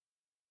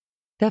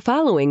The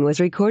following was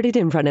recorded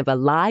in front of a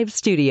live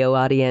studio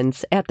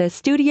audience at the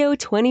Studio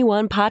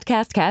 21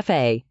 Podcast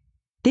Cafe.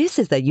 This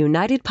is the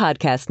United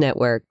Podcast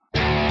Network.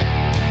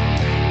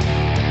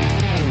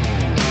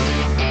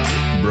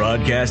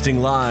 Broadcasting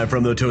live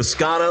from the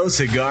Toscano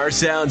Cigar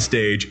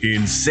Soundstage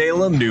in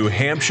Salem, New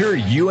Hampshire,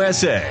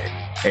 USA.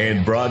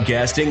 And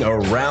broadcasting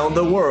around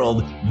the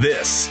world,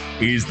 this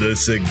is the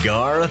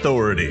Cigar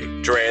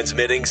Authority.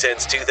 Transmitting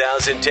since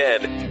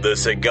 2010, the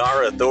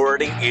Cigar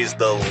Authority is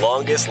the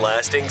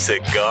longest-lasting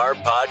cigar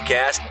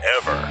podcast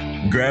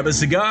ever. Grab a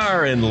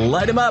cigar and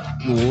light 'em up,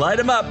 light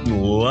 'em up,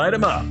 light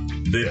 'em up.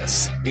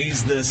 This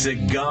is the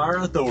Cigar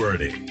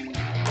Authority.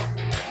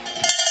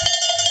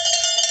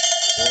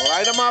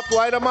 Light 'em up,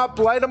 light 'em up,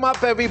 light 'em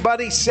up,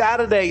 everybody.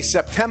 Saturday,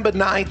 September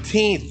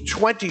 19th,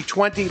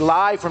 2020,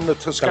 live from the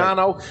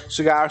Toscano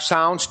Cigar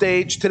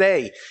Soundstage.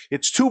 Today,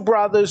 it's two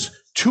brothers,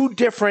 two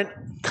different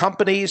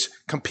companies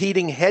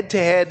competing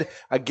head-to-head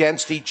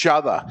against each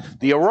other.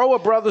 The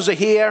Eiroa brothers are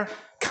here,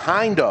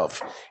 kind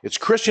of. It's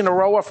Christian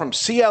Eiroa from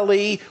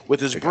CLE with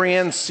his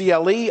brands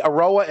CLE,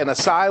 Eiroa, and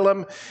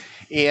Asylum,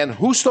 and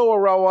Justo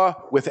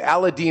Eiroa with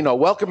Aladino.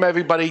 Welcome,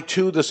 everybody,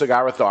 to the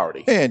Cigar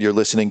Authority. And you're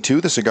listening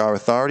to the Cigar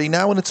Authority,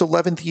 now in its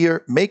 11th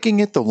year,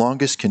 making it the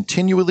longest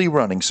continually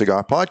running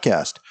cigar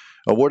podcast.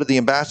 Awarded the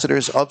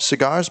Ambassadors of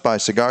Cigars by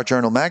Cigar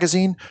Journal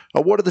magazine.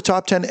 Awarded the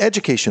Top 10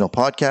 Educational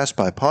Podcast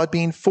by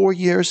Podbean 4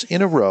 years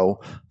in a row.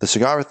 The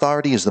Cigar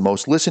Authority is the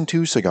most listened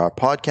to cigar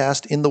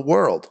podcast in the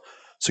world.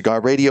 Cigar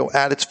radio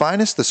at its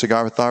finest, the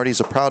Cigar Authority is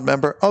a proud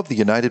member of the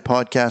United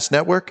Podcast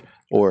Network,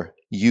 or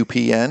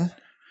UPN.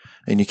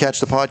 And you catch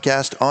the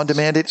podcast on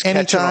demand at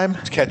any time.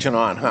 It's catching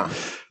on, huh?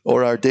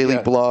 Or our daily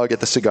blog at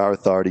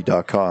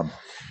thecigarauthority.com.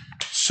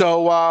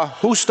 So,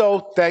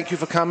 Justo, thank you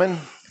for coming.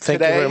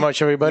 Thank you very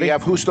much, everybody. We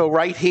have Justo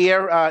right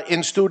here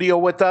in studio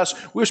with us.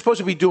 We were supposed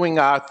to be doing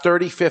our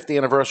 35th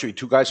anniversary,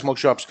 Two Guys Smoke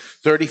Shop's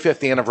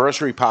 35th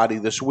anniversary party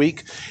this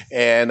week.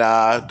 And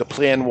the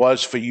plan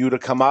was for you to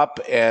come up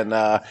and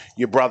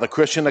your brother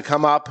Christian to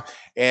come up.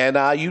 And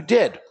you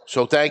did.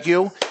 So thank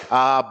you.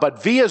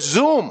 But via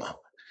Zoom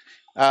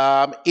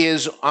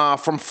is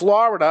from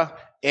Florida.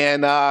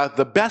 And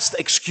the best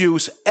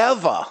excuse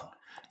ever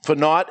for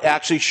not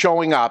actually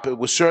showing up. It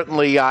was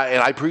certainly,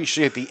 and I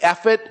appreciate the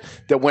effort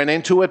that went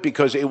into it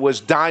because it was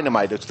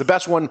dynamite. It's the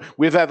best one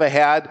we've ever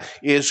had,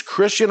 is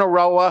Christian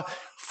Eiroa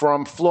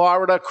from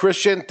Florida.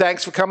 Christian,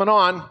 thanks for coming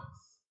on.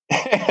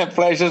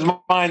 Pleasure's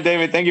mine,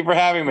 David. Thank you for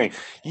having me.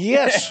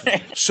 Yes.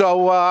 So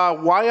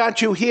why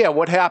aren't you here?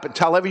 What happened?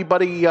 Tell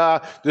everybody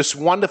this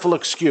wonderful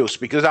excuse,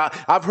 because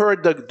I've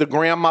heard the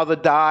grandmother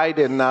died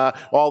and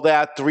all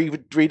that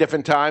three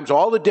different times.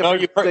 All the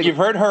different. No, you've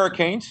heard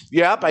hurricanes.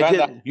 Yep, I did.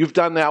 That. You've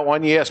done that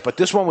one, yes, but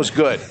this one was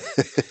good.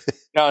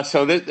 No,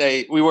 so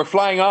we were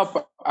flying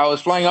up. I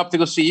was flying up to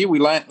go see you. We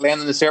landed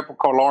in this airport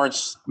called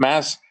Lawrence,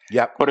 Mass.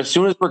 Yep. But as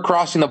soon as we're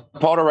crossing the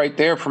border right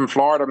there from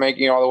Florida,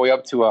 making it all the way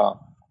up to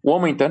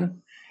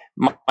Wilmington,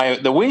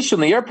 the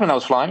windshield in the airplane I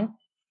was flying,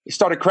 it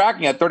started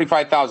cracking at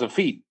 35,000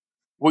 feet,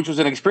 which was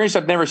an experience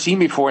I've never seen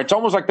before. It's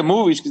almost like the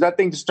movies, because that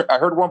thing I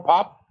heard one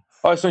pop,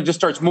 so it just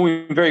starts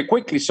moving very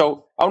quickly.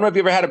 So I don't know if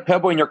you ever had a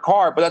pebble in your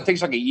car, but that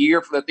takes like a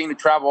year for that thing to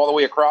travel all the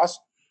way across.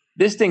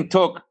 This thing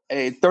took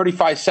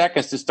 35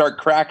 seconds to start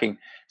cracking.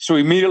 So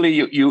immediately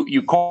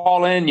you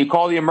call in, you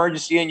call the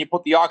emergency in, you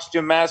put the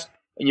oxygen mask,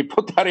 and you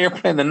put that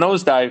airplane in the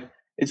nosedive.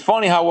 It's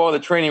funny how well the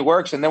training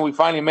works. And then we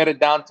finally made it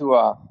down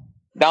to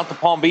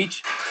Palm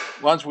Beach.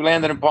 Once we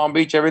landed in Palm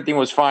Beach, everything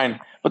was fine.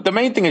 But the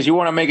main thing is you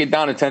want to make it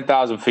down to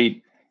 10,000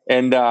 feet.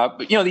 And,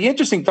 the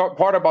interesting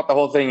part about the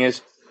whole thing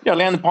is,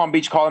 land in Palm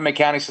Beach, call the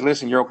mechanics, and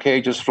listen, you're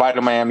okay. Just fly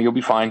to Miami. You'll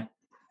be fine.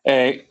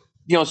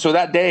 So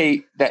that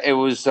day, that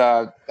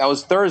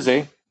was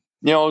Thursday.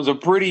 It was a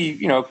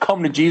pretty,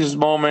 come to Jesus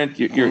moment.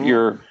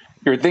 You're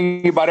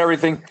thinking about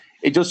everything.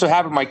 It just so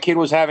happened my kid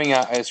was having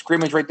a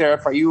scrimmage right there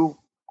at FIU.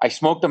 I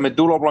smoked a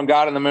medulla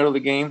oblongata in the middle of the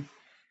game.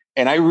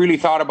 And I really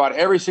thought about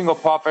every single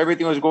puff.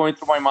 Everything was going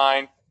through my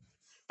mind.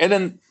 And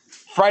then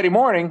Friday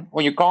morning,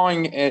 when you're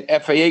calling,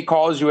 FAA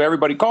calls you,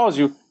 everybody calls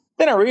you,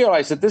 then I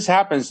realized that this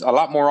happens a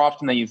lot more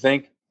often than you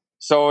think.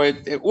 So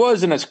it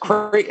wasn't as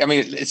crazy. I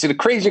mean, it's a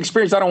crazy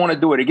experience. I don't want to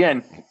do it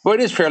again, but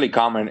it is fairly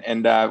common.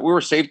 And we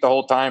were safe the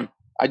whole time.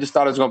 I just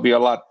thought it was going to be a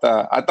lot.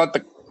 I thought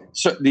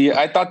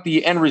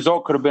the end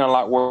result could have been a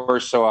lot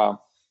worse. So,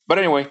 but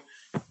anyway,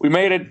 we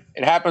made it.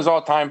 It happens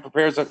all the time.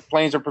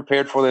 Planes are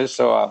prepared for this.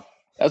 So,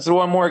 that's the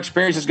one more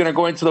experience that's going to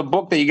go into the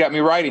book that you got me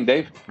writing,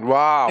 Dave.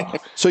 Wow.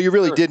 So you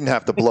really didn't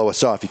have to blow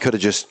us off. You could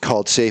have just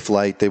called Safe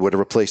Light. They would have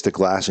replaced the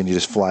glass and you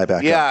just fly back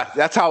up. Yeah,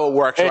 that's how it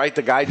works, right?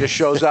 The guy just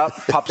shows up,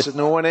 pops a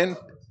new one in.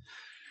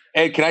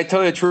 Hey, can I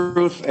tell you the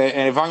truth?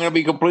 And if I'm going to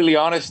be completely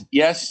honest,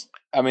 yes.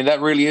 I mean, that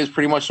really is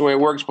pretty much the way it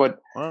works.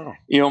 But,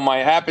 my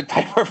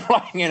appetite for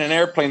flying in an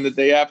airplane the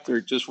day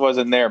after just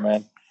wasn't there,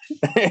 man.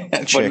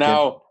 But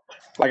now,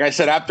 like I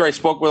said, after I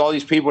spoke with all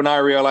these people, now I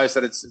realize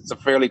that it's a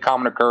fairly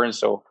common occurrence.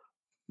 So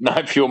now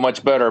I feel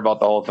much better about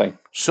the whole thing.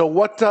 So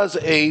what does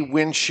a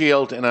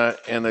windshield and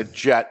a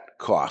jet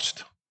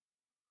cost?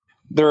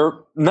 They're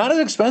not as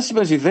expensive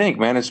as you think,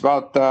 man. It's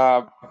about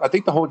I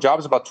think the whole job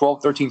is about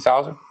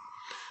 13,000.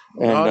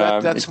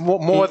 And that's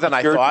more than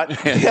I thought.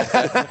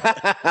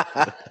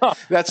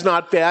 That's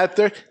not bad.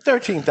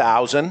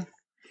 13,000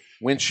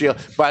 windshield,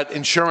 but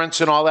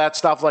insurance and all that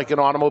stuff like an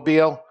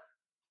automobile.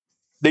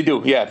 They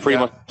do, yeah, pretty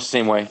much the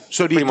same way.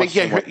 So do you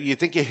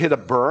think you hit a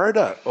bird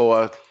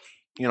or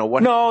you know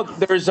what? No,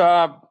 there's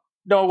no.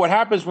 What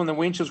happens when the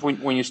windshields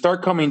when you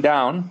start coming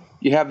down,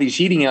 you have these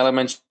heating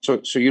elements, so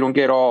you don't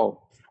get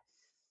all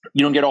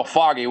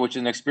foggy, which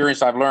is an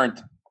experience I've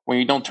learned when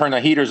you don't turn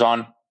the heaters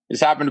on. It's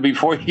happened to me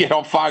before. You get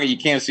all foggy, you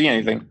can't see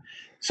anything.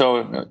 So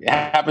it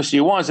happens to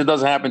you once, it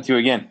doesn't happen to you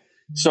again.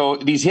 So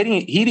these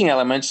heating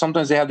elements,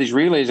 sometimes they have these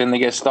relays and they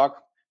get stuck.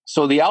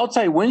 So the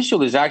outside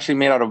windshield is actually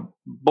made out of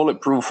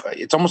bulletproof.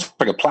 It's almost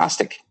like a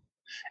plastic,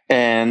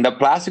 and the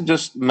plastic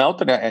just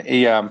melted.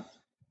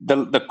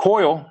 The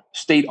coil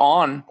stayed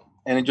on,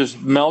 and it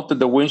just melted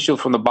the windshield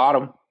from the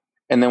bottom.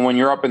 And then when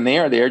you're up in the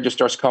air just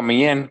starts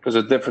coming in because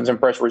of the difference in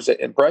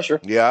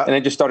pressure. Yeah, and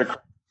it just started.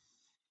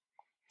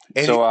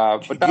 And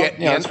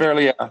it's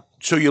fairly.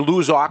 So you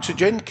lose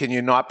oxygen? Can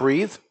you not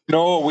breathe?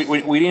 No,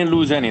 we didn't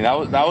lose any.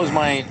 That was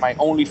my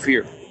only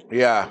fear.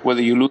 Yeah,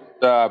 whether you lose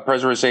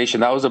pressurization,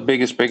 that was the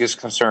biggest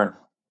concern.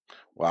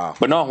 Wow.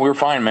 But no, we're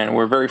fine, man.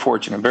 We're very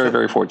fortunate,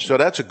 very fortunate. So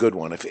that's a good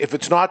one. If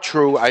it's not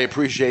true, I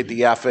appreciate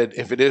the effort.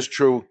 If it is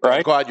true,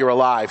 thank God you're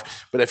alive.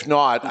 But if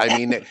not, I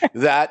mean,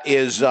 that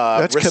is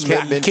that's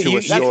commitment to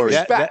a story.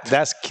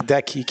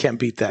 That you can't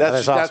beat that.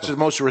 That's awesome. That's the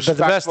most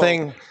respectful. But the best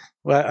thing.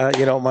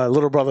 Well, my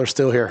little brother's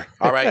still here.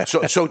 All right,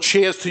 so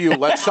cheers to you.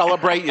 Let's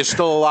celebrate you're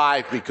still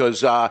alive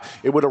because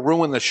it would have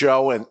ruined the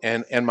show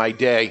and my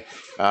day.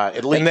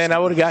 At least. And then I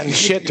would have gotten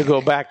shit to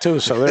go back too.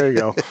 So there you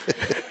go.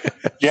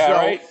 Yeah,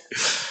 right.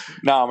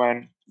 No,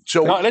 man.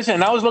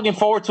 Listen, I was looking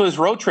forward to his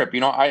road trip.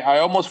 You know, I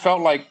almost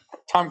felt like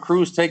Tom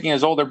Cruise taking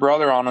his older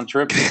brother on a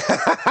trip. and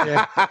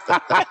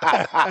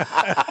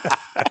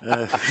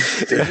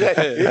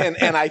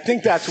I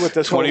think that's what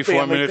this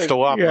 24 minutes to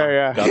Wapner.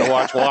 Yeah. Got to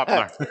watch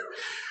Wapner.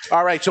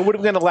 All right, so what are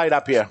we going to light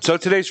up here? So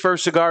today's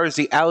first cigar is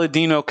the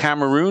Aladino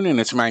Cameroon, and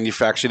it's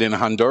manufactured in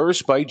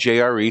Honduras by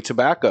JRE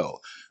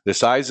Tobacco. The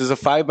size is a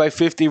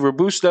 5x50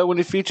 Robusto, and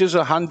it features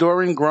a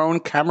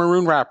Honduran-grown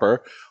Cameroon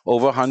wrapper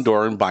over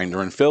Honduran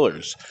binder and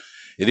fillers.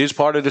 It is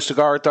part of the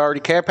Cigar Authority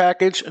care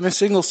package, and a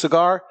single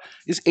cigar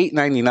is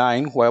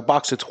 $8.99, while a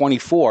box of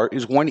 24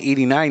 is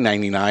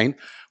 $189.99,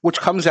 which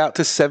comes out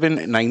to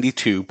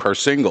 $7.92 per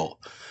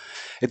single.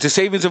 It's a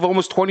savings of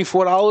almost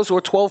 $24 or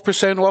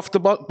 12% off the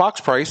box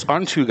price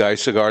on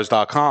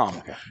twoguyscigars.com.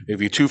 Okay. If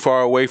you're too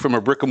far away from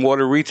a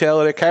brick-and-mortar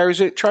retailer that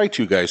carries it, try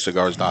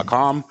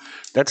twoguyscigars.com.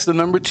 That's the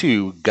number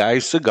 2,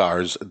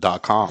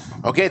 guyscigars.com.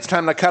 Okay, it's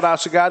time to cut our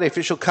cigar. The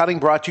official cutting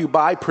brought to you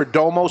by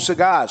Perdomo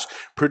Cigars.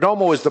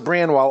 Perdomo is the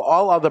brand. While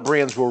all other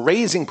brands were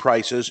raising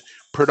prices,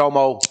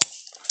 Perdomo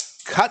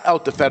cut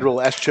out the federal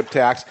S-chip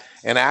tax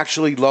and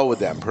actually lowered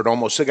them.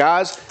 Perdomo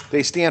Cigars,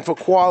 they stand for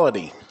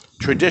quality,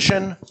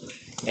 tradition,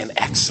 and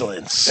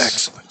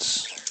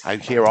excellence. I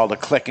hear all the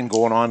clicking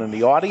going on in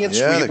the audience.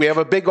 Yeah, we have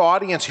a big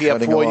audience here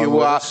for you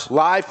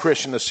live,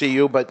 Christian, to see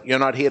you, but you're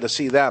not here to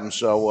see them.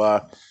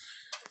 So,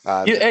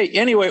 hey,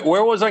 anyway,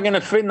 where was I going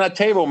to fit in that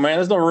table, man?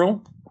 There's no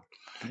room.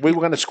 We were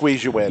going to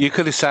squeeze you in. You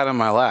could have sat on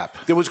my lap.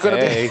 There was going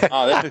to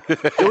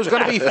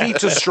be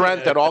feats of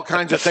strength and all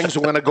kinds of things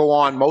were going to go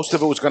on. Most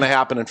of it was going to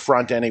happen in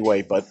front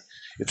anyway, but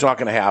it's not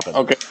going to happen.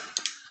 Okay.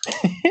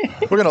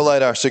 We're going to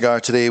light our cigar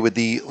today with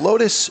the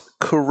Lotus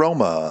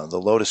Chroma. The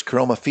Lotus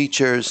Chroma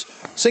features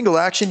single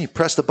action. You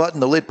press the button,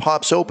 the lid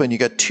pops open. You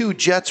got 2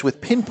 jets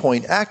with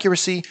pinpoint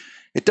accuracy.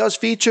 It does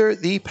feature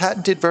the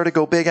patented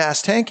Vertigo Big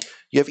Ass tank.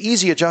 You have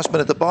easy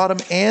adjustment at the bottom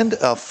and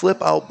a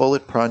flip-out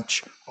bullet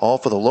punch, all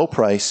for the low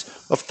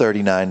price of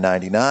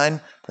 $39.99.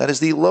 That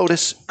is the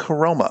Lotus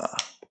Chroma.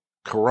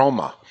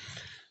 Chroma.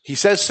 He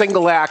says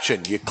single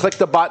action. You click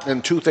the button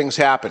and 2 things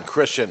happen.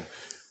 Christian,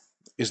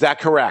 is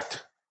that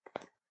correct?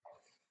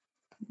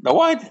 The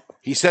what?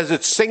 He says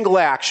it's single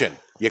action.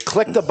 You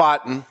click the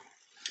button,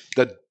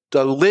 the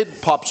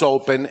lid pops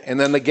open, and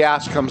then the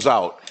gas comes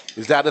out.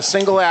 Is that a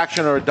single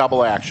action or a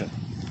double action?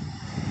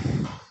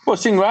 Well,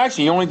 single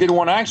action. You only did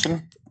 1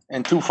 action,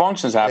 and 2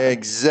 functions happen.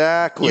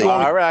 Exactly.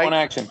 All right. 1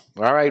 action.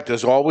 All right.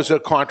 There's always a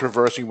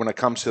controversy when it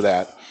comes to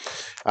that.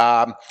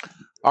 All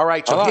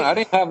right. So I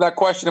didn't have that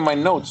question in my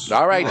notes.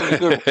 All right.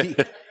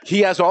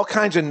 He has all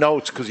kinds of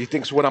notes because he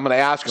thinks what I'm going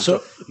to ask him.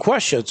 So,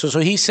 question. So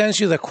he sends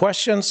you the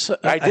questions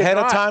ahead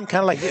of time,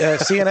 kind of like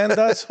CNN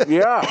does?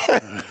 Yeah.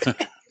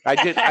 I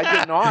did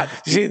not.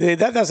 See,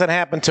 that doesn't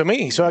happen to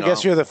me, so I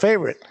guess you're the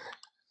favorite.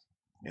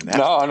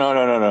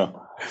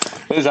 No.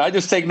 Listen, I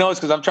just take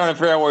notes because I'm trying to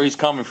figure out where he's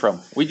coming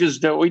from. We do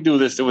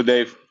this with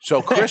Dave.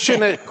 So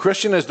Christian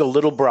is the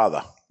little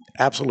brother.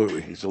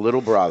 Absolutely. He's the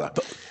little brother.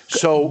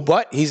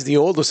 But he's the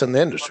oldest in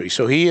the industry.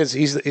 So he's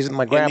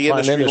my grandpa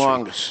in the industry.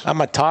 Longest. I'm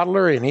a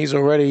toddler, and he's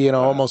already,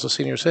 almost a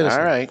senior citizen.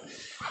 All right.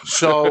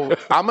 So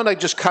I'm going to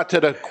just cut to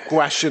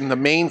the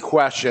main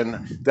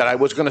question that I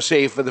was going to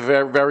save for the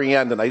very, very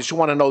end, and I just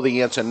want to know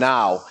the answer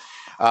now.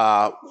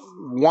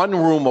 One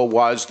rumor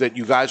was that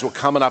you guys were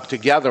coming up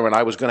together, and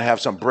I was going to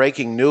have some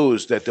breaking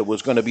news that there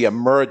was going to be a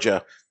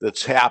merger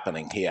that's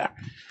happening here.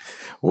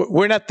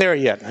 We're not there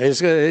yet.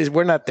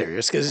 We're not there.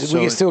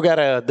 We still got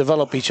to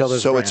develop each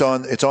other's. So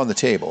brand. it's on the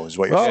table, is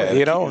what you're saying.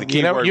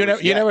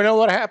 You never know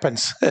what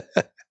happens.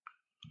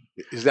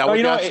 Is that what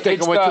you're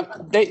sticking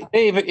with? Dave,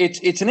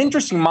 it's an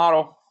interesting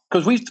model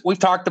because we've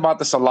talked about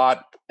this a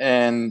lot,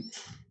 and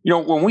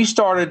when we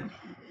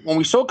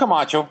sold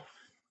Camacho,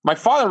 my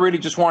father really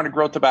just wanted to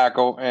grow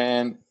tobacco,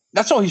 and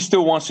that's all he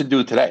still wants to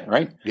do today,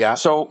 right? Yeah.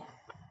 So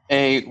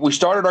we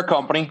started our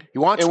company. He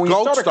wants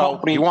goats, though.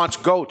 He wants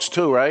goats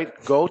too, right?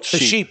 Goats,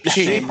 sheep.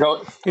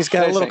 He's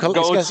got a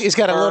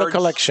little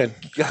collection.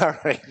 All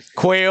right.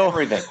 Quail,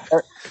 everything.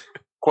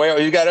 Quail.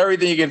 He's got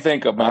everything you can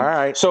think of, man. All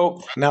right.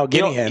 So now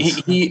guinea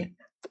hens.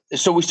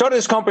 So we started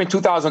this company in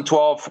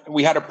 2012.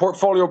 We had a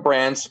portfolio of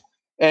brands,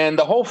 and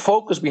the whole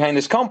focus behind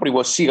this company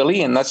was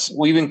CLE, and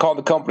we even called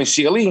the company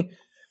CLE.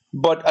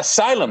 But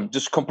Asylum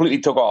just completely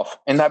took off,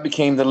 and that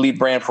became the lead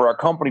brand for our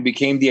company,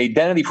 became the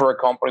identity for our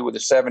company with the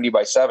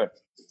 70x7.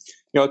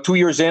 2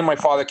 years in, my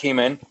father came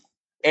in,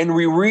 and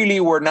we really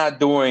were not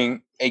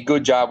doing a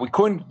good job. We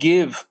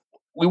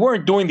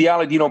weren't doing the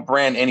Aladino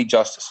brand any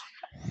justice.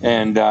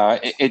 And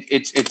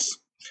it's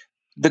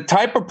the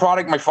type of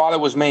product my father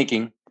was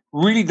making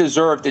really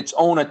deserved its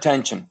own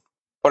attention.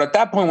 But at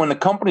that point, when the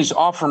company's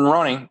off and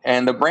running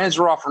and the brands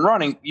are off and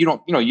running, you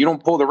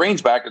don't pull the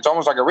reins back. It's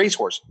almost like a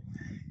racehorse.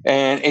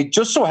 And it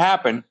just so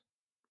happened,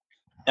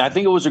 and I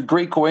think it was a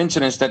great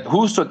coincidence that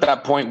Justo at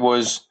that point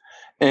was,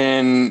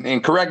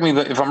 and correct me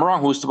if I'm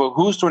wrong, Justo, but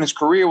Justo in his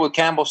career with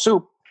Campbell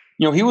Soup,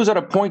 he was at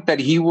a point that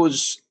he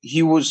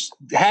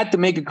had to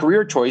make a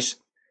career choice,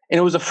 and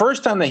it was the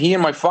first time that he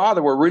and my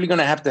father were really going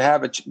to have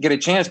get a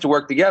chance to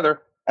work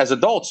together as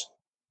adults.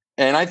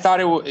 And I thought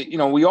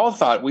we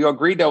all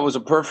agreed that was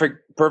a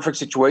perfect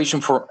situation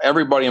for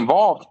everybody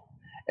involved.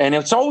 And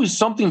it's always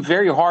something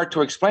very hard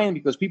to explain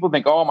because people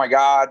think, oh my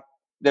God,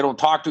 they don't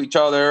talk to each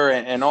other,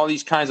 and all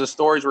these kinds of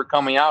stories were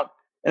coming out.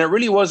 And it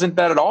really wasn't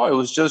that at all. It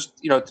was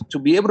just, to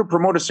be able to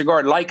promote a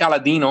cigar like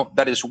Aladino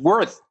that is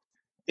worth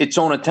its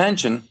own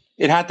attention,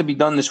 it had to be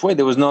done this way.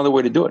 There was no other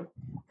way to do it.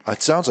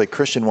 It sounds like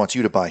Christian wants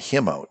you to buy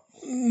him out.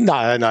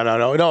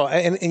 No.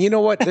 And you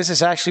know what? This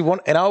is actually one,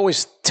 and I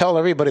always tell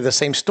everybody the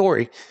same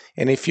story.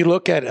 And if you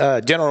look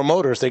at General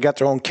Motors, they got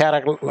their own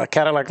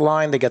Cadillac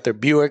line, they got their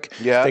Buick,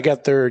 they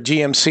got their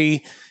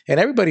GMC, and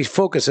everybody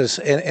focuses.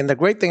 And the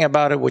great thing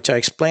about it, which I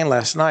explained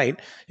last night,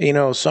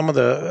 some of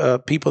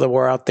the people that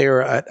were out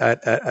there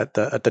at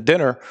the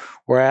dinner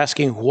were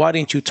asking, why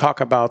didn't you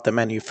talk about the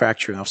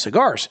manufacturing of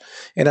cigars?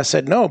 And I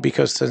said, no,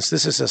 because since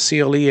this is a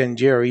CLE and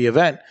JRE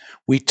event,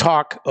 we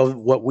talk of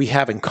what we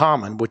have in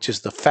common, which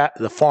is the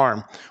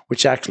farm,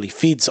 which actually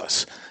feeds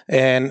us.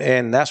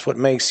 And that's what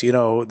makes, the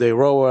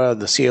Eiroa,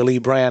 the CLE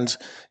brands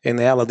and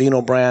the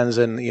Aladino brands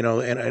and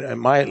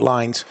my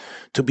lines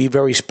to be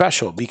very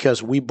special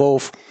because we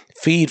both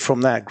feed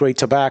from that great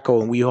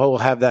tobacco and we all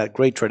have that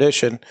great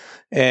tradition.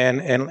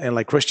 And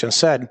like Christian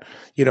said,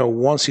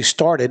 once he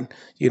started,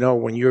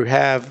 when you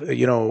have,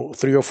 3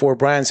 or 4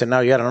 brands and now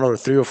you got another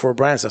 3 or 4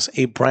 brands, that's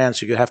 8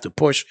 brands you have to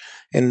push.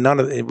 And none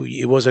of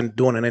it wasn't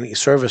doing any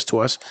service to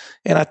us.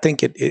 And I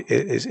think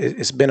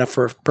it's been a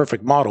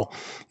perfect model.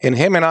 And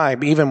him and I,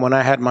 even when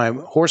I had my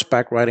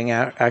horseback riding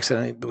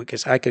accident,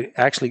 because I could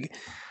actually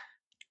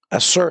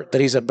assert that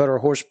he's a better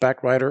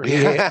horseback rider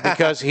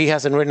because he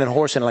hasn't ridden a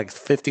horse in like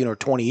 15 or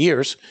 20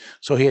 years,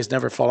 so he has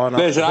never fallen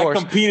off the horse.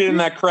 I competed in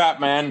that crap,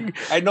 man.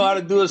 I know how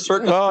to do a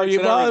circus. Well,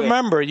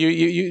 remember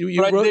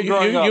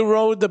you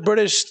rode the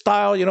British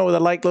style, with the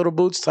light little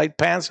boots, tight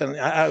pants, and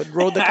I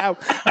rode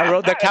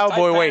the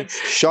cowboy way.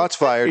 Shots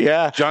fired.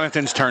 Yeah,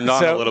 Jonathan's turned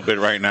on a little bit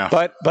right now.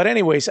 But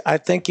anyways, I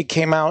think it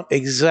came out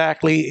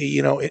exactly,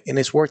 and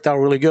it's worked out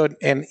really good.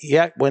 And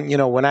yet,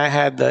 when I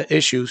had the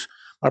issues,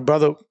 my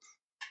brother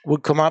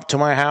would come up to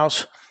my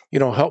house,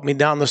 help me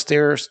down the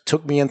stairs,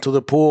 took me into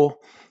the pool.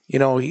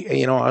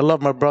 I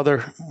love my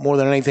brother more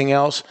than anything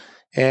else,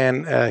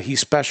 and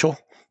he's special.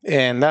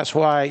 And that's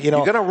why, You're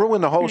going to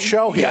ruin the whole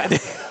show here.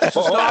 This is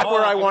not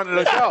where I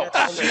wanted to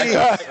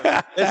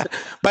go.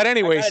 But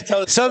anyways,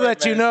 so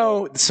that you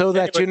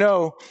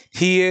know,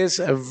 he is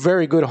a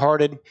very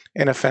good-hearted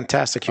and a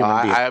fantastic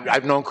human being.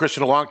 I've known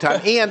Christian a long time,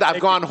 and I've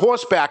gone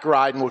horseback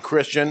riding with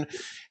Christian.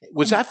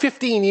 Was that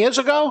 15 years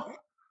ago?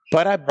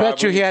 But I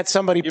bet you he had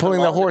somebody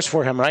pulling the horse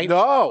for him, right?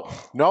 No.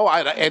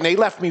 And they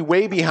left me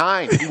way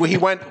behind. He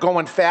went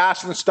going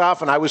fast and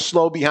stuff, and I was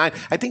slow behind.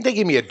 I think they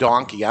gave me a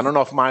donkey. I don't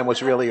know if mine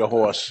was really a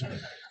horse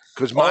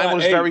because mine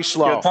was very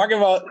slow. Talk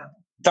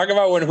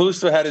about when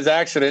Justo had his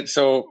accident.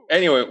 So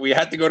anyway, we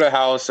had to go to the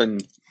house,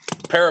 and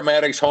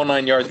paramedics, whole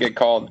 9 yards, get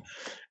called.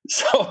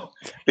 So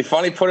they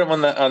finally put him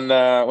on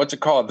the what's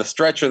it called? The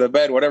stretcher, the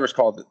bed, whatever it's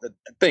called, the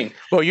thing.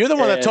 Well, you're the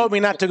one that told me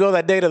not to go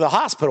that day to the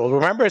hospital.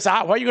 Remember? It's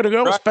why are you going to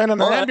go? Right. Spend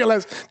on an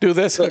ambulance? Do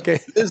this?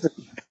 Okay.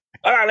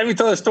 All right, let me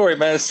tell the story,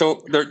 man.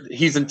 So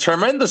he's in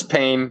tremendous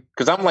pain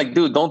because I'm like,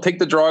 dude, don't take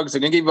the drugs.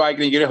 They're going to give you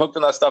Vicodin. You get hooked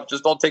on that stuff.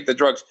 Just don't take the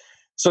drugs.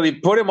 So they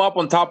put him up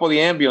on top of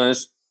the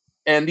ambulance,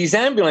 And these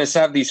ambulances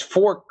have these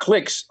 4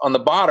 clicks on the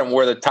bottom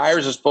where the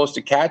tires are supposed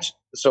to catch.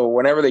 So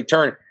whenever they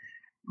turn,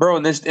 bro,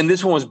 and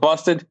this one was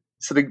busted.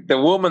 So the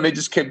woman, they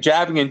just kept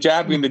jabbing and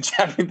jabbing and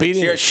jabbing.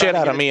 Beating the shit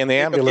out of me in the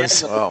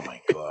ambulance. Oh, my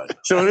God.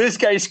 So this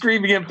guy's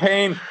screaming in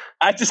pain.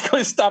 I just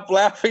couldn't stop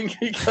laughing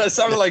because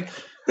I'm like,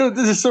 dude,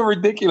 this is so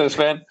ridiculous,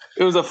 man.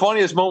 It was the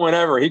funniest moment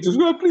ever. He just,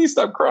 oh, please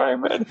stop crying,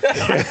 man.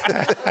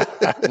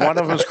 One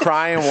of them's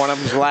crying, one of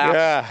them's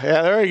laughing.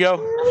 Yeah, there you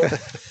go.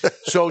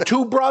 So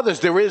 2 brothers.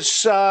 There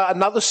is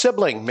another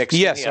sibling mixed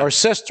in. Yes, our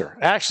sister.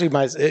 Actually,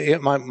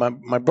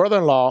 my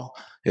brother-in-law,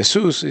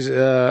 Jesus,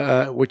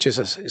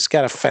 he's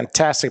got a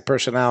fantastic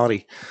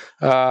personality.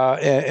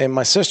 And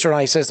my sister and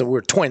I says that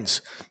we're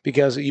twins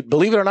because,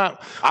 believe it or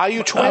not, are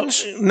you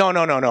twins? No.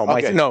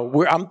 Okay.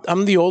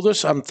 I'm the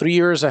oldest. I'm 3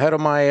 years ahead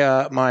of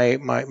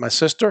my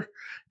sister.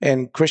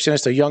 And Christian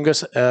is the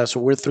youngest, so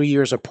we're 3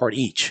 years apart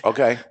each.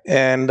 Okay.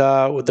 And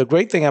the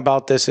great thing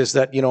about this is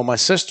that, my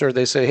sister,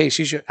 they say, hey,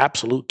 she's your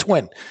absolute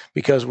twin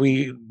because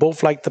we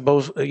both like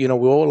we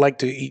all like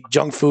to eat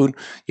junk food.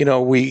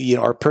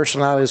 Our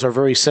personalities are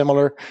very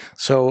similar.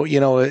 So,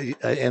 and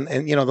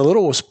the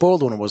little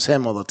spoiled one was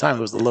him all the time.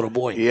 It was the little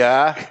boy.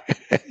 Yeah.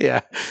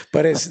 Yeah.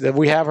 But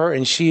we have her,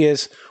 and she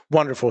is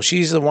wonderful.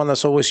 She's the one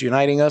that's always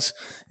uniting us,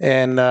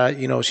 and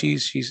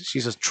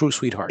she's a true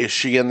sweetheart. Is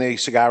she in the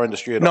cigar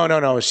industry at all?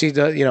 No. She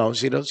does.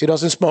 She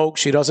doesn't smoke.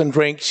 She doesn't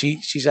drink.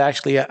 She's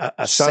actually a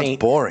Sounds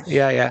saint. boring.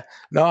 Yeah.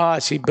 No,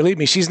 believe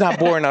me, she's not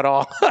boring at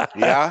all.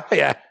 Yeah.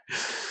 Yeah.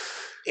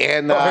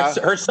 And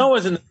her son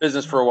was in the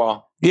business for a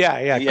while.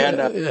 Yeah. He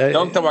had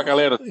young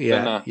tabacalero.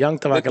 Yeah, young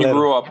tabacalero. tabacalero.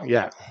 Grew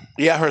up.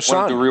 Yeah, her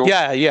son. Julio.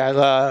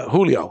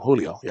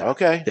 Yeah.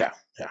 Okay. Yeah.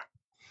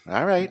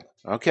 All right.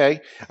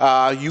 Okay.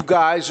 You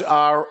guys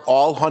are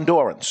all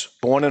Hondurans,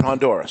 born in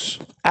Honduras.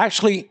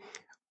 Actually,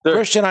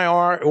 Christian and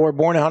I were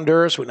born in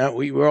Honduras.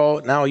 We're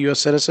all now U.S.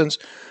 citizens.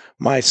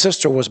 My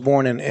sister was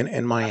born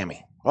in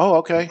Miami. Oh,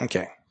 okay.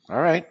 Okay.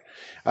 All right.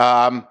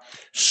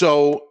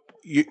 So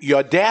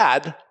your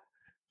dad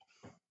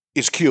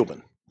is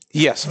Cuban.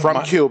 Yes.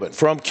 From Cuba.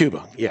 From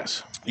Cuba,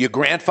 yes. Your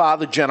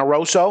grandfather,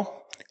 Generoso?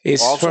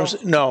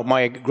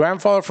 My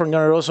grandfather from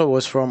Generoso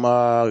was from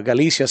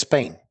Galicia,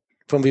 Spain.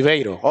 From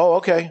Viveiro. Oh,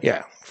 okay.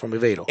 Yeah, from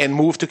Viveiro. And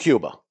moved to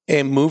Cuba.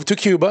 And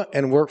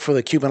worked for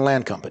the Cuban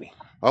Land Company.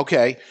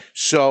 Okay.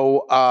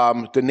 So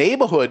the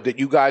neighborhood that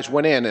you guys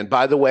went in, and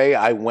by the way,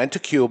 I went to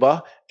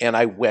Cuba and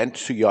I went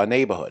to your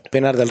neighborhood.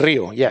 Pinar del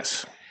Rio,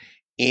 yes.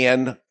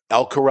 And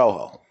El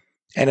Corojo.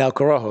 And El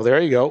Corojo, there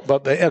you go.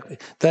 But the El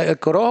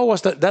Corojo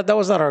was that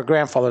was not our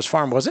grandfather's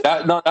farm, was it?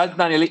 No, that's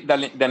Daniel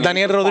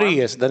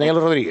Rodriguez. Daniel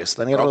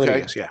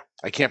Rodriguez, yeah.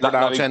 I can't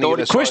pronounce any of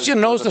this.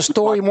 Christian knows the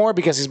story more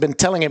because he's been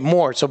telling it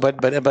more. So,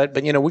 but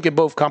we can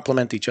both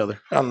complement each other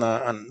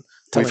on.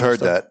 We've heard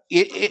that.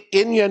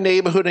 In your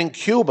neighborhood in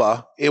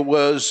Cuba, it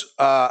was,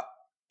 or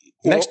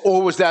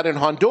was that in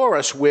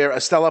Honduras where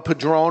Estela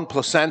Padron,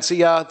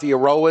 Plasencia, the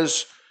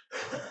Eiroas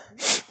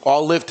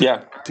all lived?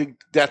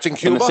 That's in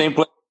Cuba? In the same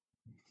place.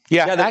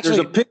 Yeah, actually,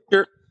 there's a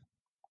picture.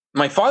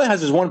 My father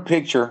has this one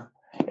picture,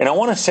 and I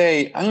want to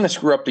say, I'm going to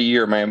screw up the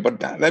year, man,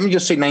 but let me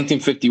just say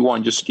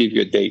 1951, just to give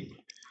you a date.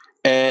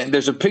 And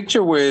there's a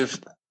picture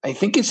with, I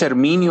think it's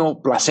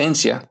Herminio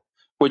Plasencia,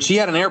 which he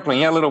had an airplane,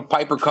 he had a little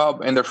Piper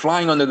Cub, and they're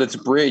flying under this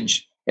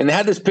bridge. And they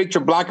had this picture,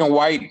 black and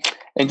white.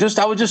 And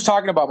I was just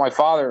talking about my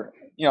father.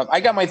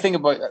 I got my thing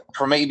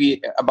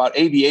about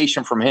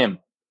aviation from him.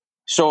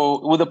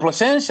 So with the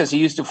Plasencias, he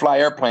used to fly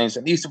airplanes,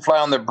 and he used to fly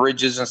on the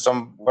bridges and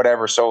some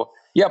whatever. So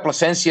yeah,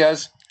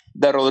 Plasencias,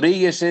 the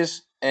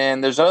Rodriguezes,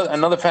 and there's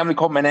another family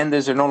called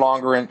Menendez. They're no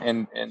longer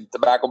in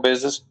tobacco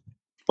business.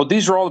 But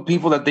these are all the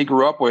people that they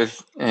grew up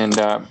with, and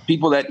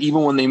people that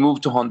even when they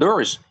moved to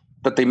Honduras,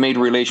 that they made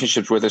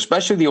relationships with,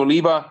 especially the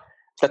Oliva,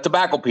 the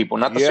tobacco people,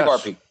 not the cigar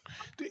people.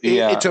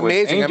 It's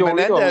amazing. And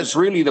Menendez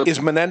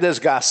is Menendez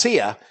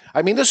Garcia.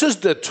 I mean, this is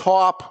the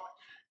top...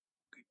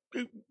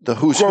 The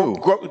who's who.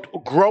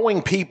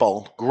 Growing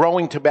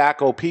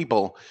tobacco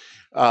people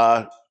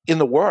in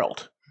the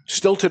world,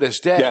 still to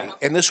this day. Yeah.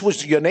 And this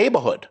was your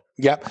neighborhood.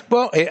 Yeah.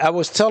 Well, I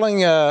was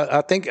telling,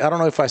 I don't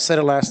know if I said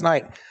it last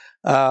night.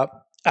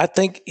 I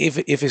think if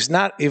it was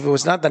not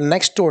the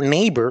next door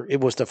neighbor,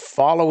 it was the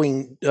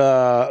following,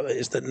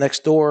 is the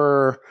next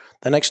door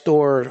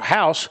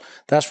house.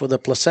 That's where the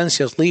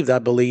Plasencias lived, I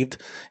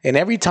believed. And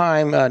every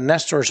time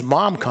Nestor's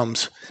mom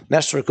comes,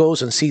 Nestor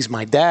goes and sees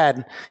my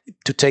dad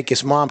to take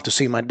his mom to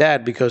see my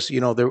dad because,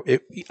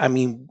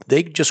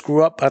 they just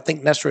grew up. I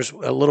think Nestor's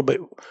a little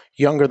bit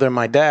younger than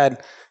my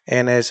dad.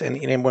 And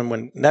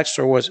when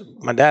Nestor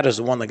my dad is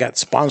the one that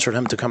sponsored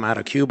him to come out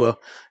of Cuba.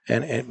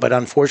 But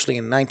unfortunately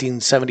in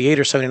 1978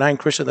 or 79,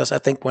 Christian, that's I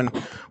think when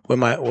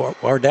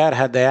our dad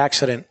had the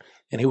accident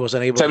and he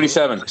wasn't able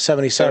 77.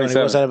 77. He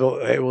wasn't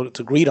able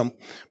to greet him.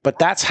 But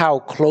that's how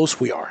close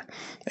we are,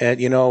 and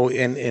in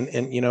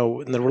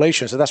the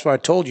relations. So that's why I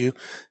told you.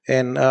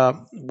 And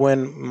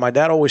when my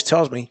dad always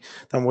tells me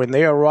that when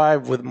they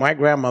arrived with my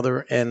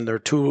grandmother and their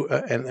two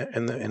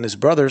and his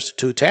brothers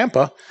to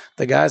Tampa,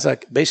 the guys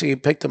that basically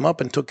picked them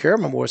up and took care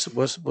of them was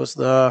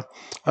the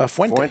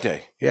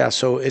Fuente. Yeah,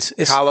 so it's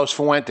Carlos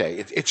Fuente.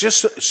 It's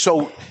just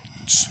so,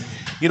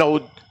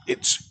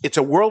 It's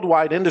a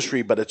worldwide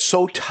industry, but it's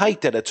so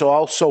tight that it's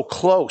all so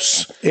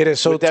close. It is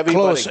so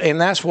close,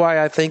 and that's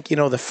why I think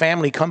the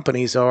family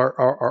companies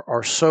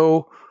are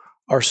so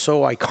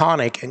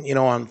iconic. And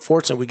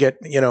unfortunately, we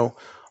get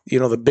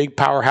the big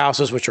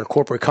powerhouses, which are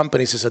corporate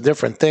companies, is a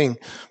different thing.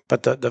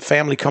 But the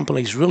family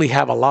companies really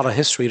have a lot of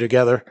history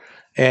together,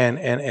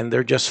 and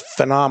they're just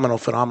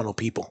phenomenal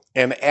people.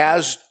 And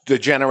as the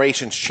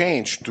generations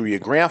change through your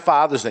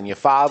grandfathers and your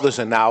fathers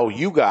and now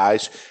you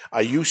guys,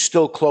 are you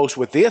still close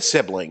with their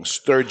siblings,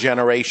 third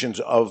generations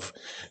of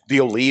the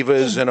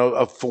Olivas and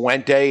of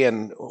Fuente?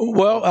 And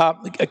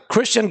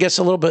Christian gets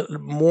a little bit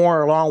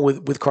more along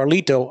with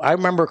Carlito. I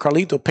remember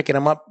Carlito picking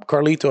him up,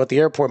 at the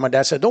airport. My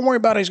dad said, "Don't worry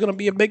about it. He's going to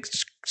be a big,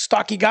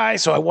 stocky guy."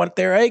 So I went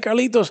there. Hey,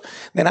 Carlitos.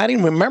 Then I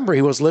didn't remember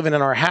he was living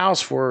in our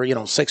house for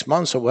 6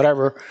 months or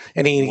whatever.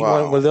 And he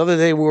went, the other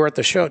day we were at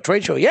the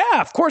trade show.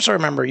 Yeah, of course I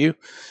remember you.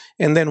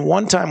 And then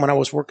one time when I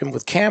was working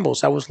with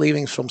Campbell's, I was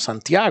leaving from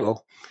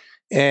Santiago,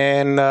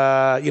 and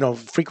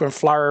frequent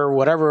flyer or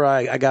whatever,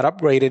 I got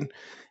upgraded.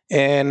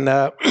 And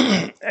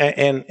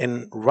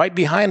and right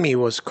behind me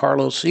was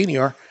Carlos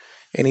Sr.,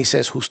 and he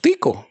says,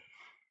 "Justico."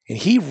 And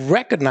he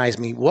recognized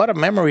me. What a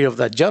memory of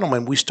that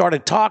gentleman. We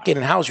started talking,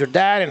 and how's your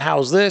dad, and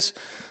how's this?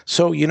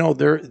 So,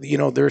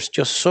 there's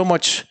just so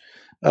much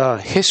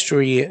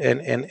history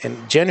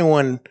and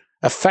genuine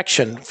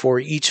affection for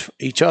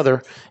each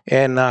other.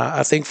 And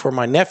I think for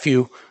my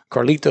nephew,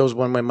 Carlitos,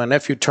 when my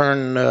nephew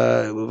turned,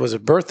 it was a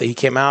birthday, he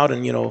came out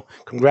and,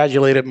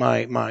 congratulated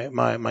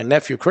my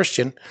nephew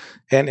Christian.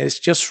 And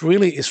it's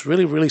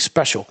really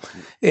special.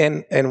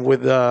 And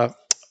with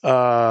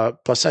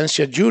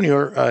Placencia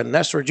Jr.,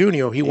 Nestor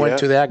Jr., he went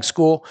to the ag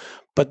school,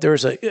 but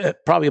there's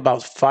probably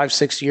about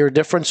 5-6 year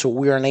difference, so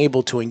we aren't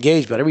able to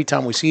engage. But every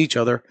time we see each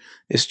other,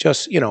 it's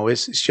just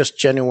it's just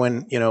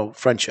genuine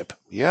friendship.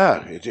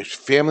 Yeah, it's just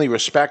family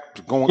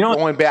respect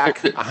going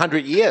back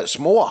 100 years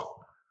more.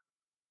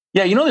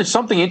 Yeah, there's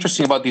something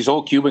interesting about these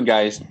old Cuban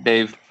guys,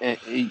 Dave.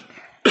 I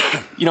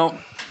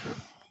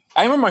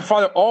remember my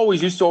father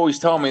used to always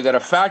tell me that a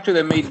factory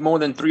that made more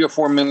than 3 or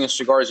 4 million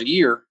cigars a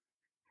year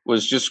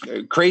was just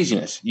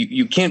craziness.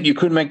 You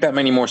couldn't make that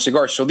many more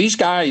cigars. So these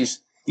guys,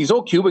 these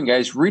old Cuban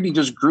guys, really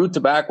just grew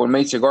tobacco and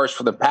made cigars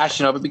for the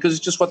passion of it, because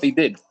it's just what they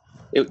did.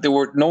 There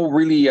were no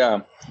really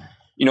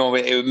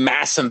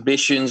mass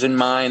ambitions in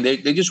mind.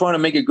 They just want to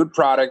make a good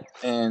product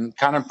and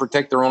kind of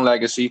protect their own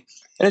legacy.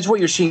 And it's what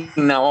you're seeing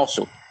now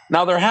also.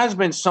 Now, there has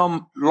been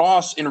some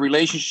loss in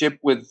relationship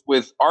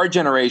with our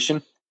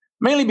generation,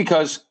 mainly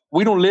because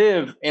we don't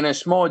live in a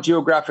small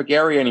geographic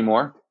area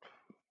anymore.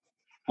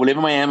 We live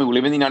in Miami, we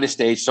live in the United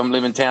States, some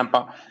live in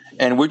Tampa,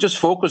 and we're just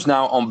focused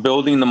now on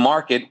building the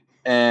market,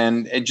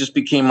 and it just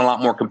became a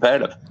lot more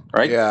competitive,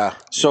 right? Yeah.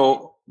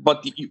 So,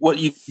 but what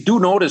you do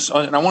notice,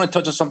 and I want to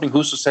touch on something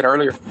Justo said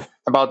earlier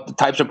about the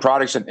types of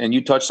products, and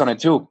you touched on it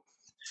too.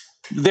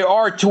 There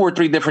are 2 or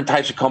 3 different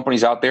types of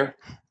companies out there.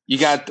 You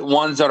got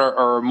ones that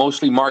are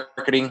mostly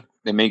marketing.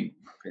 They make,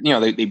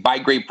 they buy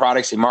great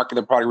products. They market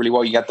their product really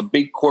well. You got the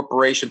big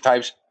corporation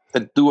types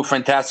that do a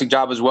fantastic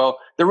job as well.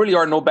 There really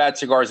are no bad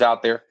cigars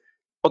out there.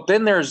 But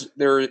then there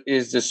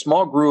is this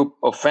small group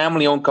of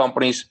family-owned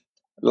companies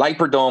like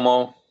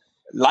Perdomo,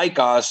 like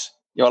us,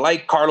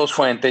 like Carlos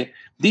Fuente.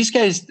 These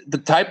guys, the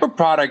type of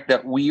product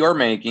that we are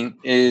making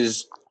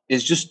is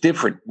just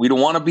different. We don't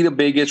want to be the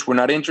biggest. We're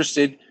not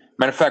interested.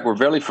 Matter of fact, we're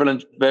very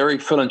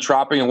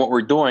philanthropic in what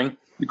we're doing,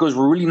 because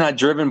we're really not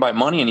driven by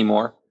money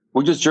anymore.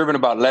 We're just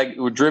driven by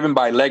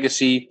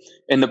legacy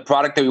and the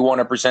product that we want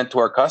to present to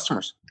our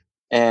customers.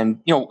 And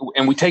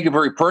and we take it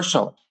very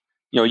personal.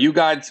 You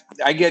guys,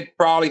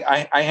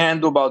 I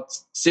handle about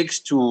 6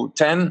 to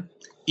 10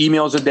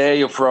 emails a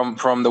day from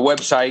the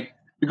website,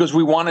 because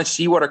we want to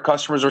see what our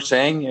customers are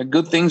saying,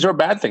 good things or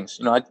bad things.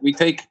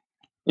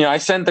 I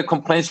send the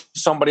complaints to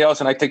somebody else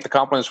and I take the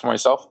compliments for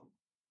myself.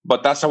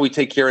 But that's how we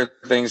take care of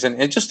things.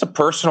 And it's just a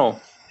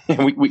personal,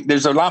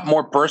 there's a lot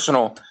more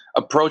personal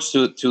approach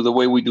to the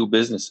way we do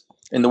business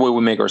and the way we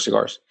make our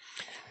cigars.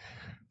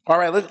 All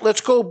right,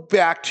 let's go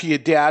back to your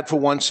dad for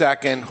 1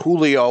 second.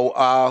 Julio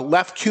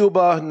left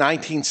Cuba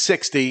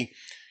 1960,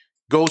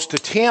 goes to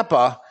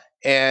Tampa,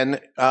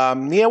 and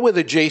near where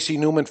the J.C.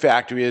 Newman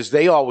factory is,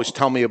 they always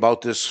tell me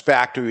about this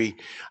factory,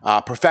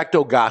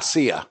 Perfecto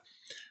Garcia,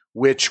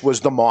 which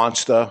was the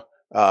monster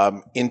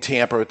in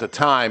Tampa at the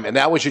time. And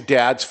that was your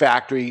dad's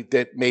factory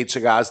that made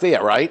cigars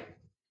there, right?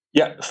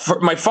 Yeah.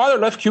 My father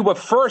left Cuba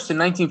first in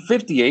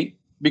 1958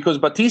 because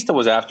Batista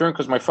was after him,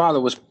 because my father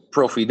was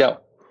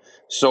pro-Fidel.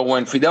 So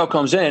when Fidel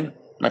comes in,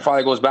 my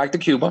father goes back to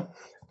Cuba,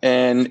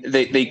 and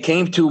they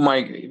came to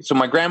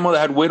my grandmother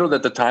had widowed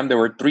at the time. There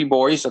were 3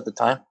 boys at the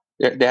time.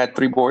 They had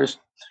 3 boys.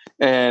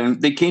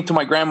 And they came to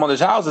my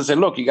grandmother's house and said,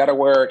 "Look, you got to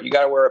wear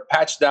a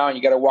patch down.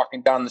 You got to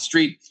walking down the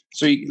street."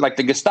 So like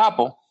the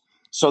Gestapo.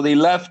 So they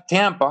left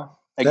Tampa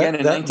again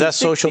in 1960. That's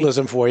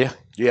socialism for you.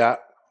 Yeah.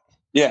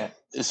 Yeah.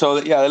 So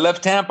they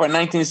left Tampa in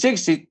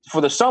 1960 for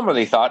the summer,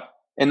 they thought.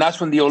 And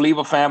that's when the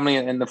Oliva family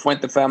and the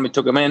Fuente family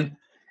took them in.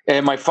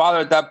 And my father,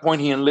 at that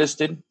point, he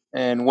enlisted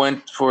and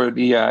went for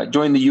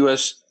joined the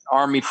U.S.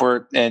 Army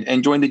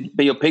and joined the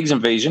Bay of Pigs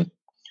invasion.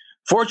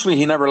 Fortunately,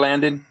 he never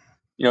landed.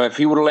 If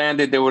he would have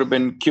landed, they would have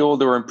been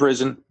killed or in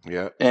prison.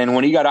 Yeah. And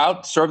when he got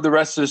out, served the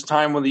rest of his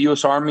time with the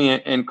U.S. Army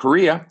in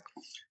Korea.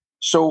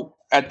 So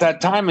at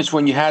that time is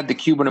when you had the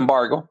Cuban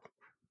embargo.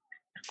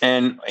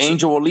 And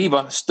Angel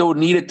Oliva still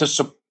needed to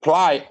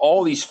supply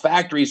all these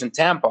factories in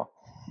Tampa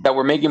that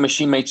were making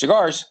machine-made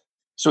cigars.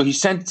 So he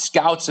sent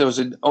scouts. There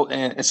was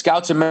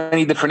scouts in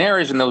many different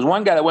areas. And there was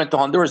one guy that went to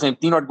Honduras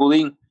named Tino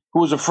Argudin,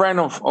 who was a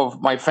friend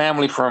of my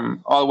family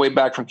from all the way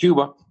back from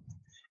Cuba.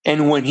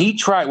 And when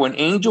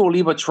Angel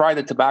Oliva tried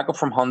the tobacco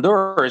from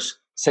Honduras,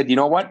 said, "You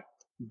know what?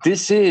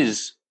 This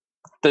is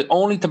the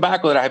only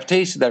tobacco that I have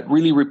tasted that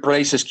really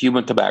replaces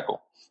Cuban tobacco."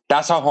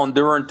 That's how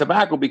Honduran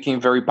tobacco became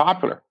very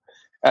popular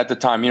at the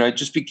time. It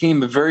just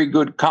became a very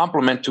good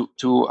complement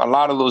to a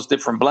lot of those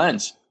different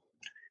blends.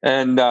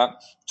 And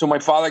so my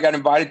father got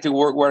invited to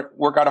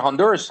work out of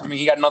Honduras. I mean,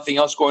 he got nothing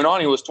else going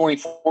on. He was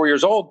 24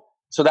 years old.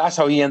 So that's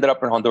how he ended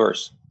up in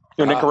Honduras.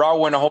 Nicaragua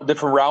went a whole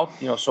different route.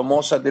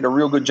 Somoza did a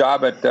real good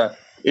job at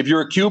if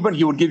you're a Cuban,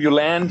 he would give you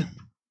land.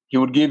 He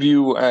would give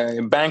you a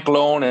bank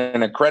loan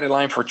and a credit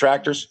line for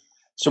tractors.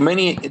 So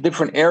many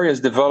different areas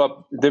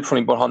developed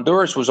differently. But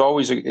Honduras was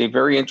always a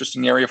very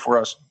interesting area for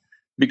us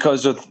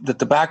because of the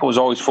tobacco was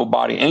always full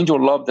body. Angel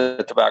loved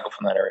the tobacco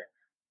from that area.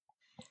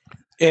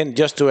 And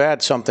just to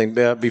add something,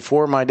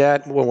 before my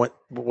dad,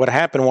 what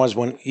happened was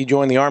when he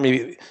joined the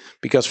Army,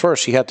 because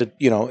first he had to,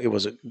 it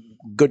was a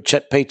good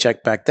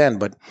paycheck back then,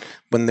 but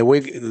when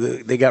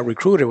they got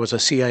recruited, it was a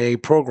CIA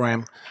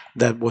program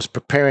that was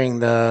preparing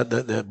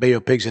the Bay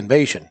of Pigs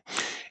invasion.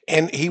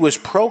 And he was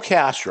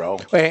pro-Castro.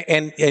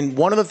 And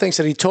one of the things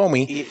that he told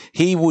me,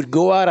 he would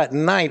go out at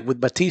night with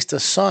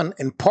Batista's son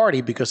and party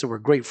because they were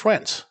great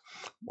friends.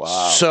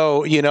 Wow.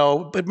 So,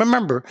 but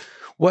remember,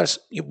 what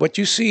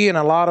you see in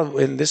a lot of,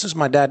 and this is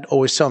my dad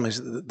always telling me,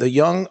 is the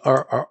young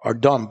are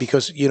dumb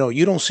because,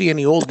 you don't see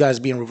any old guys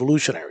being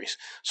revolutionaries.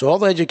 So all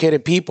the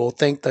educated people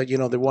think that,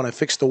 they want to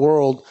fix the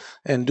world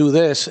and do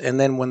this.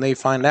 And then when they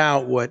find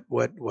out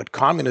what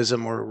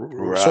communism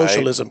or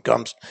socialism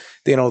comes,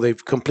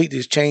 they've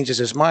completely changed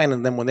his mind.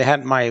 And then when they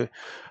had my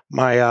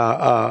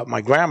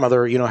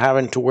grandmother,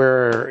 having to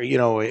wear,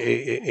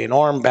 an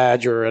arm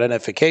badge or an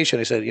identification,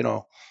 they said,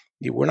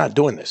 we're not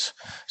doing this.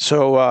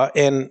 So,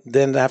 and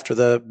then after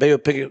the Bay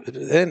of Pigs,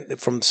 then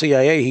from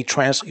CIA, he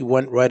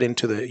went right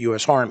into the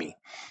U.S. Army.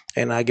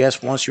 And I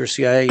guess once you're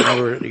CIA,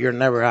 you're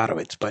never out of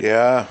it. But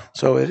yeah.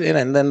 So,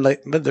 and then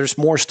but there's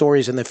more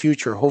stories in the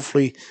future.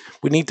 Hopefully,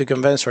 we need to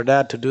convince our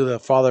dad to do the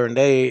Father and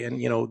Day,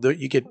 and you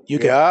could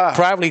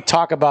privately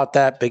talk about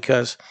that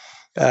because.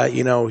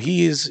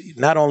 He is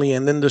not only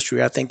in the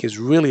industry, I think is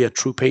really a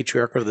true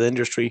patriarch of the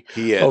industry.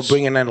 He is. Of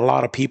bringing in a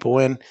lot of people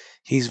in.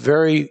 He's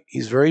very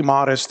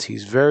modest.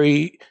 He's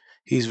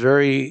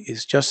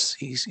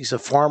a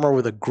farmer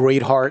with a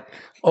great heart.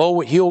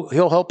 Oh,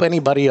 he'll help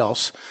anybody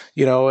else,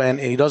 and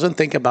he doesn't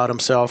think about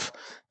himself.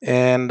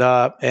 And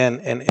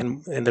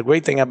the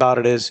great thing about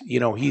it is,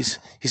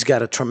 he's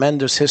got a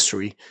tremendous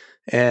history.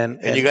 And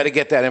you got to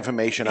get that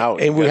information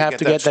out. And we have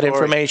to get that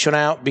information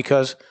out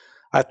because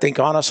I think,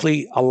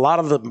 honestly, a lot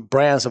of the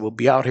brands that will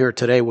be out here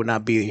today would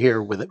not be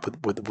here with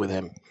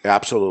him.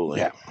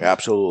 Absolutely. Yeah.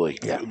 Absolutely.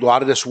 Yeah. A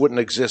lot of this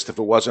wouldn't exist if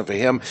it wasn't for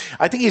him.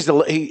 I think he's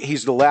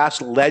the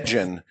last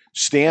legend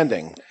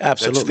standing.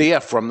 Absolutely. That's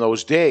there from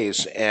those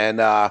days. And,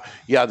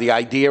 the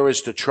idea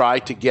is to try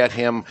to get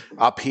him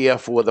up here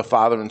for the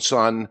father and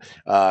son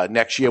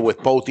next year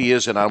with both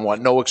ears. And I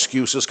want no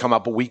excuses. Come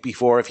up a week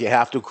before if you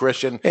have to,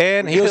 Christian.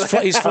 And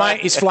he's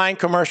flying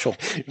commercial.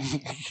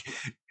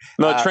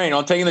 No, train.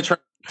 I'm taking the train.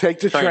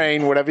 Take the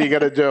train, whatever you got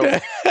to do.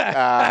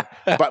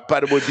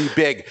 But it would be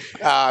big.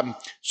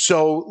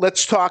 So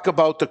let's talk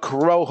about the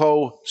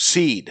Corojo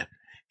seed.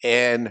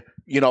 And,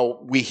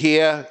 we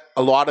hear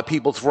a lot of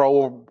people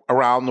throw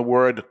around the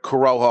word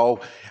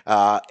Corojo,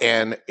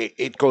 and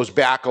it goes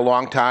back a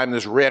long time.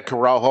 There's rare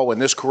Corojo and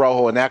this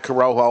Corojo and that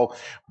Corojo,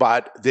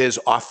 but there's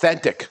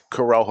authentic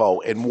Corojo.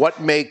 And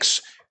what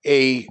makes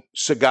a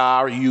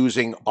cigar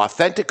using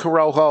authentic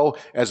Corojo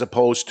as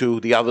opposed to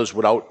the others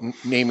without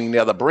naming the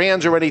other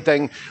brands or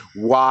anything?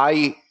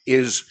 Why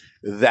is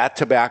that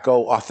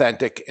tobacco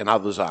authentic and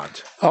others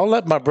aren't? I'll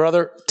let my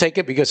brother take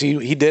it because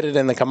he did it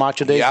in the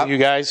Camacho days with you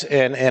guys.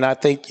 And I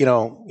think,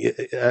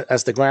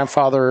 as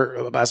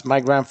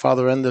my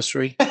grandfather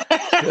industry,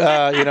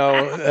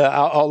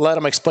 I'll let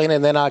him explain it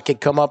and then I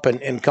could come up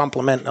and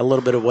compliment a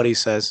little bit of what he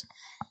says.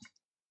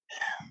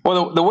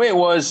 Well, the way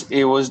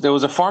there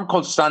was a farm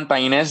called Santa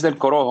Inés del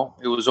Corojo.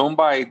 It was owned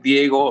by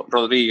Diego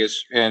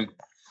Rodriguez. And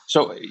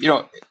so,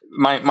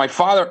 my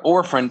father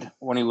orphaned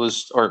when he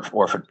was, or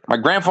orphaned. My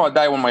grandfather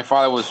died when my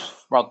father was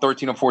about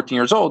 13 or 14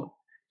 years old.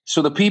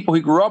 So the people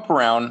he grew up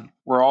around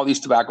were all these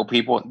tobacco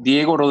people.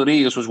 Diego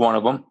Rodriguez was one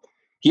of them.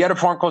 He had a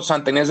farm called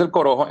Santa Inés del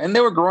Corojo, and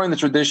they were growing the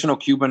traditional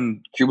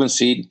Cuban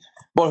seed.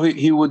 What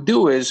he would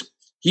do is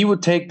he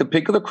would take the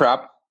pick of the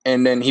crop,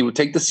 and then he would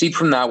take the seed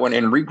from that one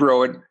and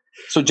regrow it.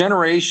 So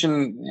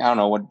generation, I don't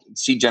know what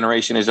seed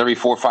generation is, every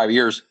 4 or 5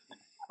 years,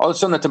 all of a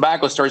sudden the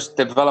tobacco starts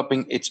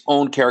developing its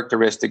own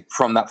characteristic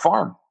from that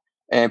farm.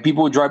 And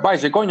people would drive by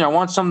and say, Coño, I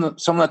want some of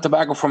that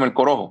tobacco from El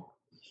Corojo.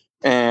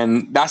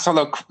 And that's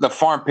how the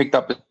farm picked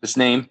up its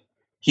name.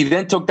 He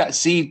then took that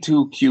seed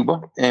to Cuba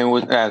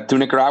and to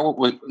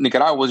Nicaragua.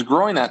 Nicaragua was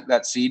growing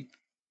that seed.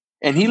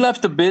 And he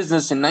left the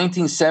business in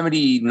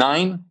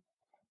 1979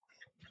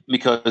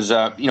 because,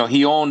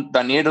 he owned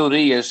Daniel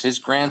Rodriguez, his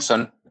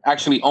grandson,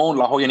 actually owned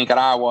La Joya,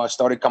 Nicaragua,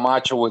 started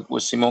Camacho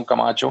with Simon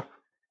Camacho,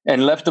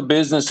 and left the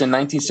business in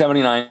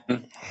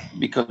 1979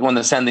 because when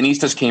the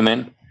Sandinistas came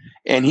in.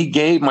 And he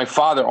gave my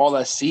father all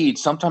that seed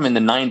sometime in the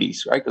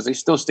 90s, right? Because they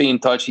still stay in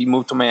touch. He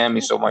moved to Miami,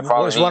 so my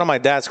father was one of my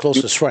dad's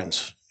closest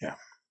friends. Yeah.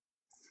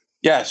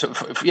 Yeah, so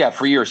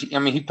for years.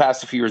 He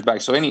passed a few years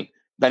back. So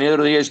Daniel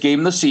Rodriguez gave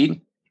him the seed,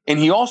 and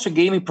he also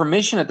gave me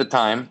permission at the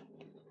time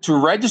to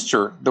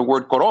register the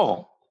word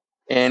Corojo.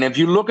 And if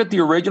you look at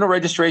the original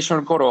registration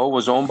of Corojo,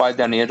 was owned by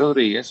Daniel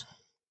Rodriguez,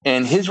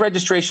 and his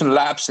registration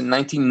lapsed in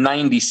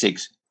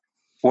 1996.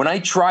 When I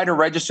tried to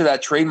register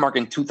that trademark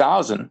in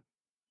 2000,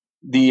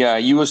 the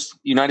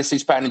United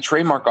States Patent and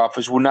Trademark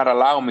Office would not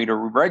allow me to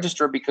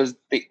register because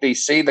they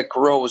say that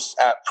Corojo was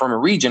from a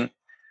region.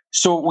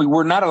 So we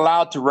were not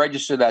allowed to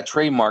register that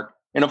trademark.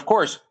 And of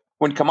course,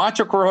 when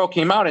Camacho Corojo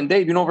came out, and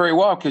Dave, you know very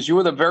well, because you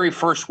were the very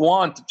first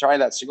one to try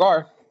that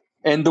cigar,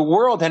 and the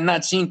world had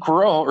not seen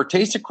Corojo or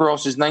tasted Corojo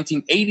since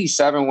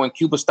 1987 when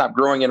Cuba stopped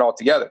growing it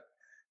altogether.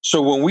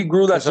 So when we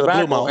grew that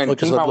tobacco and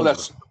came out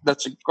with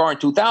that cigar in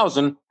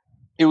 2000,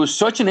 it was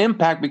such an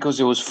impact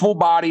because it was full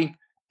body.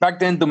 Back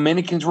then,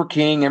 Dominicans were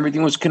king.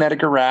 Everything was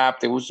Connecticut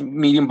wrapped. It was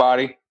medium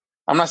body.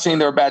 I'm not saying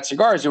they were bad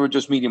cigars. They were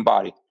just medium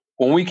body.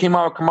 When we came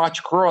out with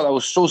Camacho Corojo, that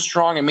was so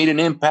strong. It made an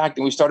impact,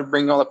 and we started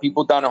bringing all the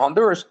people down to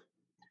Honduras.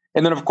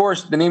 And then, of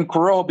course, the name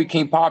Corojo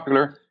became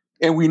popular,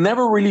 and we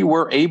never really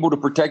were able to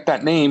protect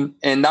that name.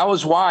 And that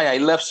was why I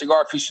left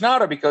Cigar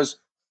Aficionado, because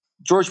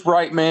George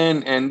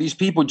Brightman and these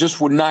people just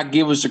would not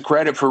give us the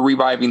credit for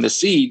reviving the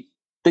seed.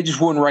 They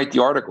just wouldn't write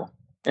the article.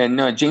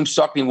 And James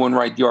Suckling wouldn't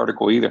write the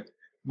article either.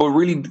 But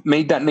really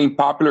made that name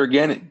popular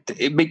again.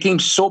 It became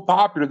so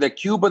popular that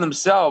Cuba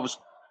themselves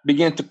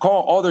began to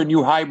call all their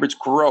new hybrids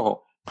Corojo.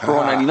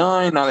 Corojo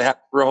 99, now they have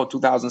Corojo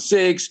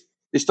 2006.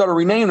 They started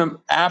renaming them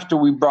after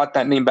we brought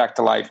that name back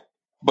to life.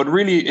 But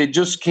really, it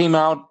just came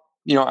out,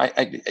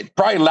 I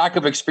probably lack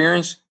of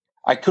experience.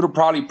 I could have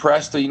probably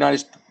pressed the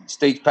United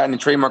States Patent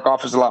and Trademark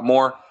Office a lot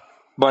more.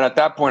 But at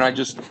that point, I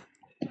just,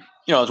 I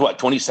was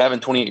 27,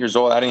 28 years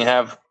old. I didn't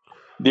have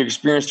the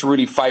experience to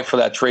really fight for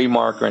that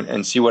trademark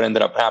and see what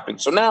ended up happening.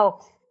 So now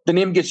the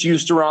name gets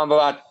used around a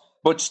lot,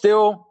 but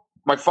still,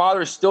 my father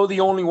is still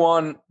the only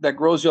one that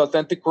grows the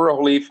authentic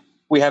Corojo leaf.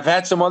 We have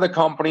had some other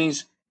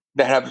companies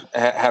that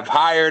have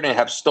hired and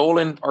have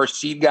stolen our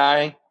seed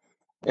guy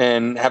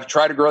and have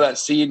tried to grow that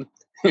seed,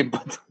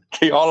 but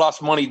they all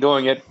lost money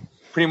doing it.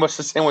 Pretty much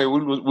the same way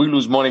we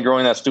lose money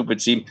growing that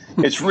stupid seed.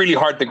 It's really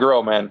hard to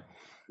grow, man.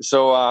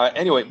 So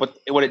anyway, but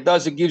what it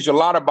does, it gives you a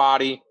lot of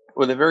body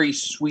with a very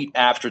sweet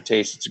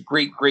aftertaste. It's a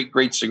great, great,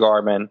 great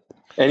cigar, man.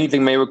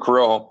 Anything made with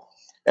Corojo.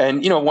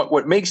 And,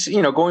 what makes,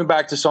 going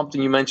back to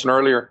something you mentioned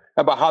earlier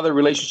about how the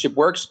relationship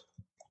works,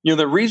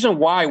 the reason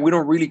why we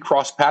don't really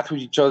cross paths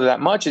with each other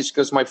that much is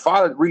because my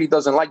father really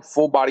doesn't like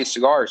full-body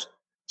cigars.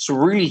 So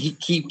really, he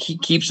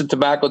keeps the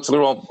tobacco. It's a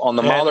little on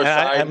the milder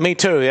side. Me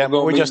too. Yeah, we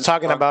were just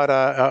talking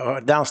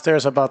about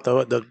downstairs about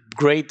the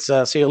great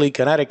CLE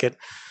Connecticut.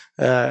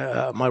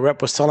 My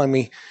rep was telling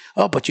me,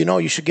 oh, but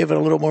you should give it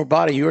a little more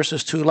body. Yours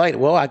is too light.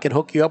 Well, I could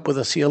hook you up with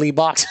a CLE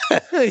box.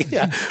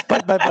 Yeah,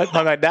 but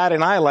my dad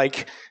and I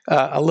like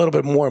a little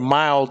bit more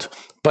mild.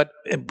 But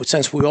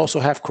since we also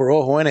have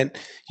Corojo in it,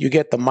 you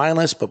get the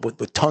mildness, but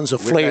with tons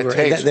of flavor,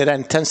 that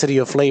intensity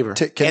of flavor.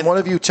 Can one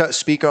of you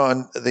speak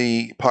on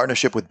the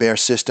partnership with Bear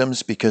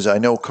Systems? Because I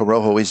know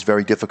Corojo is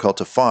very difficult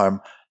to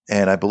farm,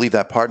 and I believe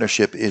that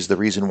partnership is the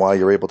reason why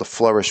you're able to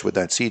flourish with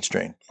that seed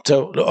strain.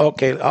 So,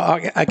 okay,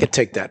 I could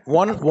take that.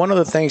 One of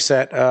the things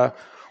that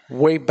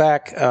way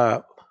back,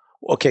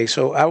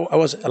 so I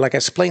was, like I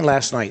explained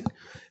last night,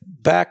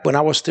 back when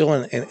I was still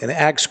in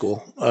ag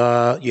school,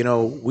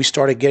 we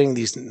started getting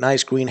these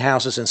nice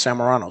greenhouses in San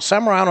Marano.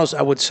 San Marano's,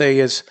 I would say,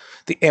 is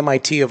the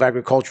MIT of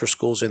agriculture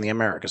schools in the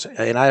Americas,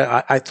 and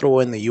I throw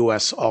in the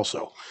U.S.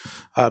 also,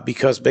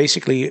 because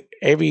basically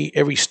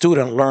every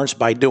student learns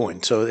by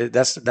doing. So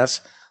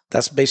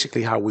that's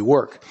basically how we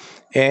work.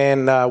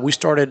 And we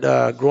started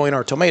growing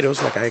our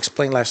tomatoes, like I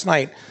explained last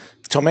night.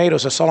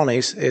 Tomatoes,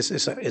 Asolanace,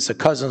 is a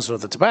cousins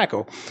of the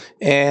tobacco,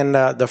 and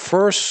the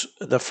first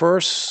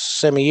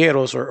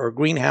semilleros or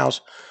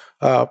greenhouse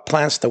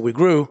plants that we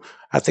grew,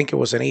 I think it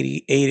was in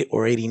 88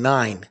 or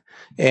 89,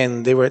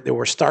 and they were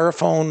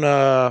styrofoam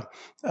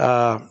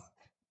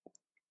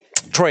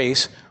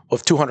trays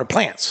of 200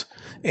 plants.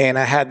 And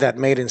I had that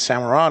made in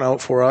San Marino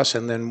for us.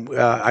 And then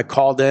I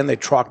called in, they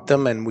trucked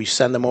them, and we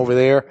send them over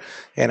there.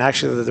 And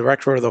actually, the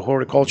director of the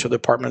horticulture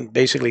department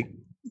basically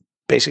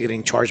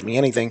didn't charge me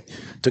anything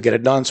to get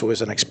it done. So it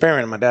was an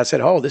experiment. My dad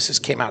said, "Oh,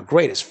 came out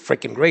great. It's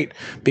freaking great."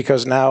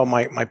 Because now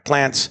my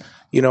plants,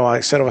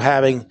 instead of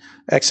having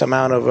X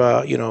amount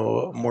of,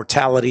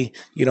 mortality,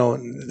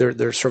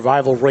 their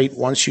survival rate,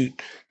 once you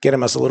get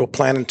them as a little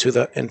plant into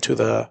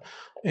the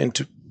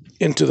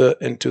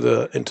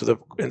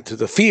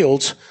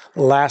fields,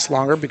 last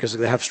longer because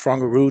they have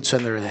stronger roots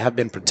and they have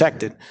been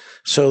protected.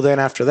 So then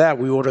after that,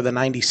 we order the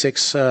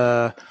 96,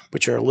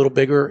 which are a little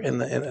bigger in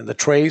the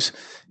trays.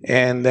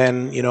 And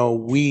then,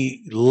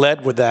 we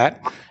led with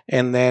that.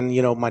 And then,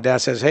 my dad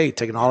says, "Hey,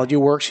 technology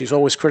works." He's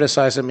always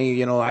criticizing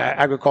me,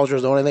 agriculture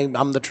is the only thing.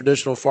 I'm the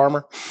traditional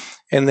farmer.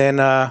 And then,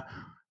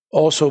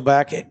 also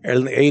back in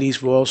the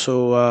 80s, we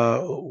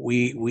also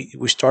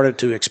we started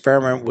to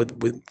experiment with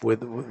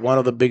one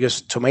of the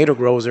biggest tomato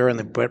growers there, and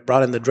they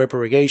brought in the drip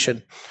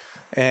irrigation,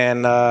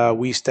 and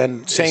we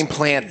same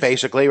plant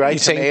basically, right?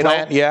 Same tomato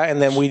plant, yeah.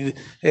 And then we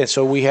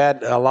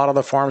had a lot of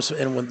the farms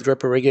in with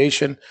drip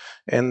irrigation,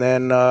 and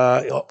then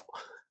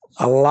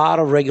a lot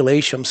of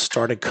regulations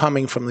started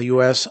coming from the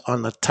U.S.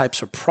 on the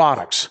types of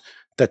products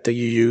that you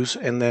use,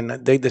 and then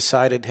they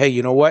decided, hey,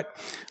 you know what?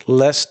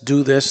 Let's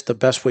do this the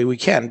best way we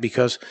can,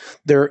 because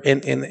they're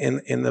in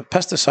the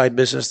pesticide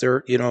business.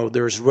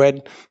 There's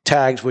red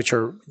tags which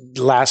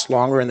last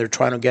longer, and they're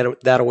trying to get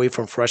that away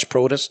from fresh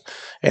produce.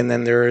 And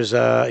then there's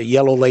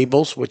yellow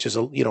labels, which is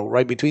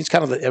right between. It's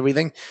kind of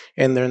everything.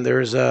 And then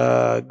there's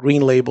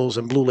green labels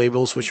and blue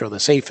labels, which are the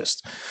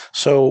safest.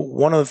 So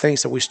one of the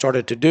things that we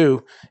started to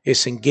do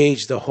is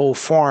engage the whole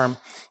farm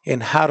in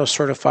how to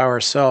certify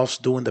ourselves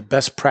doing the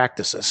best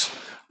practices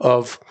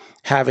of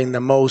having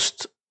the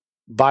most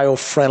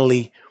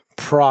bio-friendly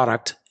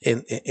product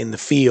in the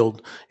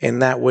field,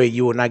 and that way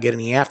you will not get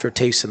any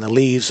aftertaste in the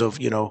leaves of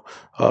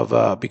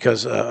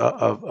because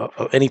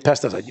of any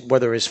pesticide,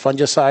 whether it's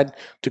fungicide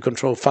to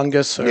control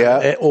fungus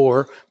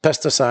or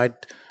pesticide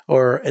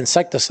or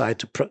insecticide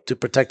to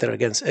protect it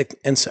against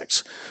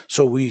insects.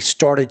 So we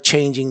started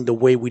changing the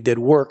way we did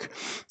work,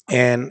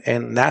 and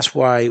that's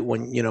why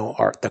when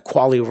the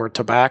quality of our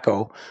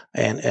tobacco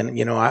and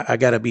I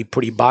got to be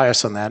pretty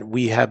biased on that.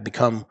 We have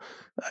become,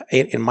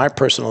 in my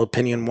personal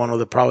opinion, one of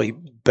the probably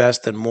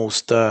best and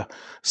most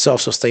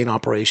self-sustained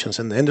operations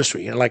in the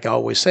industry. And like I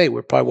always say,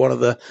 we're probably one of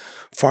the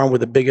farm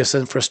with the biggest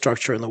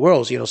infrastructure in the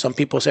world. Some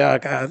people say, I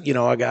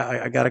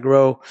got to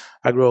grow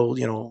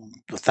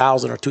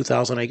 1,000 or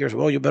 2,000 acres.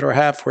 Well, you better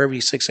have for every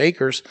 6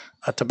 acres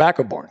a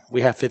tobacco barn.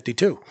 We have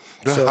 52.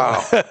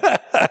 Wow.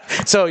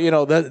 So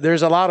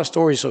there's a lot of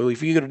stories. So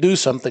if you're going to do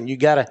something, you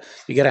gotta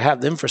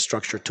have the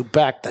infrastructure to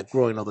back that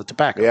growing of the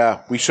tobacco.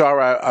 Yeah, we saw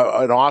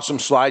an awesome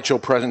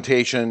slideshow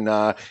presentation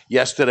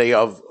yesterday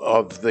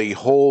of the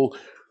whole.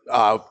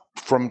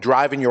 From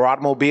driving your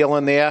automobile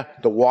in there,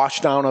 the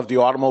wash down of the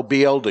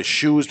automobile, the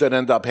shoes that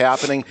end up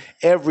happening,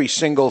 every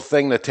single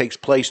thing that takes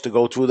place to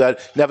go through that.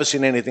 Never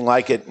seen anything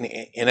like it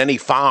in any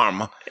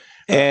farm.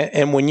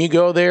 And when you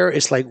go there,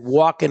 it's like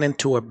walking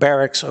into a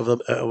barracks of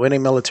any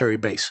military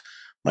base.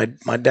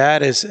 My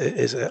dad is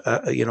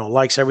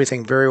likes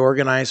everything very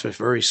organized, it's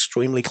very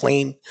extremely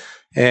clean,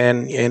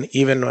 and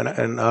even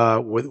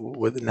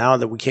with now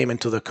that we came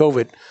into the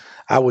COVID,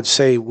 I would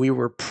say we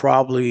were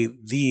probably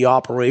the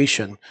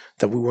operation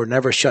that we were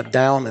never shut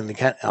down, and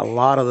a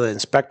lot of the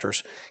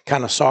inspectors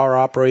kind of saw our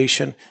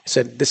operation and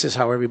said, this is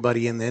how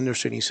everybody in the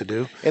industry needs to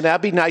do. And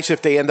that'd be nice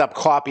if they end up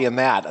copying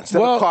that.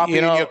 Instead of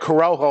copying your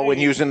Corojo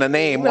and using the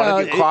name, why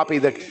don't you copy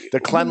the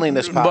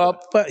cleanliness part?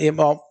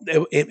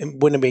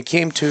 When it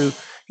came to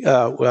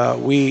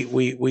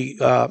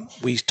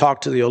we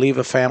talked to the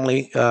Oliva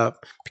family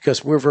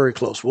because we're very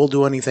close. We'll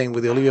do anything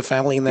with the Oliva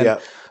family, and then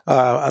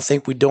I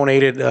think we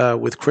donated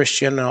with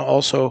Christian.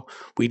 Also,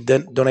 we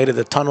donated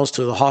the tunnels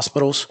to the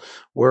hospitals,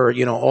 where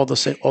all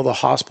the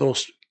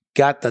hospitals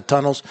got the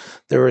tunnels.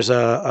 There was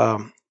a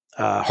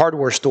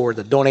hardware store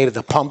that donated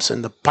the pumps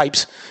and the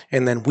pipes,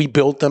 and then we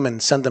built them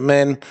and sent them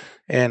in.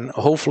 And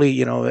hopefully,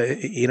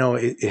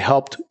 it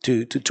helped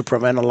to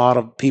prevent a lot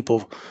of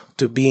people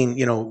to being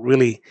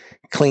really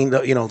cleaned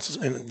up,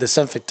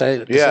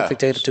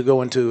 disinfected to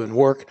go into and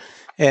work.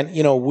 And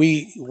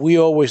we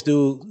always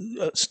do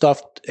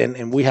stuff,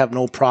 and we have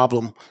no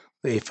problem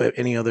if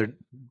any other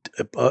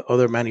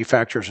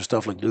manufacturers or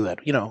stuff like do that.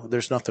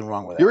 There's nothing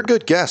wrong with that. You're a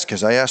good guest,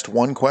 because I asked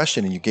one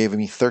question and you gave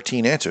me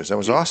 13 answers. That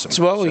was awesome.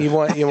 Well, he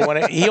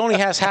only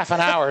has half an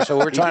hour, so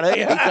we're trying to.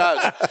 He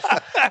does.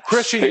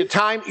 Christian,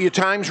 your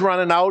time's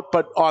running out,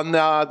 but on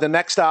the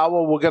next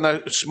hour we're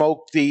gonna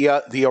smoke the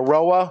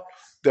Eiroa,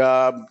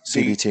 the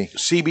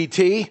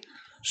CBT.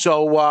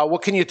 So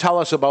what can you tell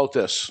us about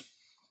this?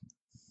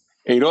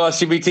 Eiroa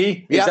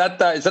CBT? Is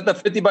that the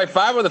 50 by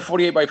 5 or the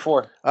 48 by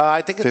 4?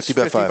 I think it's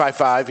 50 by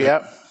 5,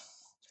 yeah.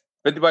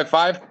 50 by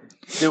 5?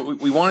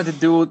 We wanted to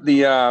do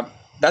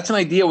that's an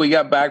idea we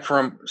got back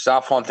from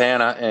South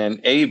Fontana and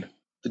Abe,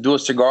 to do a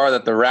cigar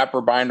that the wrapper,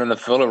 binder, and the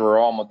filler were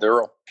all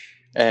Maduro.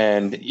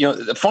 And,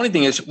 the funny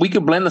thing is, we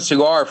could blend the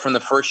cigar from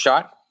the first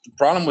shot The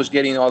problem was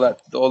getting all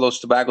those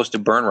tobaccos to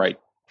burn right,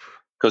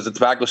 because the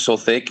tobacco is so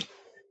thick.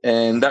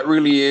 And that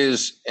really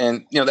is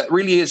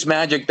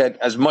magic. That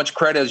as much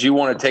credit as you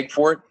want to take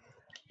for it,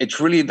 it's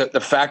really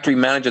the factory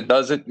manager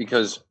does it,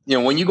 because,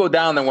 when you go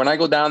down there, when I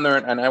go down there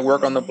and I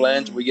work on the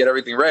blends, we get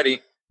everything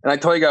ready. And I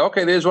tell you,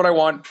 okay, this is what I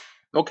want.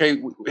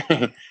 Okay.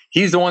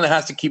 He's the one that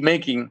has to keep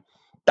making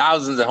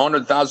thousands and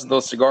hundreds of thousands of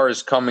those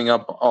cigars coming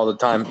up all the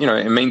time,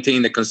 and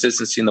maintaining the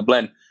consistency in the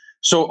blend.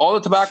 So all the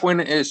tobacco in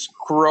it is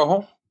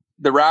Corojo.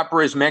 The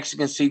wrapper is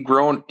Mexican seed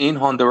grown in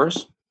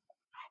Honduras,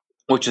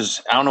 which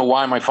is, I don't know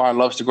why my father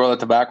loves to grow the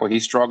tobacco. He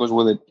struggles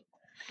with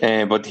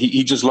it, but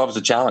he just loves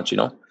the challenge,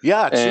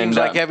 Yeah, it seems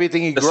like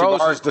everything he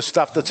grows is the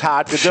stuff that's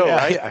hard to do,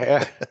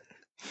 right?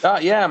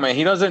 Yeah, man.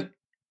 He doesn't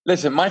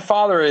listen. My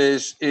father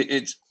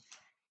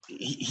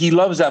he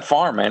loves that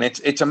farm, man.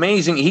 It's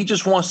amazing. He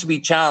just wants to be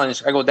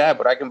challenged. I go, Dad,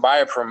 but I can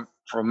buy it from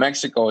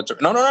Mexico.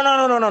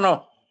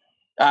 No.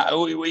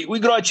 We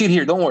grow a cheat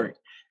here. Don't worry.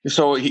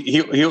 So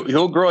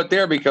he'll grow it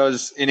there,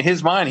 because in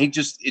his mind,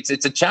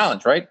 it's a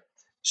challenge, right?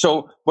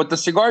 So what the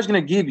cigar is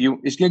going to give you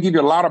is going to give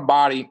you a lot of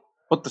body,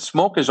 but the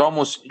smoke is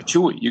almost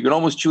chewy. You can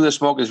almost chew the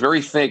smoke. It's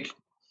very thick.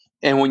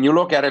 And when you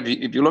look at it,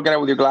 if you look at it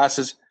with your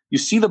glasses, you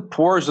see the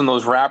pores in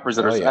those wrappers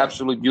that are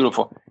absolutely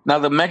beautiful. Now,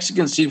 the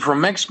Mexican seed from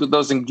Mexico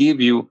doesn't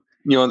give you,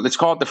 let's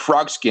call it the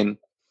frog skin,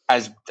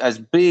 as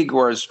big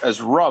or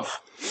as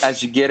rough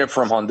as you get it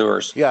from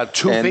Honduras. Yeah,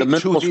 and the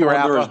minerals from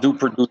Honduras do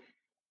produce.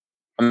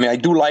 I mean, I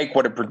do like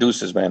what it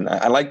produces, man.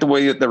 I like the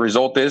way that the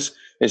result is.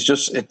 It's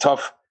just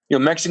tough.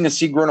 Mexican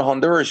seed grown in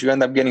Honduras, you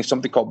end up getting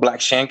something called black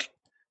shank,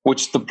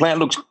 which the plant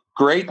looks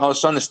great. All of a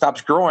sudden, it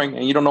stops growing,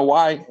 and you don't know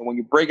why. And when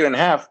you break it in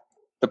half,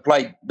 the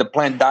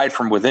plant died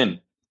from within.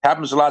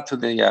 Happens a lot to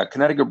the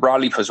Connecticut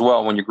broadleaf as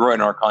well when you grow it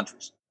in our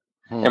countries.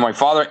 And my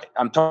father,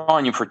 I'm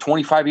telling you, for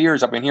 25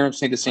 years, I've been hearing him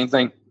say the same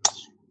thing.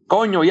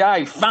 Coño,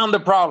 I found the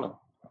problem.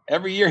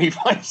 Every year he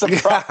finds the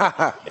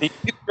problem. And he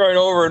keeps growing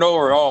over and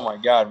over. Oh, my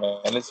God, man.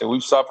 And listen,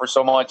 we've suffered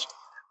so much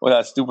with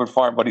that stupid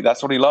farm, but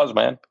that's what he loves,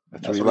 man.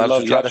 That's what he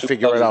loves to try to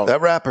figure it out.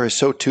 That wrapper is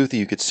so toothy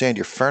you could sand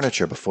your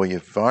furniture before you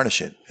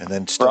varnish it and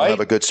then still have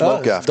a good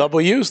smoke after.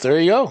 Double use. There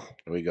you go.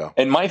 There we go.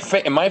 And my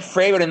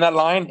favorite in that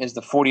line is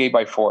the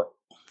 48x4.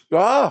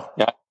 Oh.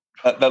 Yeah.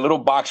 That little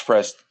box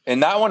press.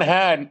 And that one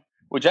had,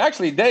 which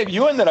actually, Dave,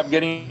 you ended up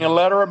getting a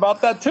letter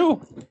about that too.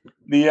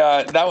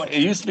 That one,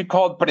 it used to be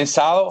called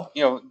prensado.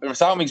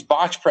 Prensado means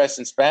box press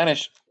in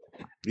Spanish.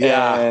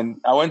 Yeah.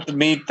 And I went to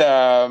meet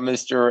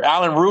Mr.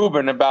 Alan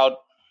Rubin about,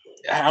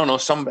 I don't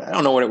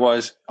know what it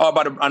was.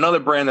 About another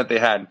brand that they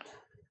had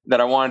that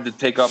I wanted to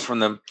take up from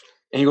them.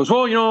 And he goes,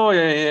 well,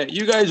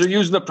 you guys are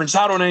using the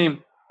prensado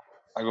name.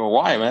 I go,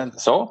 why, man?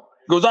 So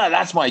he goes,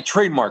 that's my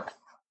trademark.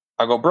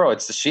 I go, bro,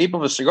 it's the shape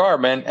of a cigar,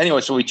 man.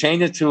 Anyway, so we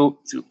changed it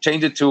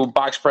to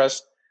box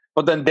press.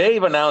 But then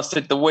Dave announced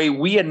it the way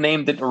we had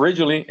named it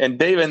originally, and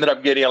Dave ended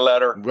up getting a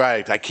letter.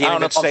 Right, I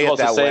can't even say it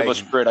that way. It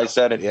was Grit. I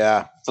said it.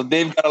 Yeah. So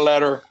Dave got a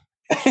letter.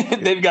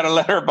 Dave got a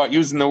letter about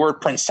using the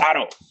word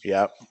prensado.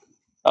 Yep.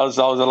 That was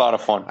a lot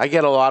of fun. I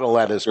get a lot of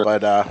letters,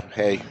 but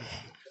hey,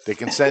 they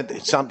can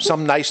send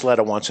some nice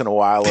letter once in a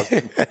while,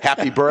 a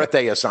happy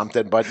birthday or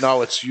something. But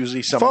no, it's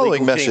usually some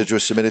following message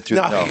was submitted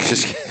through.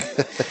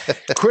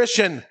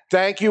 Christian,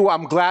 thank you.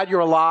 I'm glad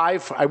you're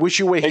alive. I wish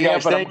you were here,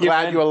 but I'm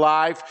glad you're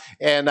alive.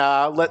 And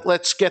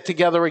let's get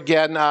together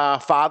again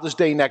Father's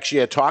Day next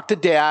year. Talk to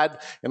Dad,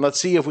 and let's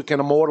see if we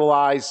can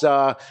immortalize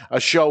a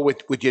show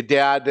with your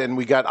dad. And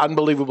we got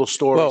unbelievable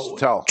stories to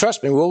tell.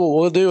 Trust me, what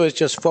we'll do is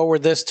just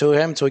forward this to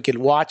him so he can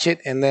watch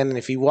it, and then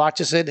if he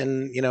watches it,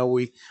 and he'll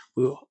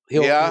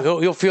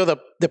feel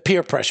the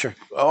peer pressure.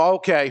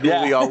 Okay,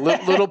 Julio,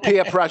 little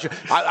peer pressure.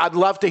 I'd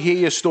love to hear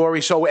your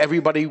story so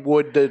everybody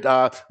would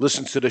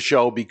listen to the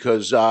show,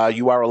 because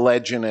you are a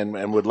legend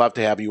and would love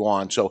to have you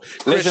on. So,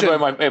 listen,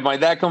 if my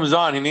dad comes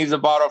on, he needs a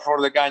bottle of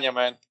Flor de Caña,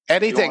 man.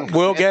 Anything.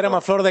 We'll get him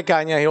a Flor de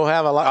Caña. He'll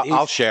have a lot.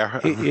 I'll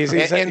share.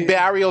 And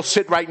Barry will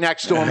sit right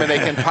next to him, and they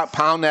can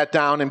pound that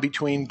down in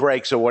between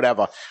breaks or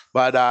whatever.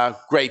 But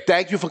great.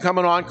 Thank you for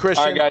coming on,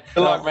 Christian. All right, guys.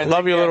 Good luck, man.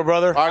 Love you, little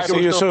brother. All right,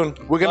 see you soon.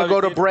 We're going to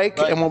go to break,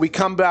 and when we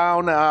come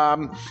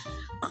down,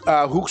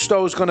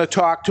 Huxto's going to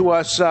talk to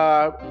us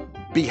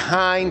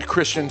behind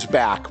Christian's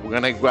back.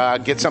 We're going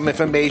to get some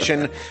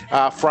information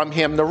from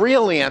him, the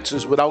real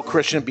answers, without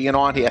Christian being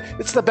on here.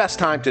 It's the best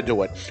time to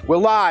do it. We're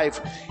live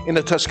in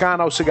the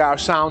Toscano Cigar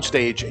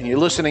Soundstage, and you're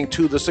listening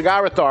to The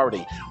Cigar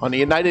Authority on the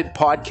United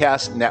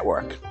Podcast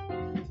Network.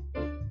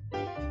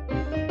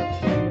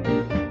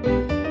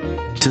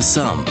 To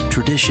some,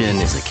 tradition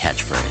is a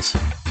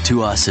catchphrase.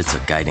 To us, it's a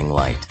guiding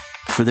light.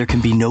 For there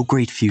can be no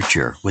great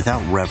future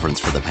without reverence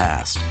for the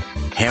past.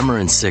 Hammer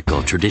and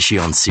Sickle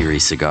Tradition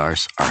Series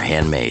cigars are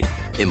handmade,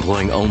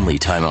 employing only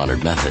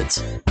time-honored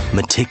methods.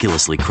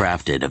 Meticulously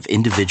crafted of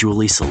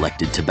individually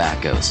selected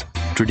tobaccos,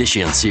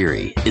 Tradition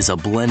Series is a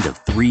blend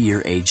of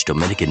 3-year aged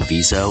Dominican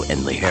Viso and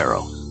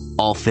Ligero,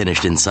 all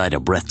finished inside a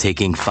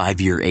breathtaking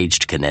 5-year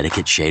aged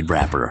Connecticut shade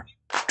wrapper.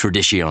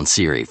 Tradition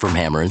Series from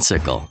Hammer and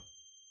Sickle.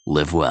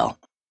 Live well.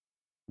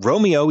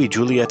 Romeo y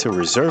Julieta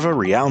Reserva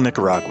Real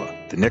Nicaragua,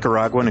 the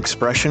Nicaraguan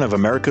expression of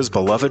America's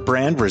beloved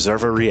brand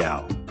Reserva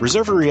Real.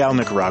 Reserva Real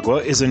Nicaragua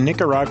is a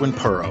Nicaraguan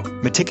puro,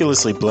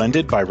 meticulously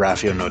blended by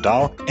Rafael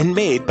Nodal and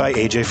made by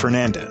AJ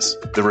Fernandez.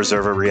 The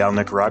Reserva Real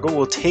Nicaragua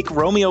will take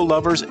Romeo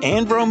lovers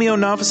and Romeo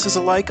novices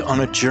alike on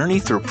a journey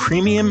through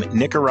premium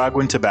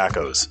Nicaraguan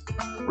tobaccos.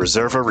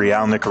 Reserva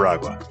Real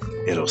Nicaragua.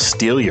 It'll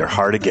steal your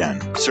heart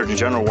again. Certain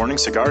general warning: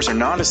 cigars are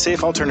not a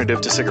safe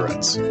alternative to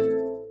cigarettes.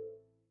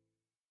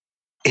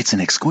 It's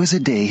an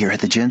exquisite day here at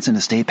the Jensen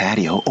Estate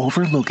patio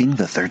overlooking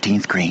the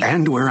 13th green.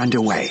 And we're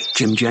underway.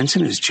 Jim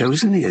Jensen has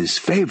chosen his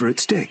favorite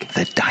stick.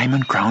 The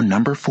Diamond Crown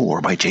No. 4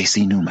 by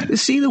J.C. Newman.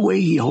 See the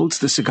way he holds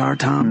the cigar,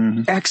 Tom?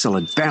 Mm-hmm.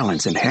 Excellent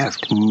balance and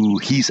heft. Ooh,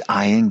 he's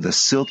eyeing the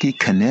silky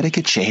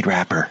Connecticut shade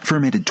wrapper,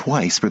 fermented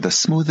twice for the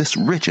smoothest,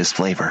 richest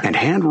flavor. And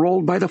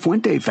hand-rolled by the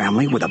Fuente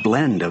family with a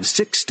blend of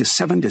 6 to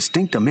 7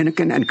 distinct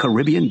Dominican and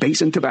Caribbean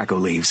basin tobacco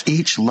leaves.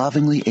 Each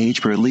lovingly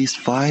aged for at least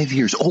 5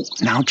 years. Oh,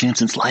 now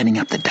Jensen's lighting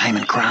up the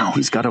Diamond Crown.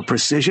 He's got a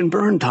precision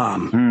burn,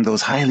 Tom.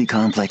 Those highly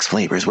complex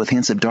flavors with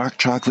hints of dark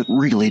chocolate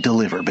really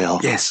deliver,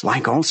 Bill. Yes,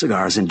 like all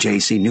cigars in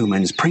J.C.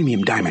 Newman's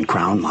premium Diamond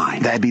Crown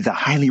line. That'd be the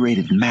highly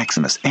rated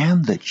Maximus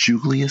and the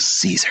Julius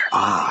Caesar.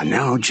 Ah,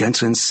 now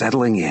Jensen's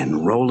settling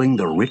in, rolling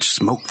the rich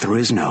smoke through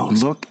his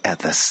nose. Look at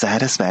the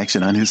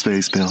satisfaction on his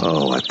face, Bill.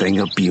 Oh, a thing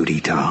of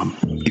beauty, Tom.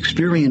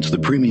 Experience the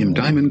premium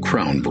Diamond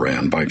Crown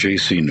brand by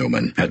J.C.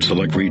 Newman at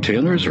select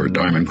retailers or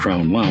Diamond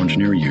Crown Lounge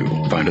near you.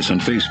 Find us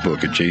on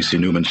Facebook at J.C.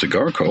 Newman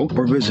Cigar Co.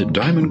 or visit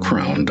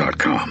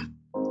DiamondCrown.com.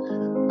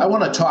 I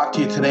want to talk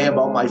to you today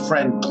about my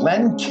friend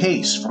Glenn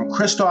Case from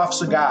Christoph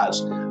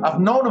Cigars.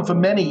 I've known him for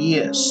many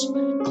years.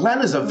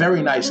 Glenn is a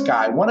very nice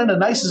guy, one of the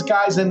nicest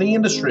guys in the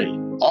industry.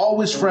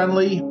 Always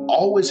friendly,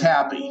 always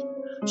happy.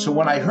 So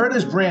when I heard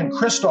his brand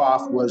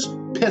Christoph was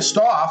pissed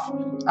off,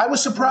 I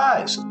was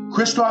surprised.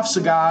 Christoph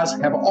Cigars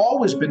have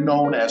always been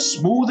known as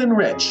smooth and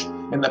rich,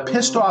 and the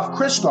pissed off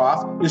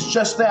Christoph is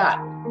just that.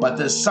 But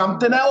there's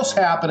something else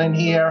happening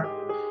here.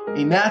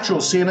 A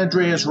natural San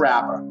Andreas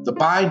wrapper, the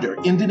binder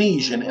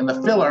Indonesian, and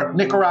the filler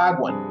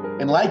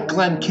Nicaraguan. And like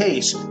Glenn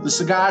Case, the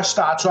cigar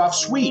starts off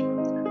sweet,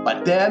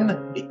 but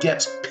then it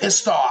gets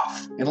pissed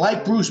off. And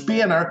like Bruce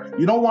Banner,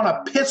 you don't want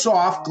to piss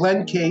off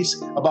Glenn Case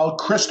about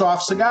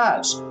Christoph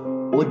Cigars.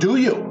 Or do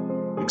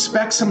you?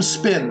 Expect some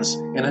spins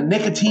and a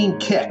nicotine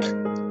kick.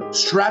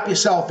 Strap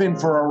yourself in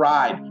for a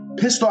ride.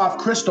 Pissed off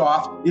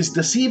Christoph is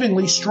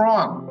deceivingly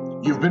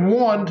strong. You've been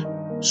warned.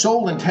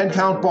 Sold in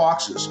 10-count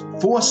boxes,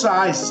 4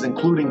 sizes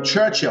including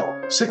Churchill,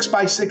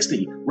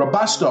 6x60,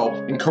 Robusto,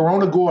 and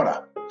Corona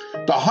Gorda.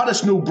 The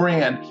hottest new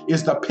brand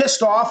is the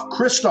Pissed Off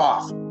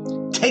Christoph.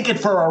 Take it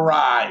for a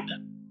ride.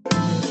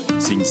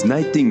 Since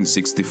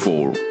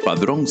 1964,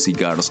 Padron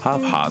Cigars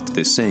have had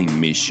the same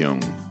mission.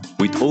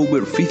 With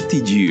over 50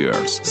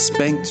 years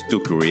spent to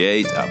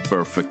create a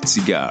perfect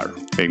cigar,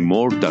 and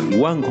more than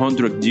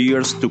 100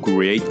 years to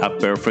create a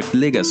perfect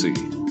legacy,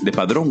 the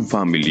Padron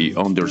family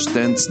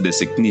understands the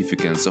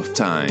significance of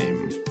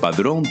time.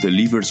 Padron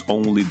delivers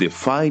only the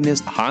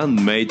finest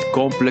handmade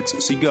complex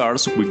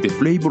cigars with the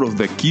flavor of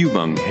the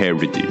Cuban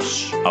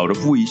heritage, out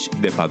of which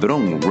the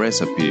Padron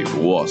recipe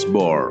was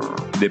born.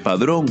 The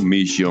Padron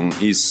mission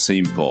is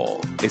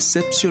simple: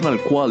 exceptional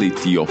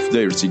quality of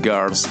their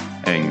cigars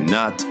and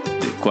not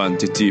the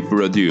quantity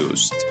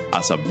produced.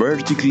 As a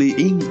vertically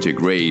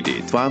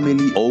integrated,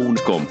 family-owned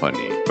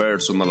company,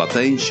 personal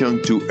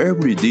attention to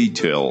every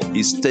detail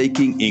is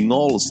taken in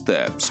all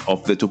steps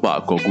of the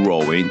tobacco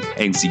growing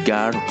and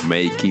cigar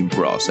making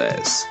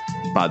process.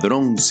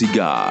 Padron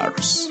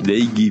Cigars.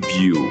 They give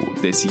you,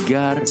 the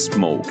cigar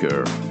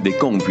smoker, the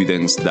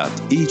confidence that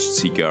each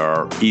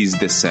cigar is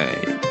the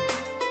same.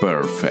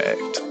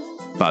 Perfect.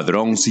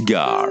 Padron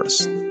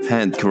Cigars.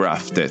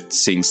 Handcrafted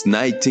since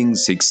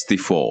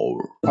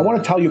 1964. I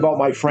want to tell you about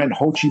my friend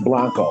Hochi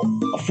Blanco,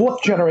 a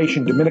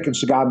 4th-generation Dominican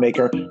cigar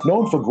maker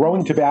known for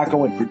growing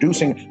tobacco and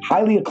producing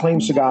highly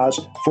acclaimed cigars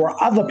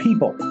for other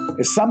people.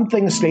 As some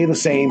things stay the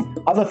same,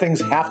 other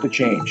things have to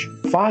change.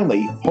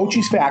 Finally,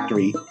 Hochi's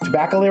factory,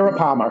 Tabacalera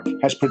Palmer,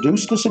 has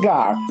produced a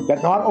cigar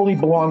that not only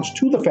belongs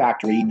to the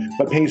factory,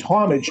 but pays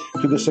homage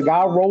to the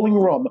cigar rolling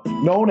room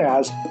known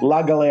as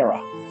La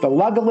Galera. The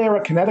La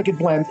Galera Connecticut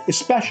blend is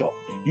special,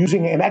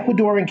 using an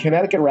Ecuadorian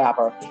Connecticut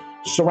wrapper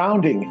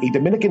surrounding a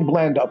Dominican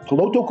blend of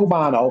Piloto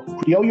Cubano,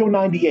 Criollo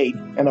 98,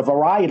 and a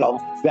varietal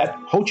that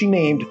Hochi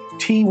named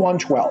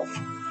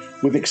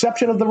T112. With the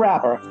exception of the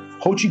wrapper,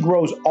 Hochi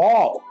grows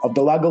all of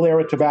the La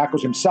Galera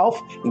tobaccos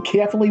himself and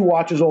carefully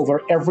watches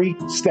over every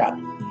step.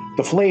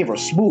 The flavor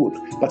smooth,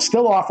 but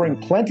still offering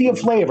plenty of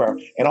flavor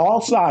in all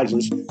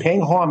sizes,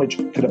 paying homage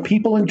to the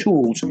people and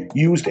tools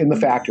used in the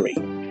factory.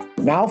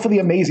 Now for the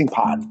amazing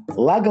part.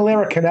 La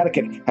Galera,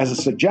 Connecticut has a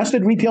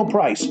suggested retail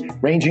price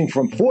ranging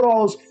from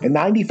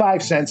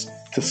 $4.95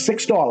 to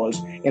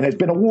 $6 and has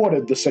been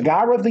awarded the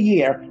Cigar of the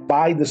Year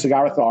by the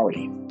Cigar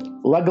Authority.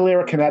 La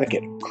Galera,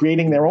 Connecticut,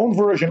 creating their own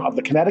version of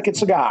the Connecticut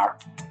cigar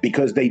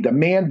because they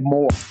demand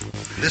more.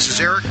 This is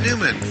Eric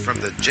Newman from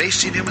the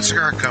J.C. Newman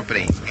Cigar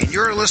Company, and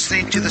you're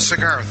listening to the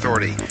Cigar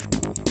Authority.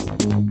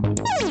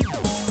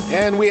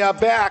 And we are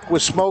back. We're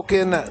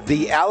smoking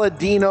the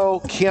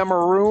Aladino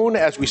Cameroon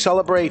as we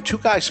celebrate Two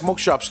Guys Smoke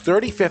Shop's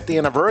 35th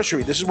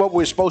anniversary. This is what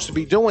we're supposed to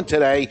be doing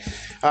today.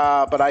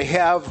 But I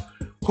have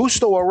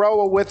Justo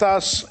Eiroa with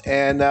us,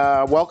 and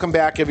welcome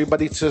back,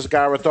 everybody, to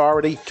Cigar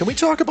Authority. Can we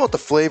talk about the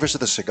flavors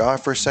of the cigar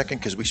for a second?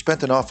 Because we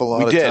spent an awful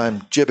lot of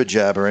time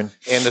jibber-jabbering.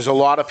 And there's a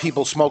lot of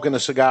people smoking the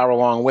cigar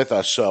along with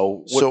us.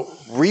 So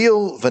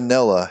real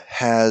vanilla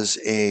has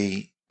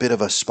a bit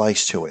of a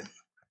spice to it.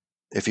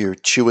 If you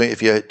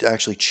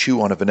actually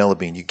chew on a vanilla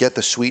bean, you get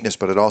the sweetness,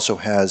 but it also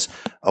has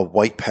a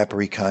white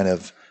peppery kind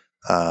of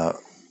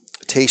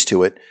taste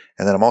to it.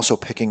 And then I'm also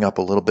picking up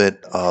a little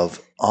bit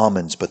of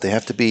almonds, but they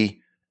have to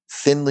be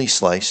thinly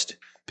sliced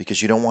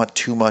because you don't want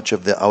too much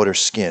of the outer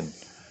skin.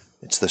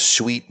 It's the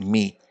sweet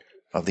meat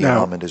of the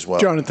almond as well.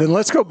 Jonathan,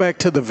 let's go back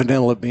to the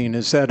vanilla bean.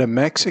 Is that a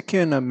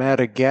Mexican, a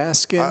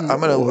Madagascan?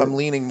 I'm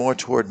leaning more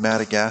toward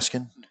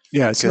Madagascan.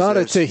 Yeah, it's not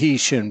a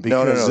Tahitian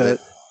because no.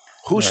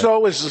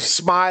 Justo is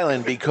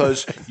smiling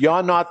because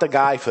you're not the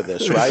guy for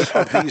this, right?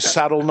 Of these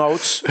subtle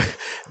notes.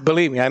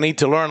 Believe me, I need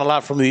to learn a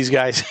lot from these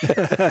guys.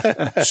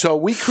 So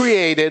we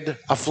created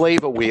a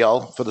flavor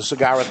wheel for the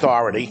Cigar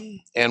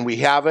Authority, and we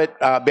have it.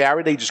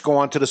 Barry, they just go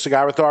on to the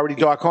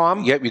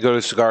cigarauthority.com? Yep, you go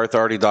to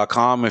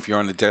cigarauthority.com. If you're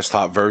on the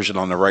desktop version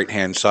on the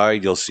right-hand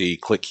side, you'll see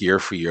click here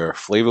for your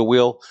flavor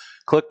wheel.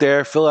 Click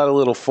there, fill out a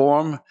little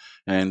form,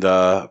 and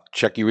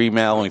check your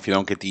email. And if you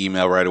don't get the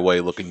email right away,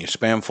 look in your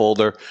spam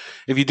folder.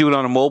 If you do it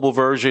on a mobile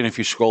version, if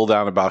you scroll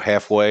down about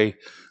halfway,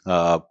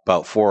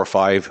 about 4 or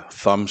 5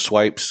 thumb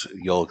swipes,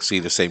 you'll see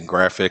the same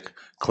graphic.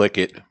 Click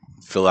it,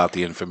 fill out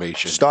the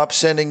information. Stop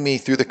sending me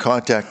through the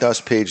Contact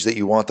Us page that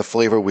you want the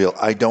flavor wheel.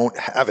 I don't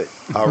have it,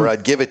 or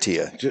I'd give it to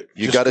you.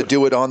 You got to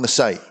do it on the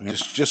site.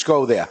 Just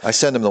go there. I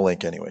send them the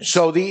link anyway.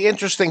 So the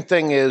interesting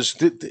thing is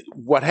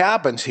what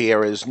happens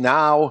here is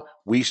now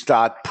we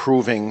start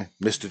proving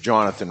Mr.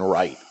 Jonathan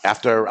right.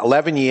 After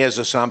 11 years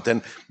or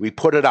something, we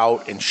put it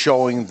out and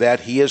showing that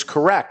he is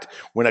correct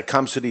when it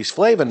comes to these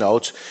flavor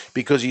notes,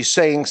 because he's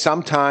saying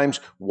sometimes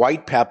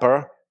white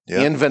pepper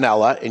and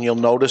vanilla, and you'll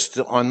notice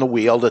on the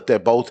wheel that they're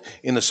both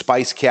in the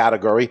spice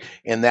category,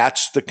 and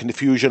that's the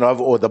confusion of,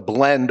 or the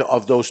blend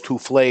of those two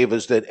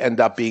flavors that end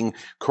up being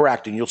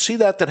correct. And you'll see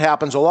that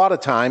happens a lot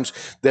of times,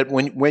 that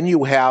when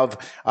you have,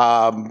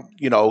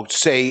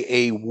 say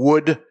a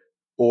wood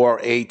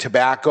or a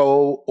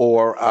tobacco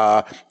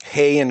or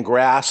hay and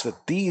grass,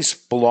 that these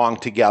belong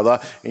together,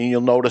 and you'll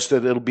notice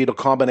that it'll be the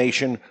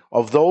combination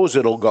of those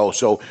that'll go.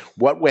 So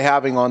what we're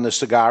having on the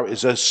cigar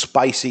is a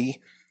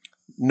spicy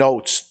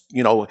notes,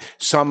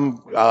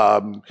 some,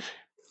 I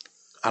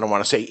don't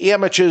want to say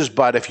amateurs,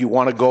 but if you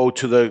want to go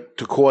to the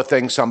core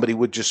thing, somebody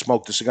would just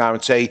smoke the cigar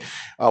and say,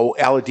 oh,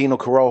 Aladino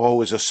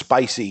Corojo is a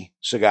spicy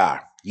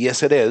cigar.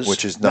 Yes, it is.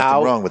 Which is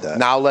nothing wrong with that.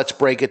 Now let's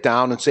break it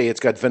down and say it's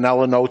got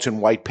vanilla notes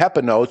and white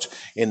pepper notes,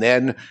 and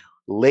then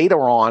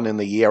later on in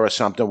the year or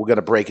something, we're going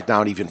to break it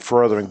down even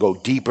further and go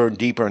deeper and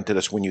deeper into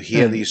this when you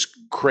hear these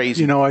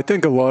crazy... I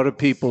think a lot of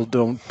people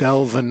don't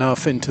delve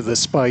enough into the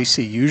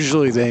spicy.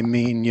 Usually they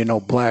mean,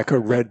 black or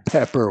red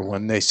pepper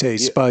when they say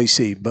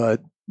spicy,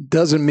 but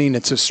doesn't mean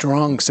it's a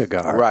strong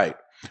cigar. Right.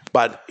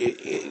 But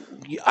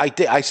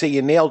I say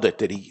you nailed it.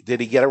 Did he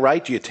get it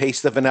right? Do you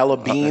taste the vanilla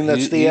bean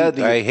that's there?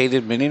 I hate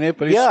admitting it,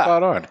 but he's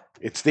spot on.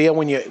 It's there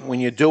when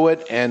you do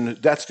it, and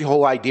that's the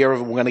whole idea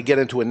of it. We're going to get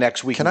into it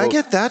next week. Can I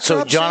get that?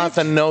 So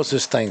Jonathan knows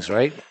his things,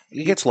 right?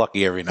 He gets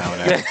lucky every now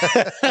and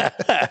then.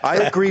 I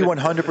agree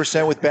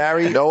 100% with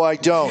Barry. No, I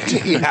don't.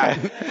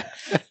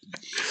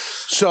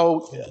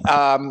 So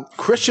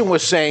Christian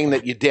was saying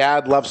that your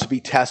dad loves to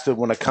be tested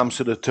when it comes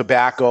to the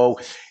tobacco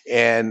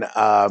and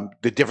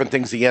the different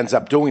things he ends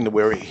up doing.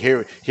 Where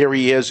here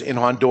he is in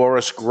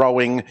Honduras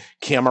growing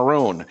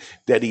Cameroon,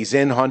 that he's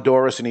in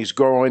Honduras and he's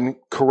growing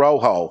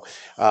Corojo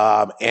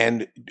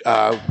and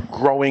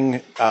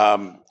growing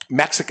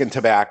Mexican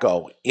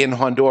tobacco in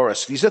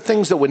Honduras. These are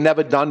things that were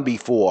never done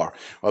before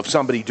of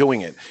somebody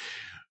doing it.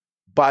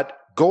 But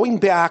going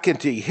back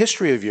into the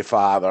history of your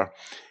father,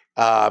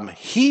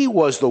 he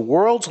was the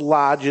world's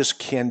largest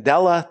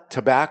Candela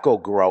tobacco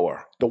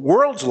grower, the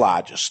world's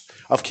largest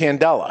of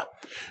Candela,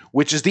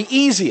 which is the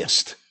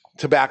easiest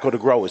tobacco to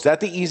grow. Is that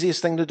the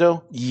easiest thing to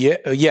do? Yeah,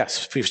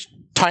 yes.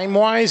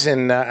 Time-wise,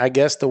 and I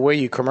guess the way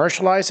you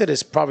commercialize it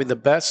is probably the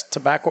best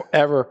tobacco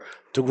ever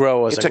to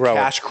grow as a grower. It's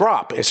a cash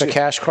crop. It's a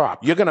cash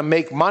crop. You're going to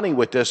make money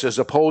with this as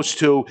opposed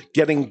to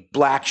getting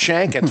black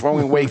shank and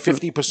throwing away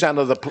 50%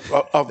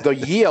 of the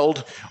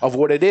yield of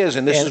what it is,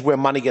 and this is where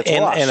money gets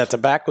lost. And the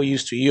tobacco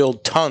used to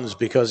yield tons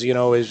because, it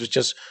was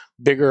just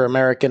bigger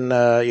American,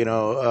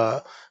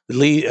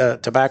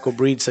 tobacco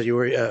breeds that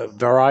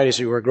varieties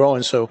that you were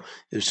growing. So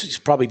it's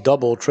probably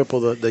double,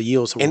 triple the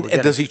yields. And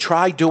does he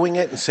try doing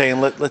it and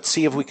saying, let's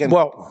see if we can?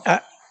 Well,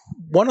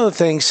 one of the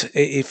things,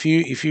 if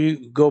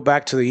you go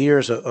back to the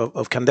years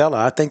of Candela,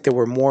 I think there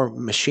were more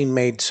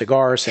machine-made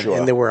cigars,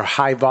 and they were a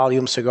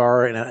high-volume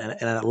cigar and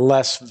a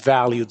less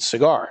valued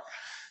cigar.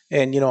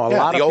 And a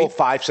lot of the old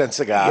 5-cent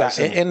cigars.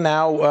 Yeah, and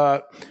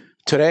now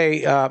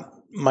today,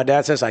 my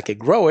dad says I could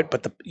grow it,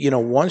 but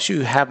once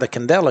you have the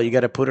candela, you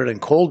got to put it in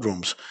cold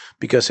rooms,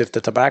 because if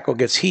the tobacco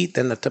gets heat,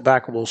 then the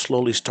tobacco will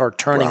slowly start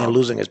turning and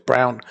losing its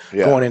brown,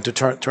 going into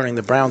turning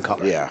the brown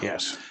color. Yeah.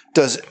 Yes.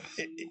 Does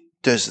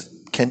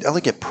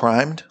candela get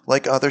primed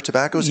like other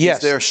tobaccos? Yes.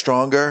 Is there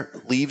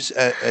stronger leaves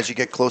as you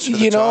get closer to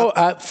the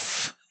top?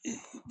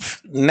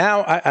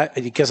 Now,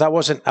 because I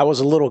was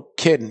a little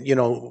kid,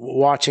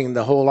 watching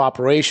the whole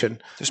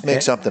operation. Just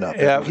make something up.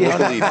 Yeah,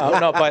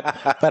 no,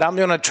 but I'm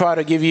going to try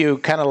to give you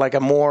kind of like a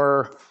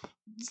more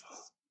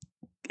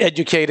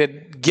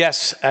educated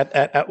guess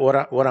at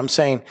what I'm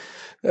saying.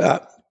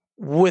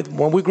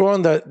 When we grow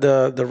in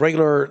the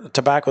regular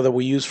tobacco that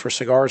we use for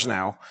cigars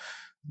now,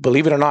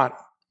 believe it or not,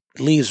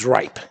 leaves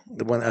ripe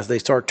as they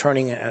start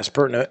turning as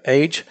per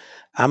age.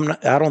 I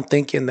don't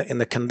think in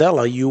the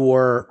candela you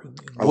were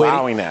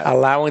allowing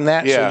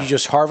that. Yeah. So you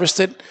just harvest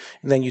it,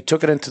 and then you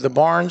took it into the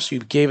barns. You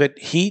gave it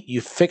heat.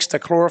 You fixed the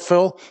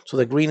chlorophyll so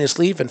the greenest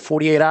leaf. In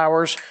 48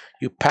 hours,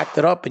 you packed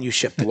it up and you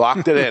shipped it.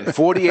 Locked it in.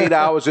 48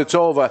 hours, it's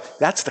over.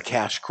 That's the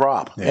cash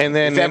crop. Yeah. And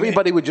then if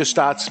everybody would just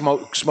start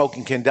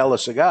smoking candela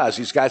cigars,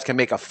 these guys can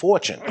make a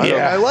fortune.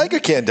 I like a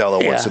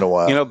candela once in a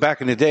while.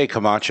 Back in the day,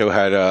 Camacho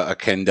had a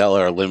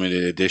candela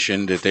limited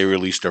edition that they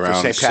released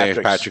around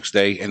St. Patrick's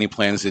Day. Any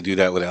plans to do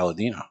that with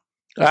Aladino?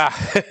 Well,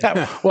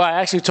 I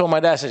actually told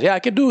my dad, I said, I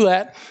could do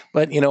that,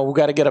 but we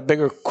got to get a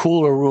bigger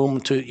cooler room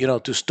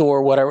to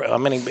store how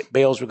many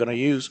bales we're going to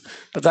use.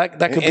 But that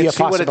could be a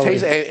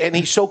possibility. And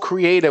he's so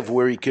creative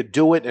where he could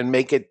do it and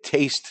make it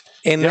taste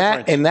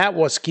different. And that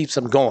what keeps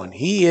him going.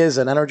 He is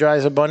an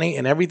Energizer bunny,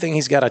 and everything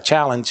he's got a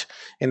challenge,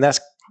 and that's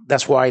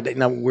why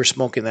we're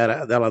smoking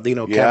that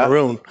Ladino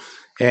Cameroon,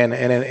 and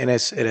it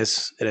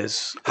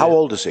is. How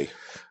old is he?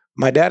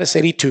 My dad is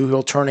 82.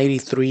 He'll turn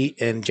 83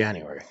 in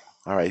January.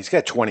 All right, he's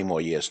got 20 more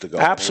years to go.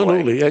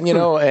 Absolutely,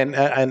 anyway.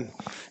 and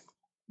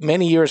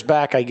many years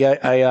back,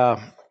 a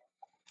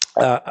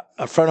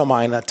friend of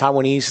mine, a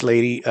Taiwanese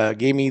lady,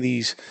 gave me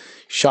these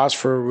shots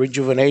for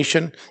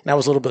rejuvenation, and I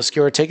was a little bit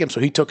scared to take them,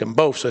 so he took them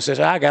both. So I said,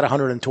 I got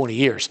 120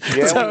 years.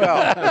 There we go.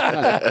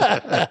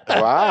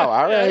 Wow,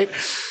 all right.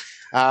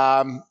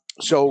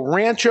 So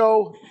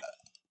Rancho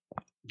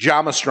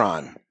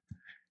Jamastran,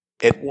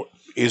 it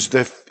is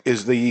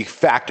the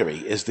factory,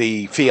 is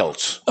the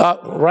fields.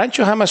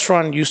 Rancho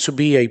Jamastran used to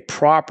be a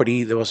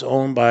property that was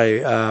owned by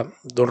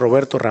Don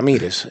Roberto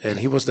Ramirez, and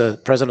he was the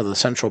president of the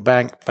Central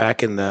Bank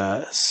back in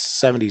the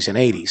 70s and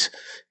 80s.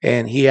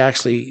 And he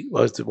actually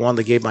was the one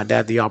that gave my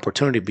dad the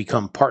opportunity to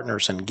become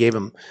partners and gave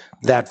him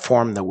that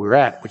farm that we're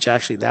at, which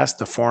actually that's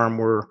the farm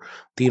where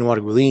Dino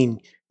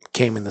Argudin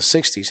came in the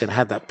 60s and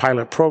had that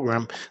pilot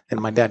program. And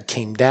my dad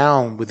came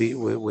down with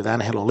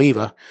Angel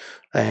Oliva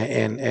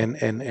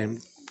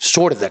and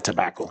sorted that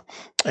tobacco.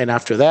 And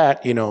after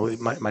that,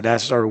 my dad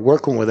started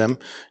working with him,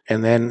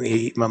 and then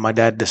my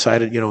dad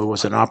decided, it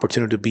was an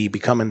opportunity to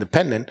become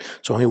independent.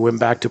 So he went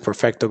back to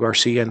Perfecto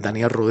Garcia and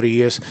Daniel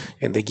Rodriguez,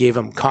 and they gave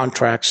him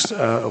contracts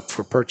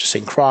for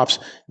purchasing crops.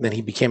 And then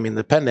he became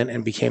independent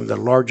and became the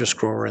largest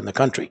grower in the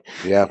country.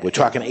 Yeah, we're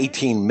talking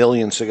 18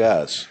 million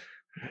cigars.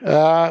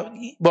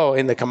 Well,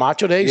 in the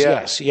Camacho days,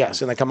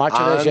 yes. In the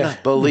Camacho days, yes.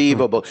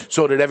 Unbelievable.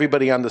 So that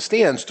everybody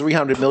understands,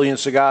 300 million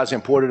cigars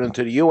imported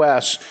into the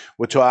U.S.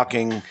 We're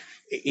talking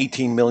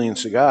 18 million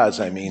cigars.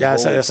 I mean,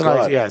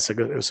 it's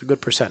a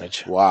good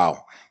percentage.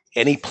 Wow.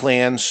 Any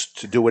plans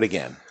to do it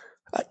again?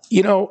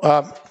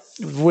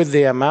 With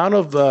the amount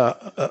of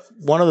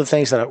one of the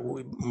things that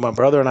my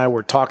brother and I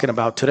were talking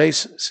about today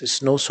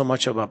is not so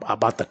much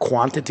about the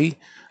quantity,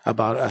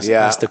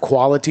 as the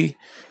quality.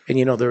 And,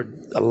 there are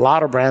a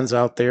lot of brands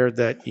out there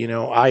that,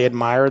 I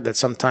admire that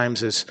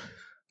sometimes is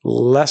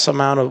less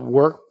amount of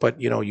work, but,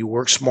 you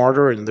work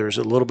smarter and there's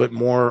a little bit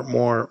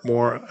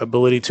more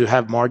ability to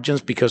have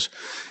margins because,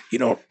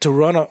 to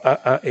run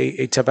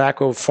a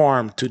tobacco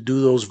farm, to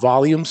do those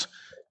volumes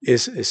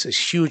is a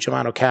huge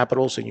amount of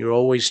capitals, and you're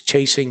always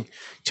chasing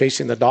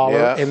the dollar.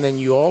 Yeah. And then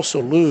you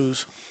also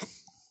lose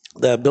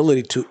the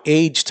ability to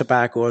age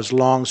tobacco as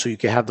long so you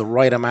can have the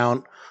right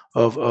amount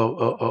of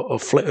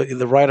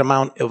the right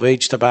amount of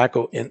aged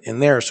tobacco in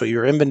there. So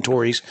your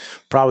inventories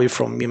probably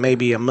from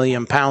maybe 1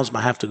 million pounds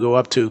might have to go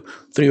up to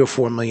 3 or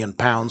 4 million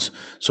pounds.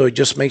 So it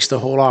just makes the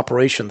whole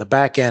operation, the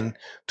back end,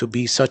 to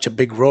be such a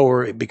big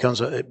grower, it becomes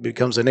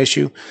an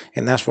issue.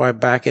 And that's why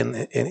back in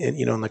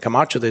the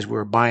Camacho days, we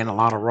were buying a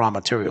lot of raw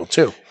material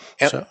too.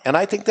 And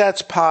I think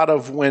that's part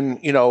of when,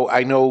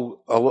 I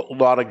know a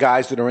lot of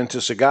guys that are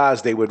into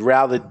cigars, they would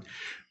rather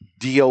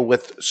deal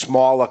with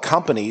smaller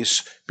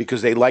companies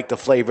because they like the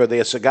flavor of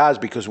their cigars,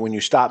 because when you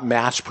stop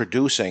mass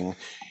producing,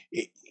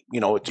 it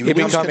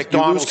becomes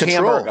McDonald's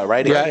hamburger,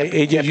 right? Yeah,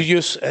 you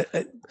just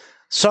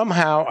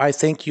somehow I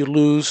think you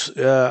lose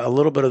a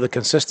little bit of the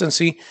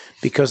consistency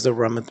because the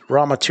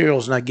raw material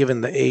is not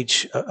given the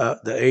age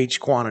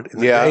quantity,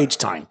 the age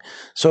time.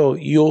 So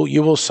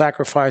you will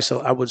sacrifice,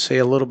 I would say,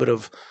 a little bit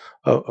of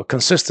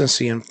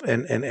consistency and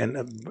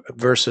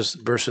versus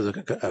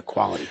the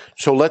quality.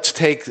 So let's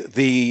take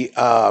the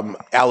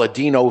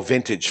Aladino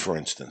vintage, for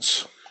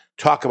instance,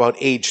 talk about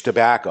aged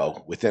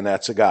tobacco within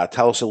that cigar.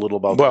 Tell us a little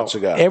about that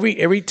cigar.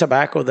 Every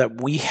tobacco that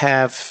we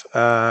have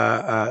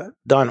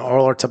done,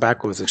 all our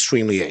tobacco is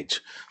extremely aged.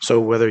 So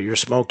whether you're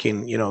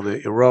smoking,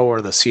 the Eiroa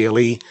or the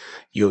CLE,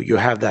 you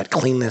have that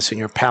cleanness in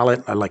your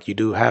palate, like you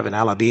do have in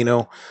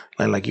Aladino,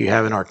 and like you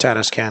have in our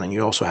Tatiscan, and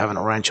you also have in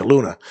a Rancho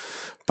Luna.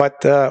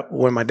 But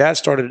when my dad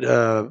started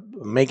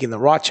making the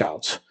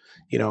Rothschilds,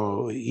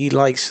 he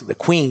likes the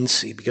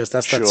Queens because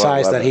that's that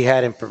size that he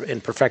had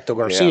in Perfecto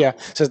Garcia.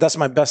 Says that's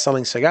my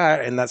best-selling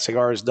cigar, and that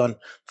cigar is done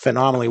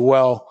phenomenally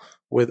well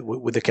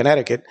with the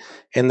Connecticut.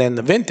 And then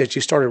the vintage, he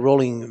started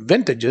rolling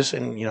vintages,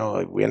 and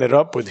we ended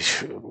up with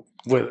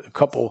a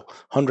couple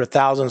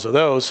 100,000 of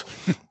those.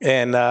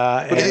 And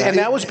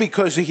that was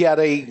because he had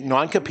a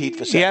non-compete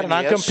for 7 years. He had a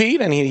non-compete,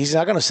 and he's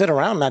not going to sit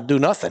around and not do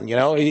nothing.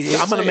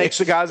 I'm going to make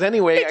cigars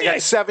anyway. I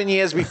got 7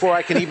 years before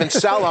I can even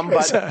sell them,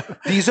 but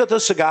these are the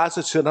cigars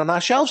that sit on our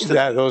shelves today.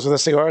 Yeah, those are the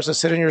cigars that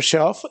sit on your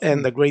shelf.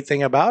 And the great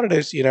thing about it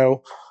is,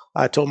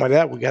 I told my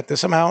dad, we got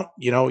this amount,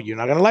 you're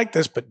not going to like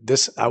this, but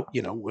this, we're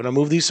going to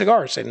move these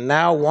cigars. And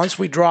now once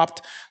we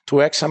dropped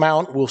to X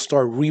amount, we'll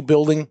start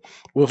rebuilding,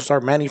 we'll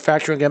start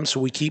manufacturing them so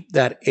we keep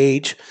that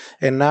age.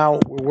 And now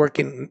we're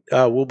working,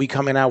 we'll be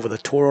coming out with a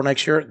Toro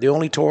next year. The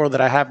only Toro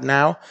that I have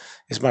now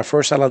is my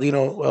first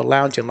Aladino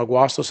lounge in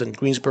Los in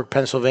Greensburg,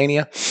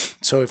 Pennsylvania.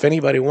 So if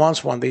anybody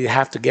wants one, they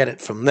have to get it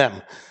from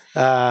them.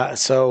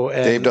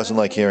 Dave doesn't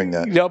like hearing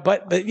that.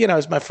 But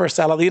it's my first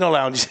Aladino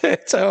lounge.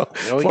 So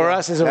for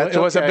us, it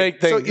was a big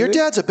thing. So your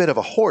dad's a bit of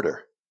a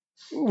hoarder.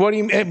 What do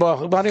you mean?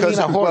 What do you mean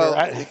a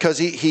hoarder? Because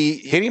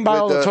he didn't buy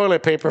all the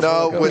toilet paper.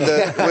 No, with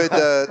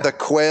the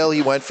quail,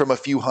 he went from a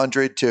few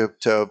hundred to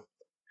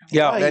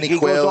many he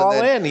quail. Goes all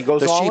in. He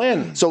goes all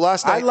in. So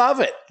last night, I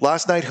love it.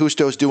 Last night,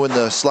 Justo's doing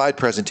the slide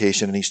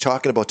presentation, and he's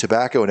talking about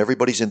tobacco, and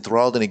everybody's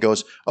enthralled, and he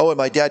goes, "Oh, and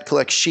my dad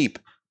collects sheep."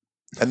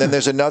 And then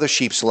there's another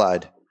sheep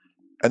slide.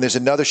 And there's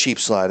another sheep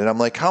slide. And I'm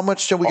like, how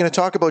much are we going to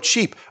talk about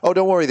sheep? Oh,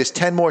 don't worry. There's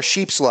 10 more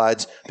sheep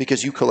slides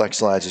because you collect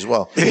slides as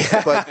well.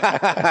 But,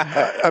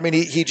 I mean,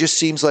 he just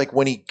seems like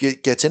when he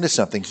gets into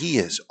something, he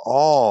is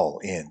all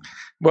in.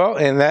 Well,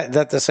 and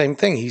that's the same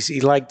thing.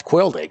 He liked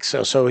quail eggs.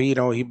 So he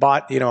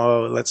bought,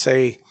 let's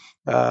say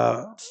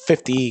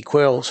 50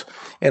 quails.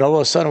 And all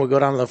of a sudden we go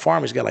down to the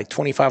farm. He's got like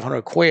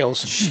 2,500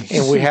 quails. Jeez.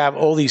 And we have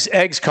all these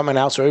eggs coming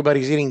out. So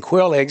everybody's eating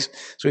quail eggs.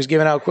 So he's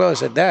giving out quail. I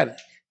said, Dad,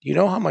 you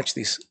know how much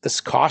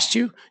this costs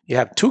you? You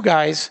have 2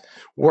 guys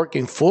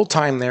working full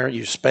time there.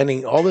 You're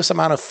spending all this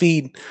amount of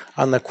feed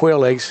on the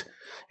quail eggs.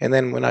 And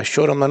then when I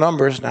showed him the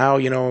numbers, now,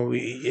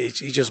 he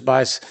just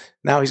buys,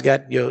 now he's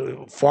got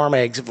farm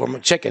eggs from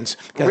chickens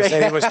because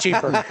it was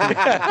cheaper.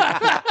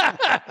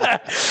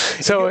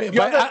 So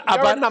you're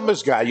a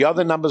numbers guy. You're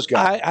the numbers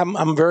guy.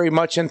 I'm very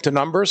much into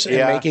numbers and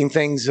making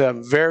things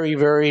very,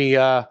 very,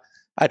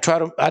 I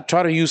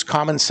try to use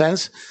common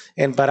sense,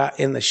 but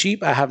in the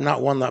sheep, I have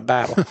not won that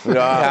battle.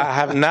 I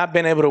have not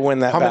been able to win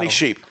that battle. How many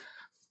sheep?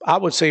 I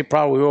would say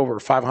probably over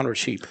 500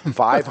 sheep.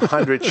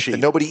 500 sheep.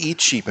 Nobody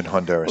eats sheep in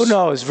Honduras. Oh,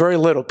 no, it's very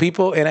little.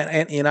 People,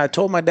 and I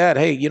told my dad,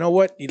 hey, you know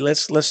what?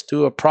 Let's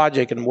do a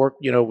project and work,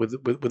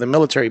 with the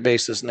military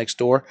bases next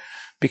door,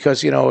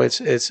 because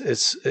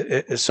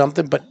it's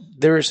something. But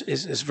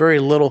it's very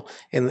little,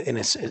 and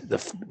it's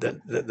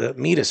the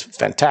meat is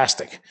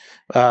fantastic.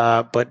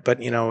 But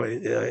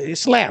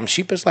it's lamb.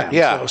 Sheep is lamb.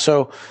 Yeah.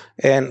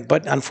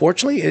 But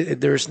unfortunately,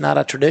 there's not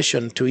a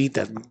tradition to eat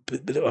that.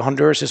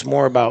 Honduras is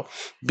more about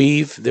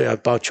beef,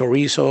 about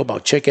chorizo,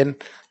 about chicken,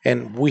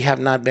 and we have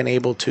not been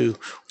able to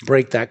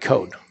break that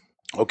code.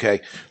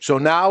 Okay, so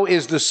now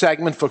is the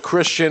segment for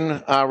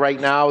Christian right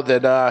now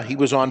that he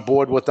was on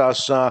board with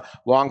us a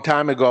long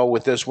time ago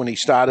with this when he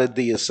started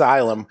the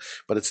Asylum,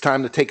 but it's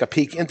time to take a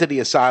peek into the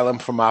Asylum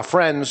from our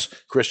friends,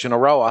 Christian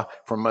Eiroa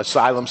from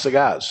Asylum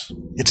Cigars.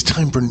 It's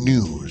time for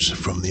news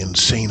from the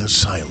Insane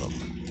Asylum.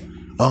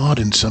 Odd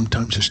and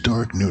sometimes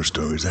historic news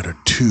stories that are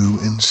too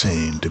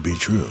insane to be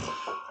true.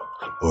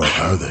 Or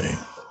are they?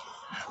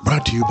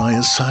 Brought to you by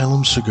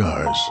Asylum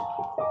Cigars.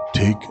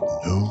 Take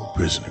no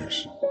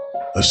prisoners.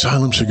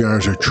 Asylum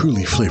cigars are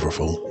truly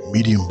flavorful,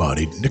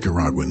 medium-bodied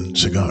Nicaraguan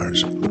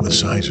cigars with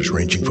sizes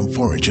ranging from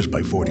 4 inches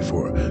by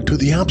 44 to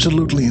the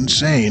absolutely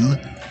insane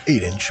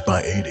 8 inch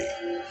by 80.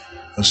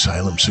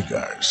 Asylum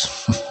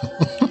Cigars.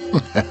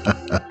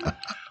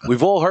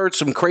 We've all heard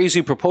some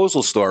crazy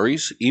proposal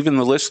stories, even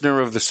the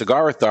listener of the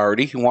Cigar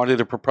Authority who wanted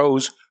to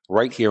propose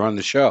right here on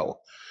the show.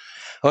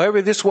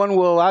 However, this one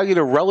will allow you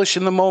to relish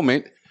in the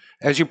moment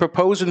as you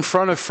propose in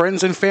front of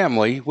friends and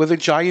family with a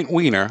giant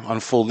wiener on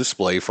full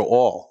display for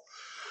all.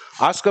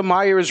 Oscar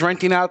Mayer is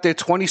renting out their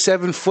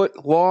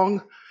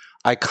 27-foot-long,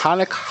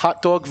 iconic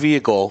hot dog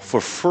vehicle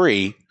for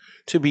free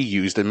to be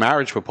used in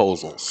marriage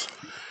proposals.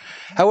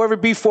 However,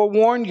 be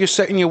forewarned, you're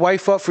setting your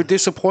wife up for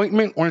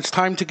disappointment when it's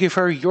time to give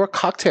her your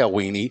cocktail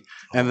weenie,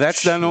 and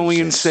that's not only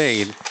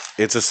insane,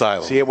 it's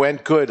Asylum. See, it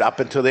went good up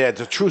until there. It's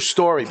a true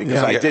story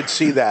because I did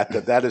see that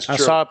is true. I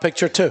saw a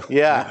picture too.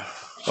 Yeah.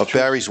 Of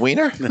Barry's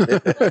wiener?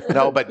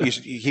 No, but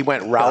he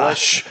went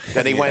relish.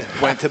 Then he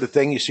went to the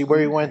thing. You see where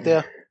he went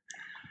there?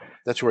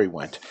 That's where he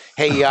went.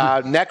 Hey,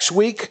 next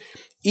week,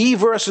 E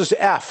versus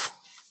F.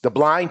 The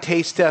blind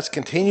taste test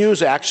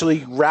continues,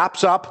 actually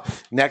wraps up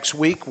next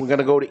week. We're going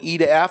to go to E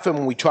to F, and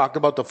when we talked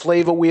about the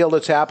flavor wheel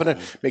that's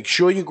happening, make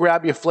sure you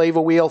grab your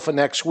flavor wheel for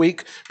next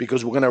week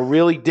because we're going to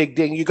really dig.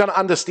 You're going to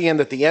understand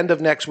at the end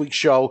of next week's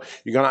show,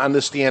 you're going to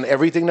understand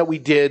everything that we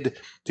did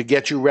to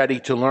get you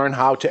ready to learn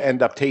how to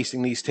end up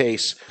tasting these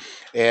tastes.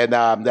 And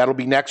that'll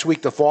be next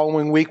week. The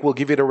following week, we'll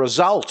give you the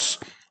results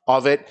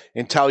of it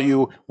and tell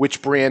you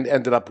which brand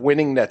ended up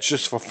winning. That's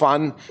just for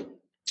fun,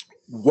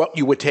 what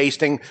you were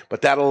tasting,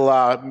 but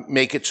that'll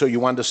make it so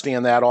you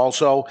understand that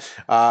also.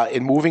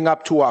 And moving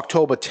up to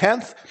October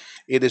 10th,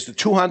 it is the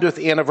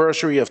 200th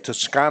anniversary of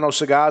Toscano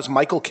Cigars.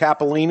 Michael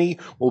Cappellini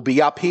will be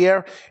up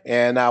here,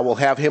 and we'll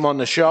have him on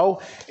the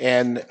show.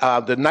 And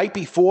the night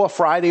before,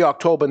 Friday,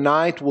 October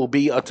 9th, will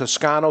be a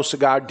Toscano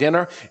cigar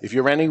dinner. If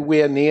you're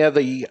anywhere near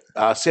the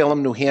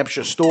Salem, New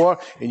Hampshire store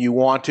and you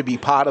want to be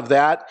part of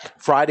that,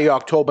 Friday,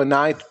 October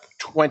 9th,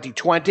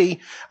 2020.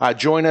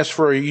 Join us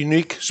for a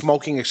unique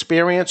smoking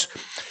experience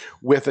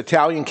with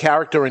Italian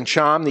character and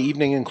charm. The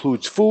evening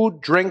includes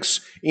food,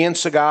 drinks, and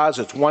cigars.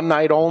 It's one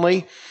night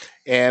only.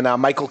 And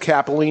Michael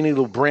Cappellini,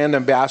 the brand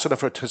ambassador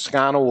for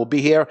Toscano, will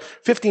be here.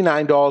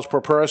 $59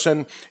 per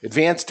person.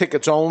 Advance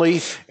tickets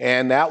only.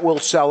 And that will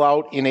sell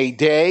out in a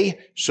day.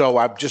 So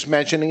I'm just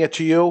mentioning it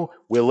to you.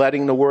 We're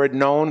letting the word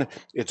known.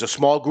 It's a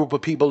small group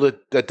of people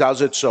that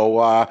does it.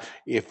 So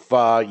if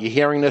you're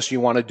hearing this,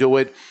 you want to do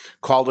it,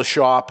 call the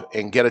shop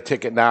and get a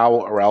ticket now,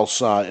 or else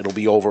it'll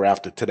be over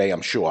after today,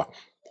 I'm sure.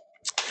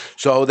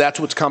 So that's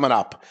what's coming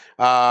up.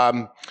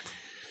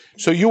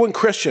 So you and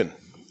Christian,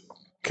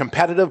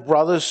 competitive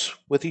brothers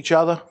with each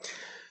other?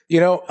 You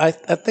know, I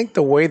think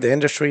the way the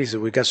industry is,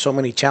 we've got so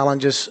many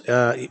challenges.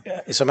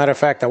 As a matter of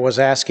fact, I was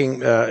asking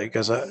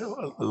because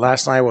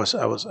last night I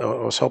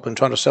was hoping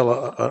trying to sell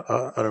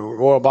a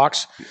Eiroa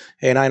box,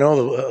 and I know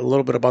a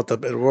little bit about the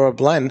Eiroa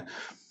blend.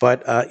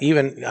 But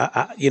even,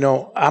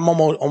 I'm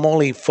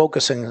only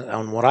focusing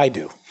on what I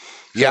do.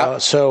 Yeah.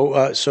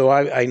 So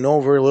I know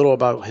very little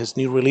about his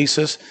new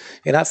releases,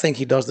 and I think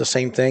he does the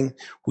same thing.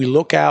 We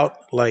look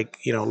out like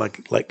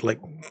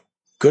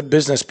good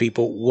business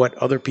people, what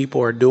other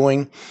people are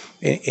doing,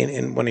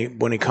 and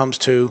when it comes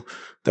to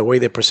the way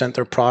they present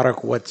their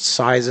product, what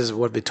sizes,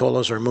 what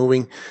vitolas are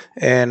moving,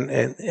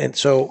 and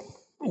so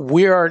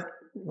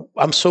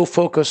I'm so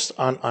focused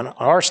on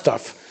our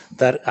stuff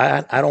that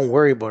I don't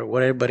worry about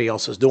what everybody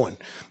else is doing,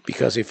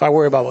 because if I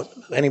worry about what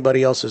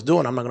anybody else is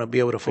doing, I'm not going to be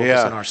able to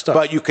focus on our stuff.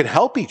 But you can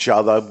help each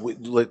other.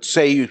 Let's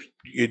say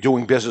you're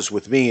doing business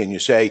with me and you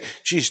say,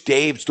 geez,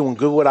 Dave's doing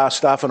good with our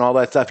stuff and all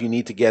that stuff. You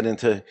need to get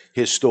into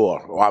his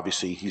store.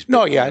 Obviously, he's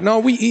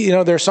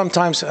there's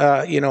sometimes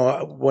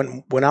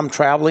when I'm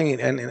traveling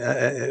and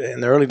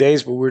in the early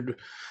days,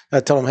 I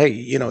tell him, hey,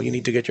 you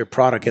need to get your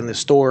product in the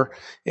store.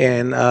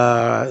 And,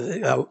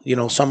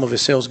 some of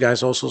his sales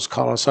guys also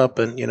call us up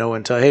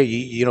and tell,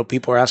 hey,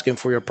 people are asking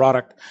for your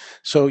product.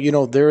 So,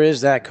 there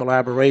is that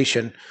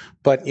collaboration,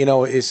 but,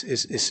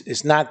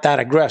 it's not that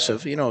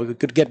aggressive. It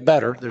could get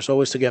better. There's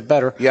always to get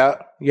better.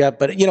 Yeah. Yeah.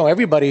 But,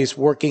 everybody's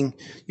working,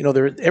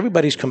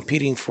 everybody's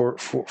competing for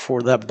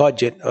that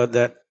budget,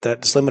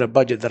 that limited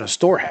budget that a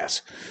store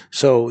has.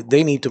 So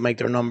they need to make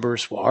their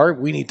numbers. Well,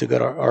 we need to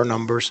get our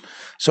numbers.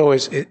 So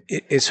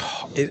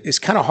it's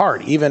kind of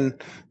hard. Even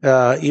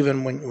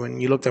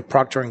when you look at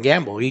Procter and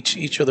Gamble,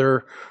 each of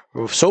their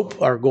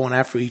soap are going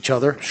after each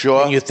other.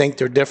 Sure. And you think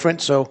they're different.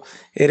 So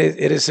it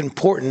is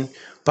important.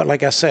 But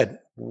like I said,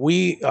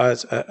 we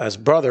as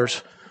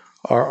brothers,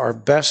 our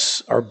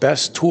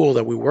best tool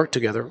that we work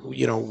together.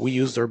 We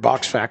use their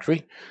box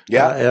factory.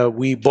 Yeah.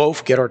 We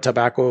both get our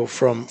tobacco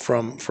from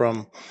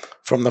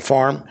the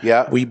farm.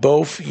 Yeah. We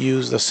both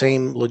use the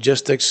same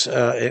logistics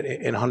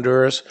in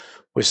Honduras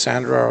with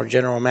Sandra, our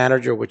general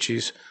manager, which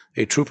is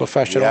a true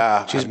professional.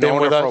 Yeah. She's been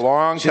with us for a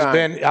long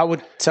time. I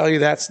would tell you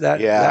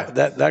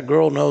that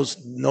girl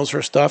knows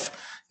her stuff,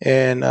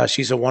 and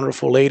she's a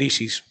wonderful lady.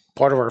 She's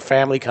part of our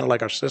family, kind of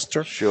like our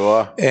sister.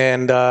 Sure.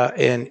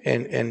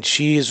 And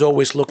she is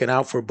always looking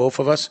out for both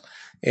of us.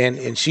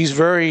 And she's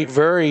very,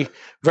 very,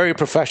 very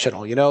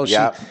professional.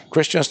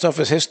 Christian stuff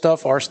is his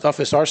stuff, our stuff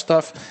is our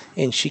stuff,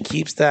 and she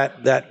keeps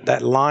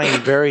that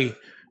line very,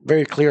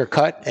 very clear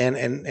cut, and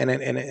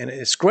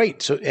it's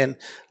great. So, and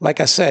like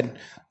I said,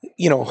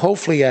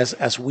 hopefully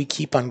as we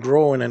keep on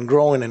growing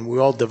and we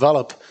all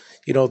develop,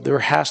 there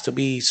has to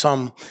be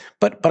some,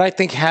 but I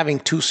think having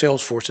two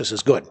sales forces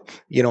is good.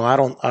 I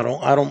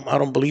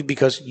don't believe,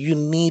 because you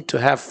need to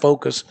have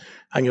focus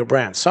on your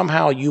brand.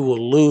 Somehow you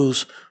will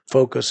lose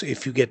focus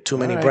if you get too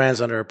many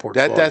brands under a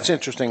portfolio. That's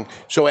interesting.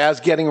 So as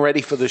getting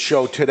ready for the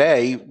show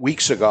today,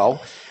 weeks ago,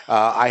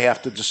 I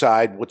have to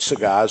decide what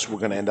cigars we're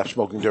going to end up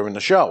smoking during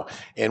the show.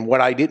 And what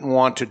I didn't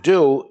want to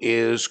do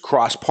is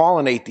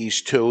cross-pollinate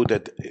these two,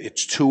 that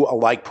it's two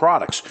alike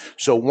products.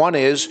 So one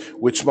is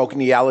we're smoking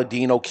the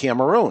Aladino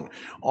Cameroon.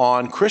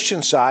 On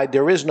Christian's side,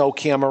 there is no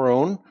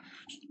Cameroon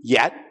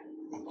yet.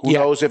 Who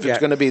knows if it's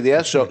going to be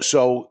there?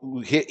 So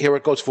here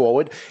it goes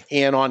forward.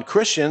 And on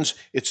Christian's,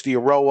 it's the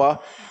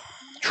Eiroa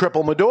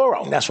triple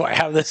Maduro. That's why I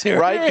have this here.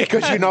 Right?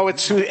 Because you know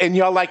it's, and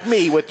you're like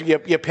me with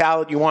your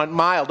palate, you want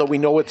milder. We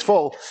know it's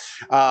full.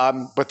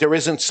 But there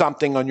isn't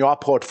something on your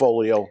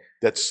portfolio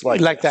that's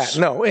like that.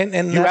 No.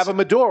 And you have a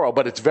Maduro,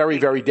 but it's very,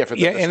 very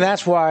different. Yeah, and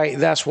that's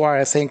why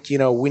I think,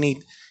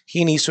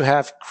 he needs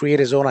to create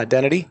his own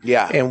identity.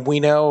 Yeah. And we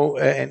know,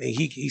 and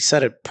he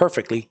said it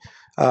perfectly.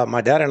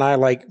 My dad and I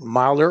like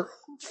milder,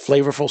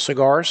 flavorful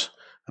cigars,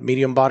 a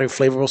medium body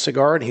flavorful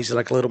cigar, and he's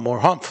like a little more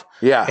humph.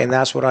 Yeah. And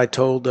that's what I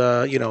told,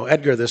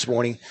 Edgar this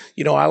morning.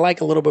 I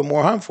like a little bit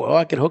more humph. Well,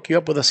 I could hook you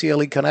up with a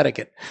CLE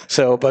Connecticut.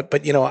 So, but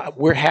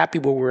we're happy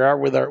where we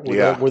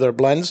are with our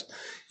blends.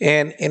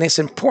 And it's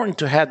important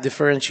to have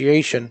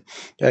differentiation,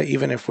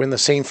 even if we're in the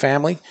same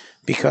family,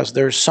 because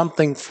there's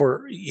something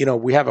for,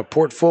 we have a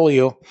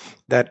portfolio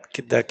that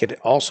could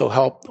also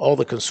help all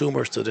the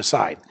consumers to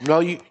decide.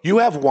 Well, you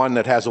have one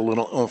that has a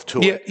little oomph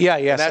to it.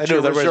 Yes, that's I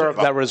do. your Reserva.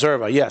 That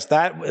Reserva, yes.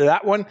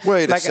 That one.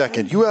 Wait a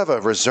second. You have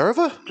a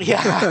Reserva?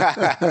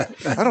 Yeah.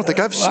 I don't think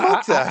I've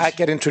smoked that. I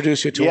can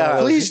introduce you to one of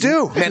those. Please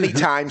do. Many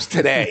times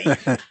today.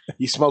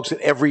 He smokes it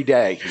every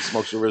day. He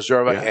smokes a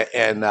Reserva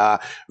and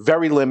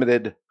very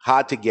limited,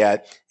 hard to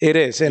get. It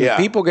is. And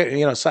people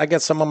get, so I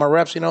get some of my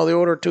reps, they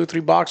order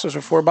 2-3 boxes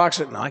or 4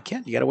 boxes. No, I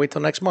can't. You got to wait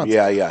till next month.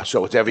 Yeah.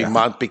 So it's every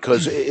month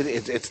because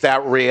it's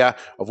that rare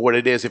of what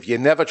it is. If you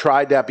never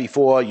tried that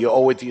before, you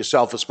owe it to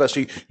yourself,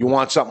 especially you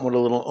want something with a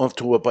little oomph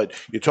to it. But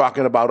you're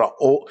talking about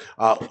all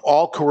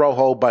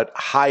Corojo, but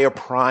higher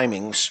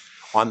primings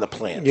on the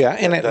plant. Yeah,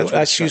 and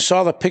as you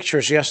saw the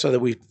pictures yesterday that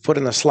we put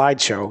in the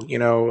slideshow,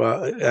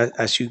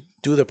 as you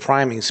do the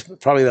primings,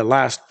 probably the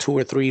last 2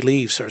 or 3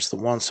 leaves are the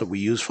ones that we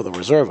use for the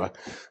Reserva.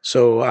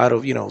 So out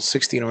of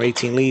 16 or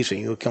 18 leaves,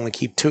 and you can only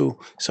keep 2,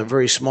 it's a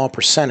very small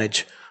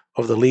percentage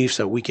of the leaves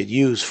that we could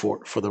use for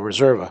the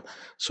Reserva.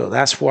 So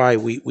that's why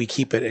we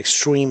keep it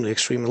extremely,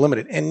 extremely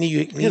limited. And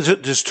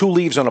there's 2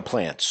 leaves on a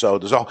plant, so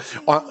there's all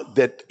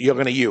that you're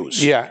going to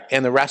use. Yeah.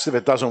 And the rest of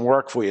it doesn't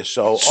work for you.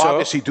 So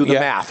obviously do the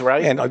math,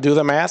 right? And I'll do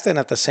the math, and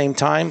at the same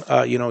time,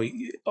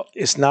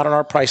 it's not on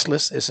our price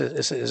list.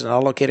 It's an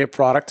allocated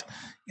product,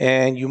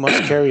 and you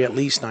must carry at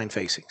least 9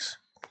 facings.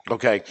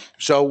 Okay,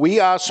 so we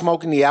are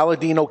smoking the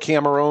Aladino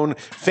Cameroon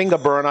finger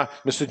burner.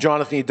 Mr.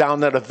 Jonathan, you're down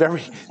there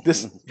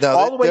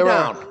all the way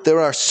down. There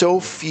are so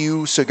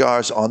few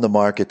cigars on the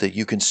market that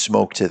you can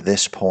smoke to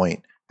this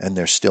point, and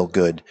they're still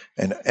good.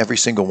 And every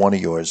single one of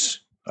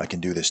yours, I can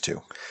do this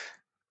to.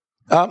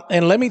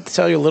 And let me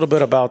tell you a little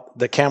bit about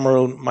the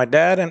Cameroon. My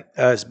dad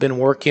has been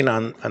working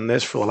on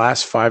this for the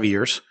last 5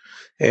 years.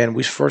 And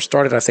we first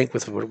started, I think,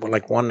 with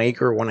like 1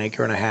 acre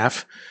and a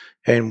half.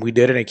 And we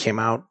did it, and it came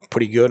out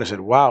pretty good. And I said,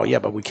 wow, yeah,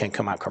 but we can't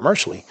come out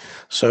commercially.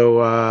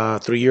 So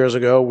 3 years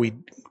ago, we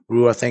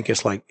grew, I think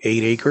it's like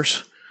 8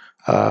 acres.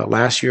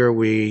 Last year,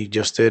 we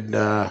just did we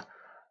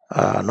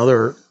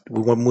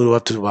moved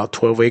up to about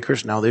 12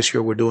 acres. Now this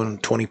year, we're doing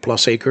 20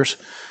 plus acres.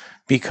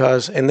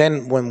 And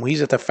then when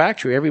he's at the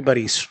factory,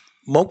 everybody's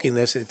smoking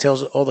this. It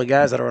tells all the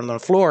guys that are on the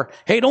floor,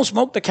 hey, don't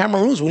smoke the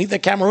Cameroons. We need the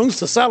Cameroons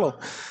to sell them.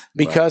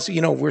 Because,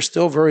 we're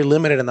still very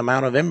limited in the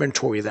amount of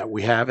inventory that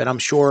we have. And I'm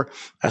sure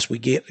as we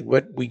get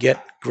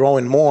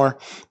growing more,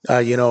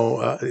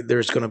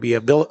 there's going to be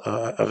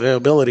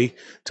availability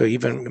to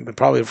even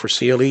probably for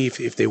CLE.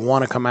 If they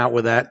want to come out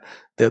with that,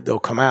 they'll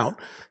come out.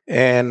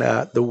 And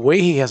the way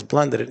he has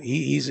blended it,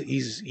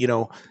 he's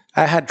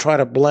I had tried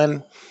to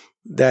blend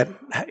that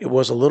it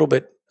was a little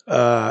bit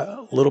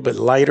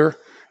lighter,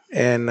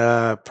 and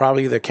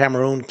probably the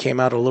Cameroon came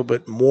out a little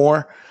bit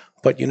more.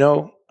 But,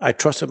 I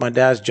trusted my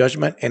dad's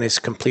judgment, and it's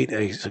complete.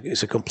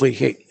 It's a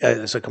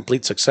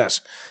complete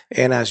success.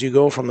 And as you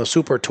go from the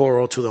Super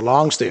Toro to the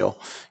Longsdale,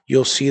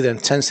 you'll see the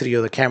intensity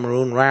of the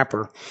Cameroon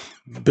wrapper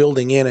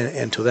building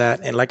into that.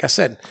 And like I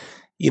said,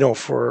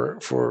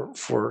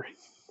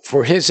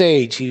 for his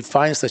age, he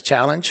finds the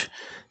challenge,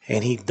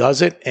 and he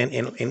does it.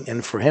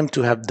 And for him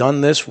to have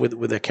done this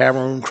with a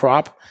Cameroon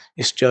crop,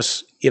 it's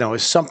just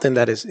it's something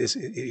that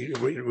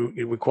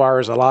it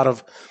requires a lot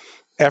of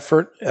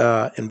effort,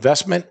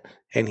 investment.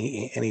 And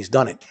he's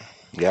done it.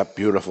 Yep,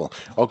 beautiful.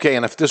 Okay,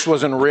 and if this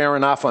wasn't rare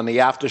enough, on the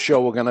after show,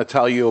 we're going to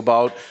tell you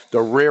about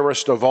the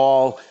rarest of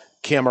all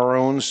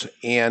Cameroons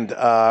and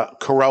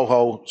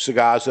Corojo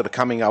cigars that are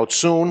coming out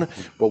soon,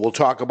 but we'll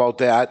talk about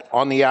that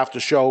on the after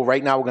show.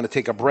 Right now, we're going to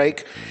take a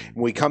break.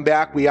 When we come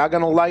back, we are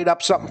going to light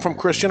up something from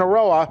Christian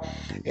Eiroa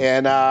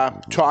and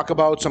talk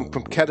about some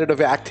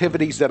competitive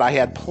activities that I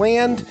had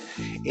planned,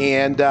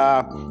 and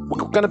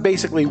we're going to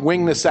basically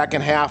wing the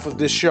second half of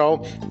this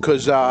show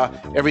because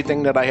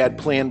everything that I had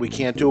planned we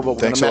can't do, but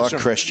we're going to mess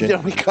around. Christian. There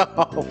we go.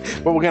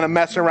 But we're going to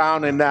mess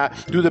around and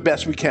do the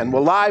best we can.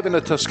 We're live in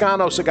the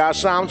Toscano Cigar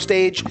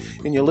Soundstage,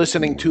 and you're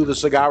listening to The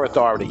Cigar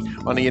Authority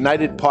on the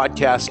United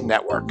Podcast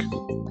Network.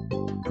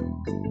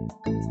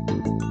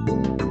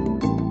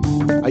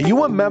 Are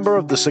you a member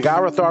of the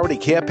Cigar Authority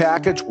Care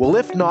Package? Well,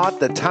 if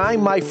not, the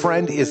time, my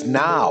friend, is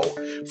now.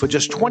 For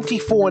just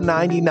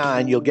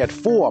 $24.99, you'll get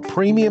 4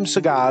 premium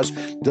cigars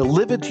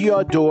delivered to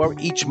your door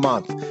each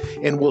month.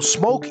 And we'll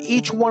smoke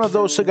each one of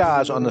those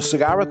cigars on the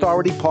Cigar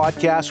Authority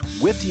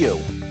podcast with you.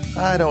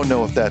 I don't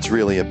know if that's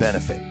really a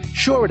benefit.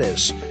 Sure it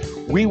is.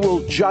 We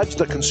will judge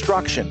the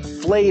construction,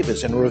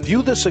 flavors, and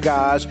review the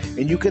cigars,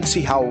 and you can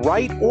see how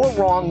right or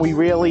wrong we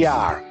really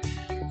are.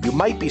 You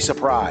might be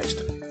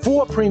surprised.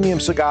 4 premium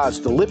cigars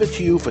delivered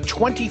to you for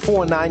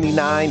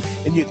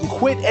 $24.99, and you can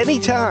quit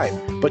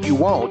anytime, but you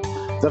won't.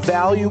 The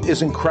value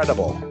is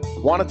incredible.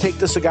 Want to take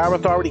the Cigar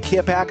Authority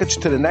Care Package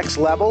to the next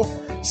level?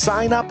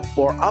 Sign up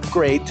or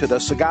upgrade to the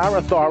Cigar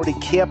Authority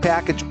Care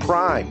Package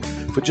Prime.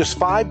 For just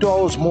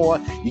 $5 more,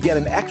 you get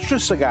an extra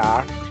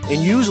cigar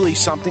and usually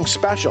something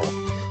special.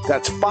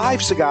 That's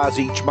 5 cigars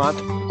each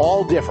month,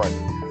 all different.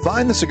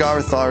 Find the Cigar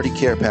Authority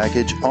Care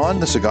Package on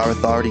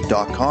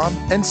thecigarauthority.com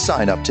and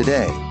sign up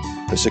today.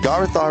 The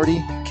Cigar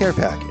Authority Care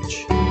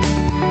Package.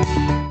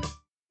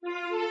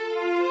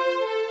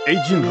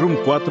 Aging Room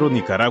 4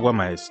 Nicaragua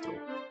Maestro.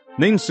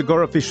 Named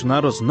Cigar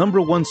Aficionado's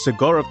 #1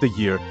 cigar of the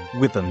year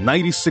with a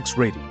 96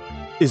 rating,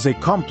 is a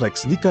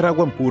complex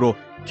Nicaraguan puro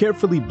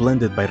carefully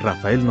blended by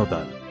Rafael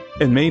Nodal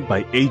and made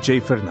by A.J.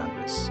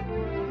 Fernandez.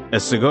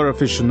 As Cigar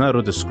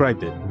Aficionado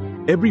described it,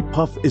 every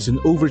puff is an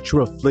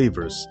overture of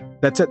flavors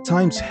that's at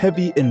times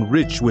heavy and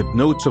rich with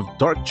notes of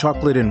dark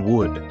chocolate and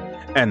wood,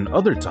 and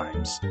other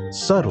times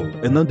subtle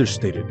and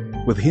understated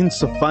with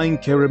hints of fine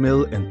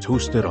caramel and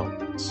toasted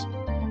almonds.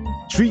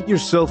 Treat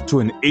yourself to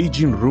an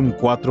Aging Room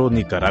 4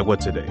 Nicaragua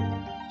today.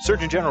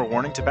 Surgeon General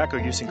warning: tobacco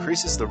use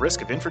increases the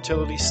risk of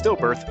infertility,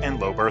 stillbirth, and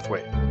low birth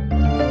weight.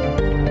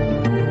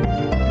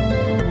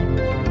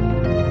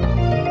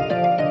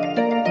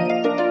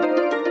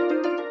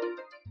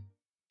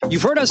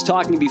 You've heard us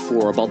talking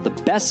before about the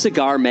best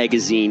cigar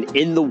magazine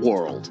in the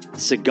world,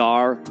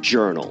 Cigar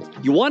Journal.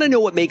 You want to know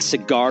what makes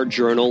Cigar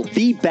Journal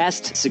the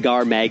best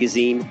cigar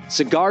magazine?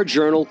 Cigar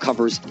Journal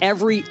covers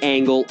every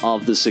angle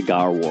of the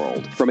cigar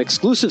world, from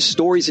exclusive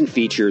stories and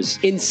features,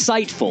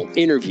 insightful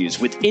interviews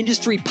with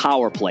industry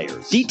power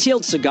players,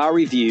 detailed cigar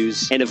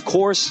reviews, and of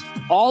course,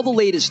 all the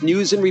latest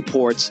news and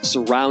reports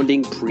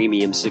surrounding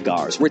premium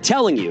cigars. We're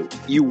telling you,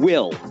 you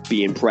will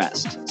be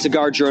impressed.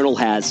 Cigar Journal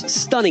has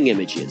stunning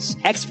images,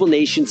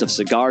 explanations of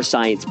cigar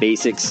science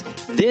basics.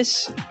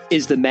 This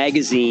is the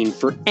magazine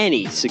for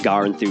any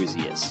cigar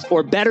enthusiast,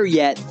 or better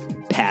yet,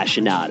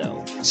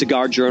 passionado.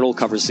 Cigar Journal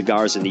covers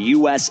cigars in the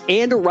U.S.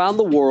 and around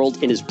the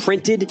world and is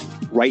printed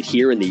right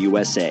here in the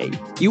USA.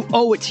 You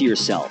owe it to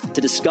yourself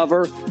to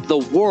discover the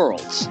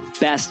world's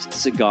best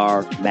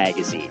cigar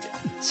magazine,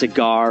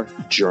 Cigar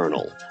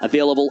Journal.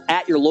 Available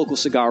at your local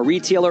cigar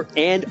retailer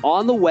and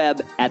on the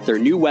web at their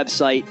new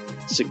website,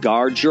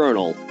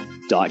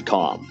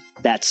 cigarjournal.com.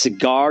 That's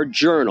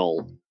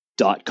cigarjournal.com.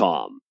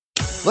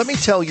 Let me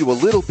tell you a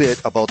little bit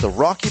about the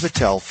Rocky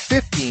Patel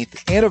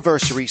 15th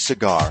anniversary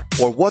cigar,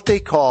 or what they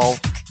call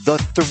the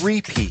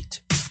three-peat.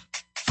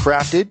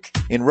 Crafted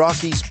in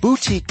Rocky's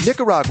boutique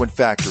Nicaraguan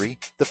factory,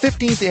 the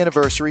 15th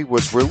anniversary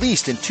was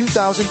released in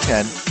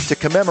 2010 to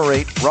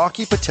commemorate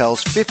Rocky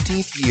Patel's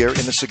 15th year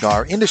in the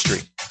cigar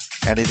industry,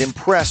 and it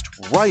impressed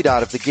right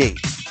out of the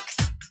gate.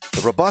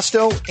 The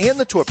Robusto and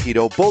the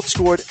Torpedo both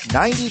scored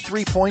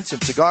 93 points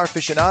in Cigar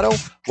Aficionado,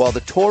 while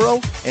the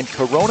Toro and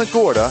Corona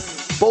Gorda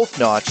both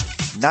notched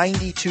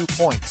 92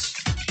 points.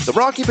 The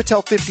Rocky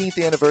Patel 15th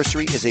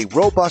anniversary is a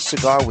robust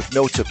cigar with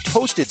notes of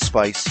toasted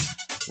spice,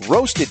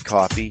 roasted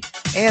coffee,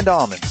 and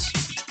almonds.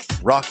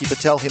 Rocky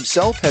Patel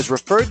himself has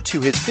referred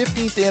to his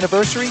 15th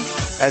anniversary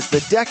as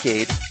the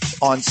decade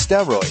on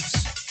steroids.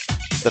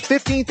 The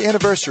 15th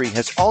anniversary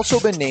has also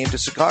been named to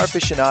Cigar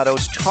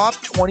Aficionado's top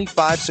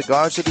 25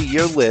 cigars of the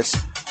year list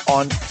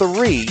on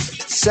 3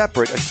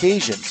 separate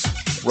occasions.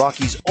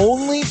 Rocky's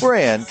only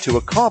brand to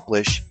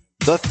accomplish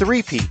the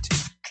three-peat.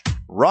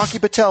 Rocky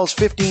Patel's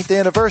 15th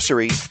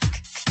anniversary,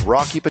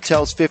 Rocky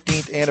Patel's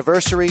 15th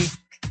anniversary,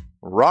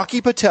 Rocky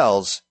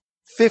Patel's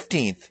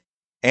 15th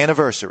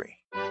anniversary.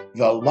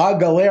 The La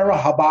Galera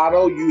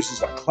Habano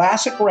uses a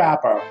classic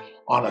wrapper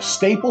on a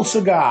staple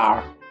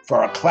cigar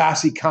for a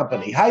classy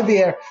company. Hi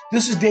there,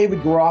 this is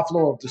David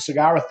Garofalo of the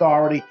Cigar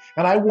Authority,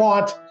 and I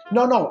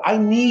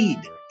need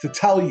to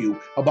tell you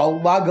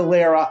about La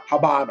Galera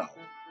Habano.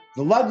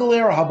 The La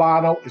Galera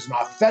Habano is an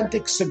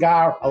authentic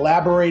cigar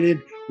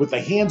elaborated with the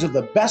hands of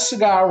the best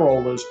cigar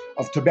rollers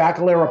of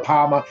Tabacalera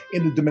Palma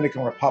in the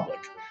Dominican Republic.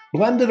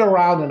 Blended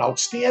around an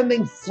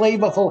outstanding,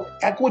 flavorful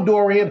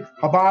Ecuadorian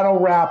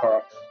Habano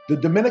wrapper, the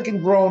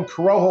Dominican-grown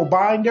Corojo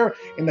binder,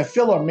 and the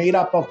filler made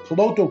up of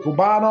Piloto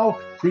Cubano,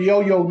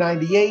 Criollo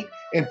 98,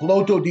 and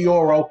Piloto de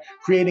Oro,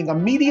 creating a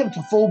medium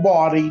to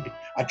full-bodied,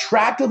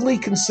 attractively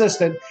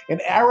consistent,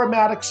 and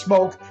aromatic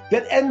smoke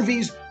that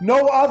envies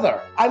no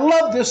other. I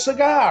love this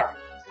cigar.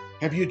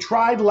 Have you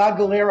tried La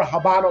Galera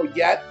Habano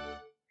yet?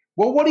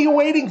 Well, what are you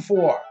waiting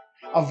for?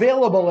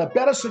 Available at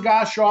better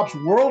cigar shops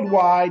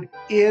worldwide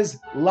is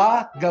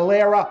La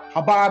Galera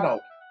Habano.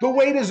 The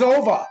wait is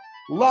over.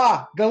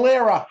 La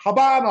Galera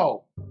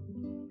Habano.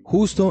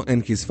 Justo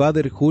and his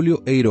father Julio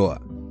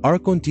Eiroa are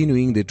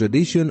continuing the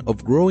tradition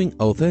of growing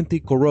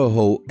authentic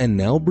Corojo and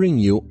now bring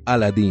you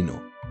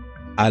Aladino.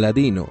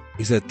 Aladino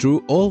is a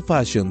true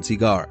old-fashioned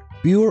cigar,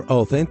 pure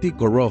authentic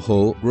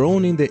Corojo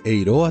grown in the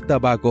Eiroa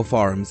tobacco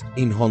farms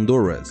in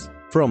Honduras,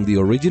 from the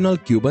original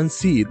Cuban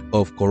seed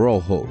of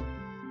Corojo.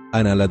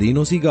 An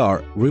Aladino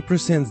cigar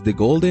represents the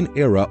golden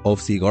era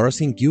of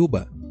cigars in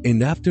Cuba,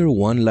 and after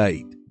one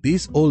light,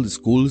 this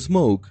old-school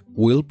smoke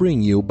will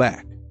bring you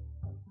back.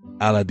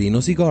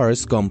 Aladino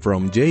cigars come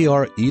from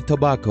JRE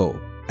Tobacco,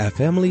 a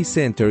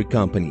family-centered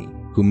company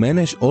who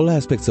manage all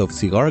aspects of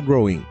cigar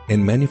growing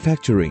and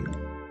manufacturing.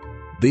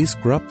 This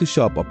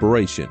crop-to-shop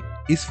operation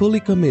is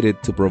fully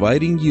committed to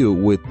providing you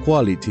with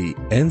quality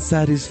and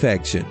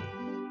satisfaction.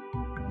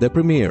 The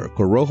premier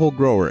Corojo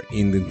grower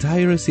in the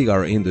entire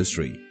cigar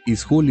industry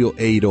is Julio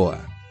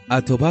Eiroa,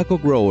 a tobacco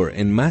grower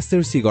and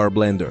master cigar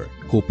blender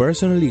who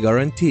personally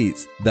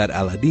guarantees that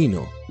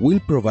Aladino will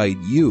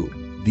provide you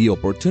the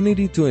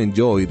opportunity to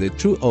enjoy the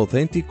true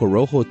authentic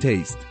Corojo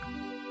taste.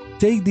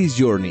 Take this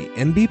journey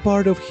and be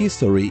part of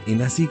history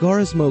in a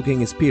cigar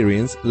smoking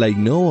experience like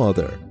no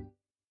other.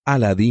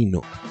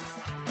 Aladino.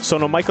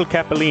 Sono Michael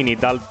Cappellini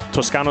dal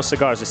Toscano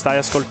Cigars e stai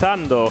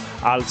ascoltando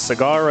al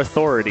Cigar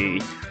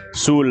Authority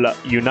sul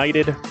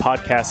United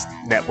Podcast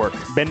Network.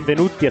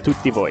 Benvenuti a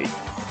tutti voi.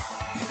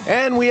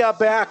 And we are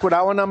back with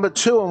hour number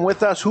 2, and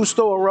with us,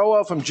 Justo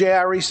Eiroa from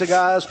JRE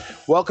Cigars.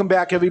 Welcome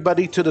back,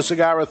 everybody, to the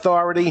Cigar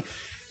Authority.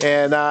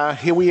 And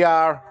here we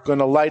are going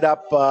to light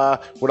up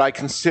what I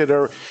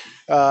consider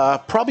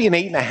probably an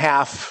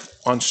 8.5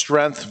 on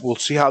strength. We'll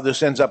see how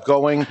this ends up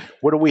going.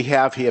 What do we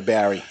have here,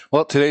 Barry?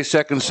 Well, today's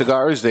second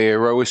cigar is the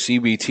Eiroa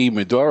CBT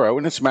Maduro,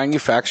 and it's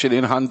manufactured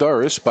in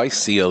Honduras by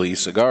CLE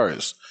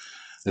Cigars.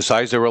 The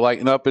size that we're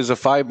lighting up is a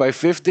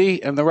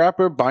 5x50, and the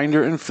wrapper,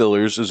 binder, and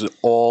fillers is an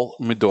all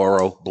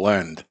Maduro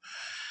blend.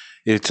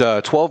 It's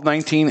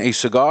 $12.19 a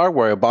cigar,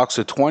 where a box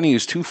of 20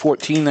 is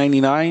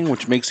 $214.99,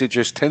 which makes it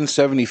just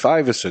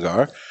 $10.75 a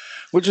cigar,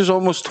 which is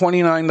almost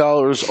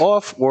 $29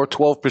 off, or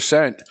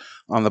 12%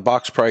 on the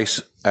box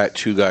price at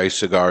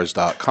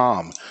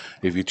twoguyscigars.com.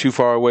 If you're too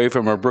far away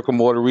from a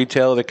brick-and-mortar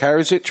retailer that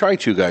carries it, try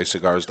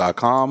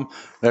twoguyscigars.com.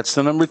 That's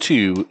the number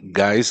 2,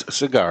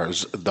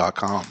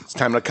 guyscigars.com. It's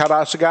time to cut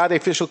our cigar. The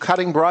official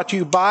cutting brought to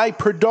you by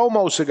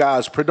Perdomo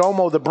Cigars.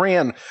 Perdomo, the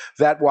brand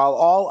that while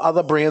all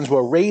other brands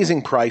were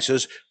raising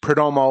prices,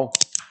 Perdomo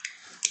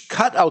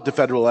cut out the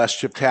federal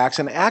S-chip tax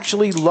and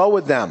actually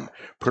lowered them.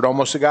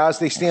 Perdomo Cigars,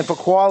 they stand for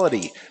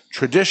quality,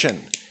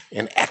 tradition,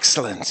 and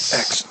excellence.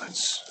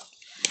 Excellence.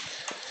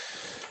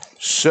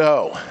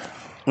 So,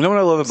 you know what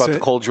I love about the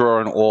cold drawer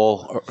and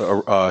all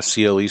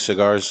CLE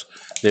cigars?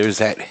 There's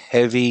that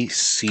heavy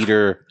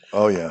cedar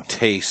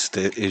taste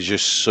that is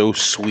just so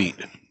sweet.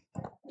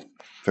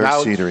 Very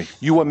now, cedary.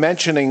 You were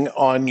mentioning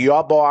on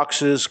your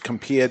boxes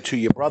compared to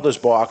your brother's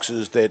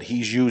boxes that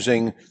he's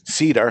using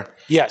cedar.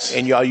 Yes.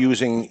 And you're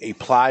using a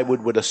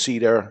plywood with a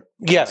cedar.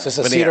 Yes, it's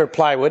a veneer. cedar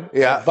plywood.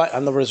 Yeah. But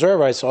on the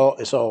Reserva, it's all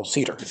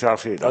cedar. It's all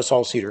cedar. It's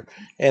all cedar.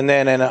 And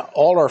then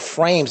all our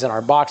frames in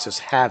our boxes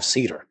have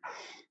cedar.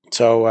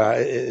 So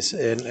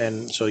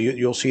so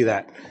you'll see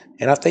that.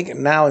 And I think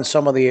now in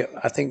most of the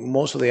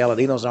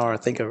Aladinos now are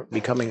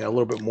becoming a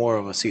little bit more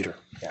of a cedar.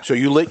 Yeah. So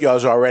you lit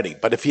yours already.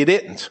 But if you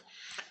didn't,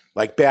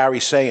 like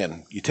Barry's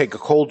saying, you take a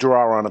cold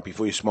drawer on it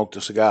before you smoke the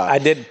cigar. I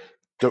did.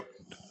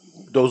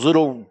 Those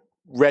little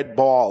red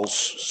balls,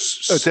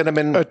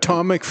 cinnamon.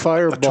 Atomic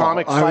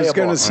fireball. I was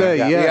going to say,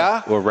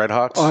 yeah. Or red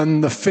hots.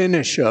 On the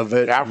finish of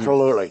it.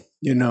 Absolutely.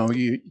 You know,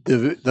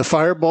 the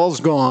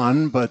fireball's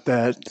gone, but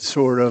that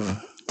sort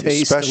of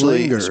taste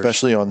lingers.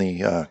 Especially on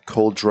the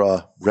cold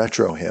draw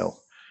retro hill,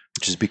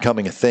 which is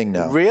becoming a thing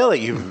now. Really?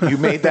 You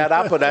made that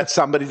up, or that's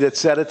somebody that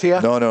said it to you?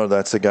 No,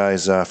 that's the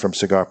guys from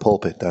Cigar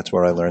Pulpit. That's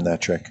where I learned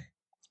that trick.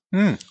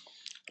 I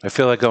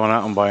feel like going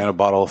out and buying a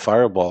bottle of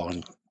Fireball.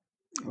 And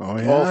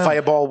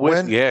Fireball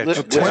with when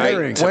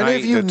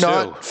have you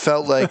not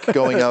felt like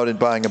going out and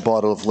buying a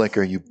bottle of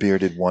liquor, you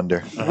bearded wonder?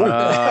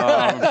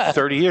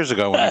 30 years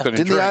ago when I couldn't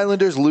Didn't drink. the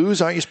Islanders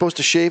lose? Aren't you supposed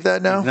to shave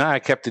that now? No, I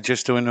kept it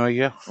just to annoy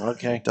you.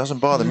 Okay. Doesn't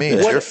bother me.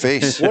 It's your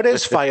face. What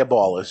is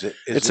Fireball?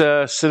 It's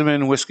a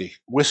cinnamon whiskey.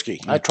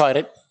 Whiskey. I tried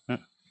it. We're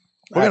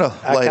going to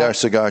light our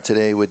cigar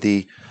today with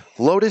the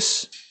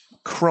Lotus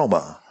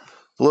Chroma.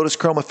 The Lotus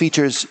Chroma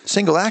features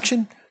single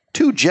action,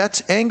 2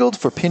 jets angled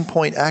for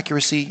pinpoint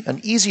accuracy, an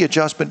easy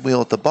adjustment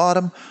wheel at the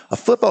bottom, a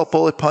flip-out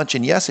bullet punch,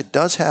 and yes, it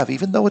does have,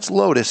 even though it's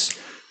Lotus,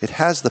 it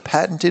has the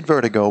patented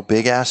Vertigo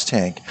big-ass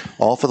tank,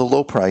 all for the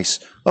low price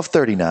of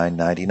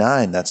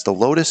 $39.99. That's the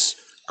Lotus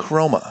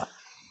Chroma.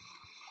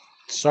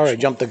 Sorry, I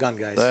jumped the gun,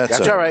 guys.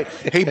 That's all right.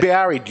 Hey,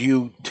 Barry, do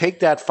you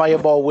take that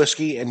Fireball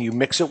whiskey and you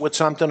mix it with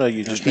something, or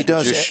you just he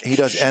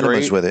does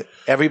enemas with it.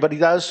 Everybody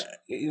does.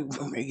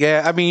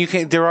 Yeah, I mean, you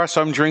can. There are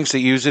some drinks that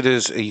use it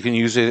as you can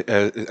use it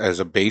as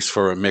a base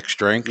for a mixed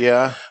drink.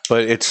 Yeah,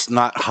 but it's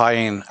not high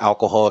in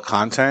alcoholic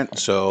content,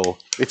 so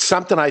it's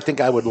something I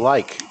think I would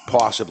like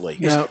possibly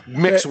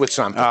mix with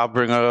something. I'll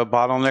bring a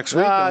bottle next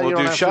week and we'll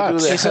do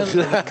shots.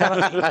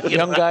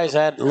 Young guys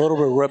add a little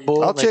bit of Red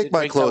Bull. I'll take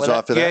my clothes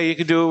off to that. Yeah, you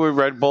can do it with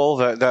Red Bull.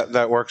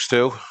 That works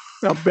too.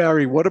 Now,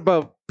 Barry, what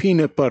about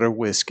peanut butter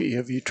whiskey?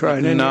 Have you tried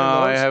any of those? No,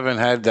 I haven't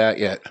had that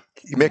yet.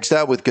 You mix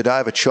that with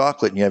Godiva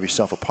chocolate and you have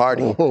yourself a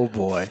party. Oh,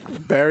 boy.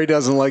 Barry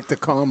doesn't like the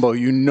combo.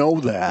 You know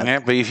that. Yeah,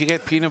 but if you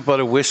get peanut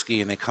butter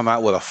whiskey and they come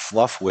out with a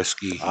fluff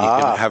whiskey, you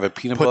can have a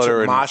peanut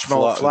butter and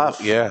marshmallow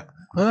fluff. Yeah.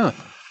 Huh.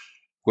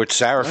 Which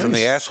Sarah from the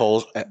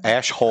Ashholes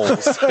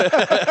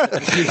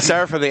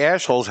Sarah from the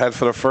Ashholes had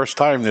for the first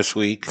time this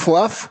week.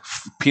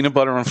 Fluff? Peanut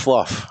butter and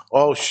fluff.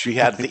 Oh, she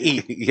had to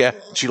eat. Yeah.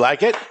 She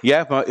like it?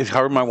 Yeah,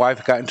 her and my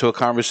wife got into a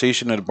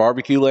conversation at a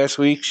barbecue last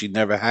week. She'd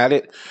never had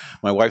it.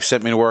 My wife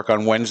sent me to work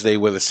on Wednesday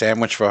with a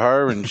sandwich for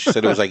her, and she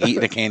said it was like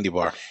eating a candy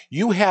bar.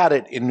 You had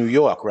it in New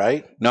York,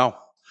 right? No.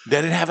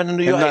 They didn't have it in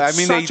New York. No,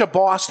 It's such a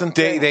Boston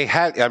thing. They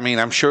had, I mean,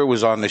 I'm sure it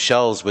was on the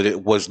shelves, but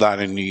it was not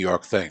a New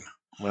York thing.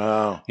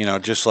 Wow. You know,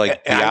 just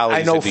like the I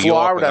alleys know of New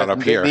York, Florida not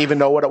up here. didn't even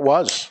know what it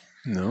was.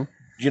 No.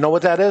 Do you know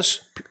what that is?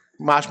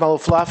 Marshmallow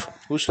fluff?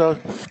 Gusto?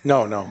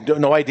 No.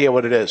 No idea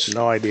what it is.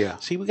 No idea.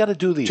 See, we got to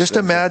do these Just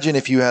things. imagine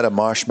if you had a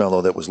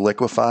marshmallow that was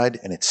liquefied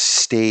and it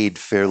stayed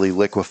fairly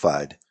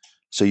liquefied.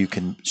 So you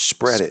can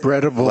spread it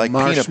Spreadable like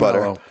peanut butter,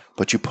 marshmallow.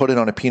 but you put it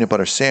on a peanut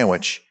butter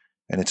sandwich,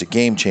 and it's a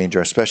game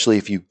changer, especially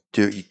if you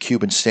do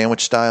Cuban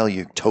sandwich style.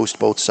 You toast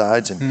both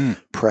sides and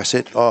press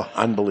it. Oh,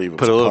 unbelievable.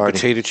 Put a little Party.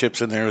 potato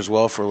chips in there as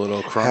well for a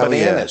little crumb.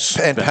 Bananas.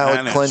 And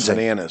palate cleansing.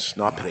 Bananas,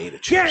 not potato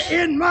chips. Get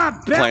in my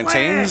belly!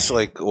 Plantains,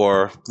 like,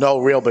 or No,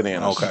 real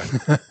bananas.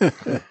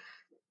 okay.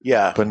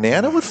 Yeah.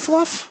 Banana with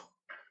fluff?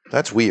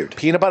 That's weird.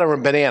 Peanut butter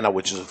and banana,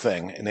 which is a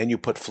thing. And then you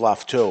put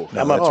fluff, too.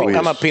 I'm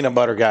a peanut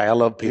butter guy. I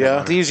love peanut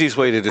butter. The easiest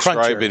way to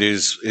describe Cruncher. it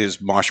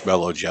is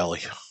marshmallow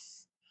jelly.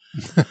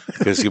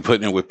 Because you're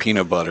putting it with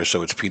peanut butter,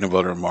 so it's peanut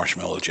butter and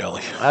marshmallow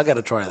jelly. I got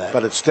to try that.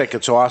 But it's thick.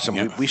 It's awesome.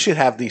 Yeah. We should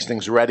have these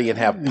things ready and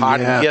have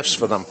party gifts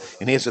for them.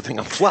 And here's the thing,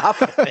 I'm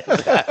flopping.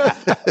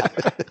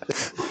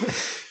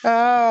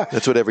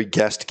 That's what every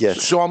guest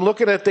gets. So I'm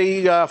looking at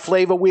the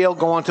flavor wheel.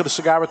 Go on to the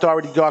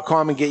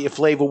cigarauthority.com and get your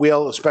flavor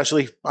wheel,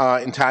 especially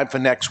in time for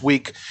next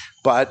week.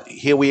 But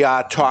here we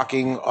are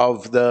talking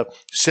of the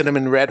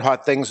cinnamon red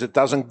hot things. It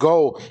doesn't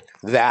go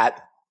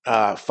that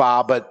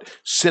far, but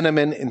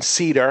cinnamon and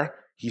cedar.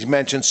 He's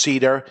mentioned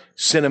cedar.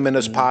 Cinnamon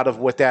is part of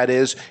what that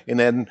is. And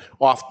then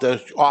off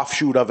the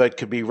offshoot of it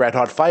could be red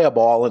hot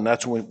fireball, and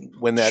that's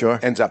when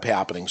that ends up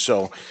happening.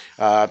 So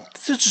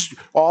this is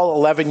all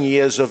 11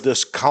 years of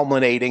this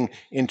culminating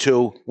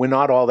into we're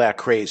not all that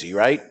crazy,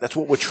 right? That's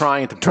what we're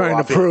trying to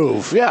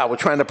prove. Yeah, we're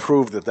trying to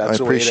prove that that's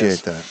the way it is. I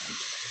appreciate that.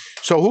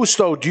 So,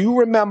 Justo, do you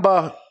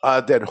remember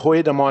that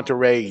Hoya de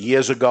Monterrey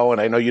years ago, and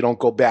I know you don't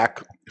go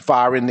back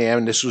far in there,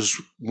 and this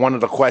was one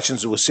of the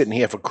questions that was sitting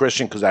here for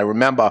Christian, because I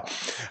remember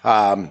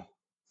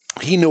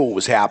he knew what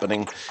was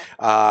happening.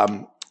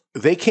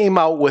 They came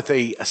out with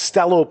a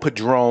Estelo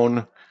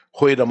Padron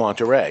Hoya de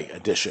Monterrey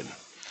edition.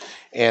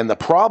 And the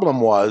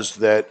problem was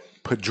that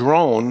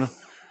Padron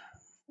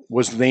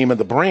was the name of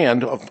the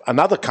brand of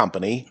another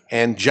company,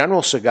 and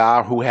General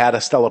Cigar, who had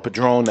Estelo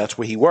Padron, that's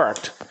where he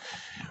worked,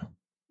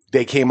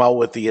 they came out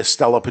with the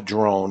Estelo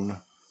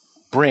Padron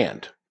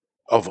brand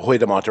of Hoya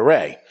de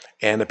Monterrey,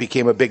 and it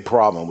became a big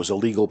problem. It was a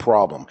legal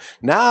problem.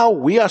 Now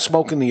we are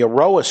smoking the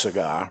Eiroa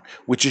cigar,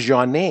 which is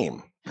your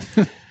name.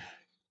 Do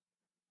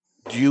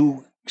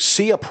you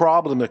see a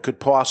problem that could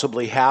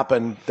possibly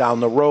happen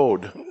down the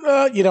road?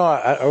 I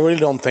really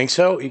don't think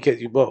so.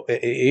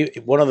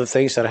 One of the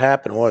things that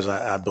happened was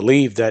I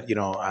believe that,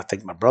 I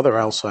think my brother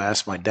also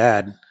asked my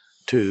dad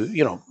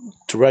to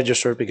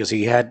register because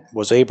he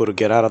was able to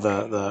get out of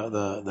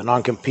the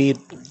non-compete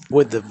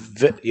with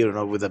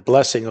the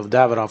blessing of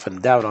Davidoff,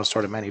 and Davidoff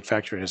started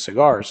manufacturing his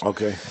cigars.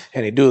 Okay.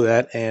 And he do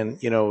that, and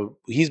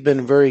he's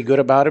been very good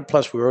about it.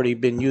 Plus, we've already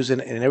been using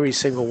it in every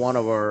single one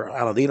of our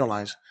Aladino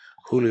lines,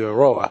 Julio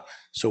Eiroa.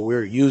 So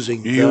we're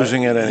using it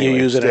anyway. You're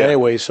using it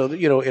anyway. So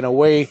in a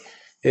way,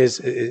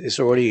 it's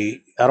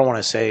already. I don't want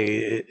to say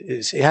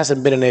it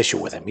hasn't been an issue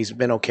with him. He's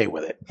been okay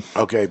with it.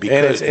 Okay,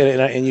 because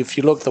and if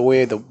you look the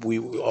way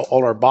that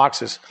all our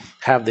boxes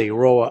have the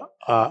Eiroa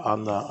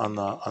on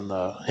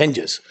the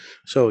hinges,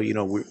 so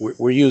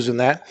we're using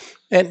that,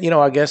 and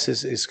I guess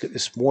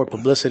it's more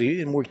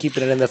publicity, and we're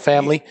keeping it in the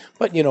family.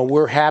 But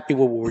we're happy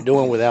with what we're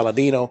doing with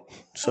Aladino.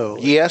 So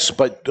yes,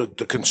 but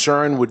the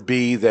concern would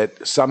be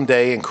that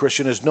someday, and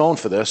Christian is known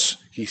for this,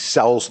 he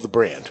sells the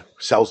brand,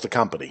 sells the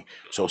company.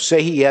 So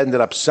say he ended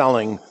up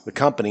selling the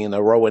company in the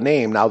Eiroa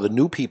name, now the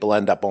new people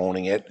end up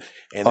owning it.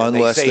 And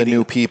unless the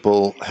new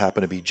people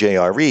happen to be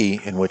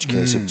JRE, in which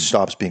case it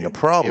stops being a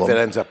problem. If it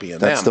ends up being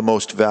that's the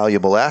most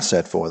valuable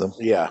asset for them.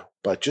 Yeah,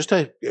 but just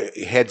a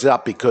heads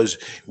up, because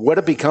what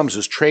it becomes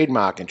is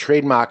trademark, and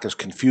trademark is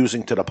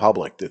confusing to the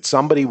public. That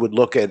somebody would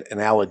look at an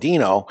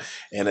Aladino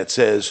and it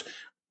says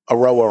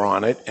Eiroa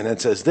on it, and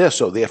it says this,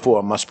 so therefore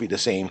it must be the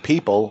same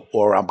people,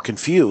 or I'm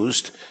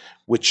confused.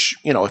 Which,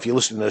 if you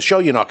listen to the show,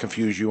 you're not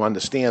confused, you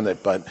understand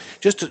it, but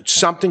just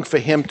something for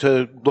him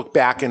to look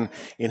back in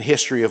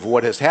history of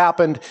what has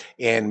happened,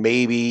 and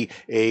maybe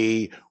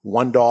a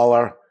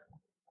 $1,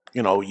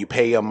 you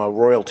pay him a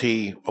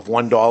royalty of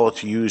 $1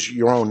 to use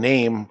your own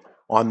name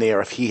on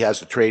there if he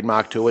has a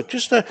trademark to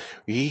it.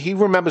 He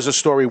remembers the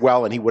story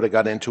well, and he would have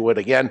got into it.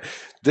 Again,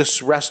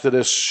 This rest of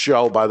this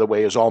show, by the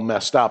way, is all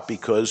messed up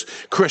because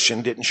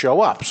Christian didn't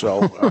show up.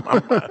 So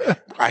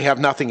I have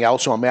nothing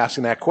else, so I'm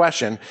asking that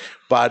question.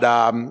 But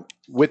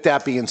with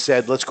that being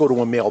said, let's go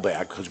to a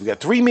mailbag because we got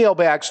 3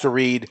 mailbags to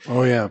read.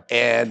 Oh, yeah.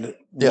 And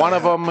one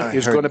of them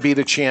is going to be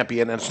the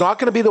champion. And it's not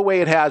going to be the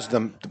way it has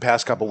them the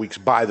past couple of weeks,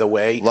 by the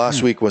way.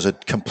 Last week was a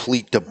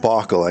complete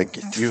debacle. I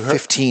get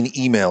 15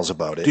 emails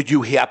about it. Did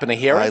you happen to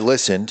hear it? I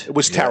listened. It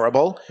was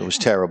terrible. It was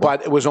terrible.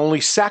 But it was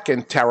only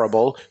second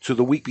terrible to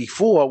the week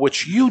before,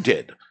 which you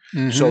did.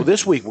 Mm-hmm. So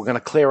this week, we're going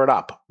to clear it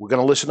up. We're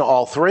going to listen to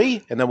all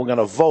 3, and then we're going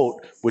to vote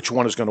which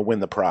one is going to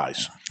win the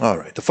prize. All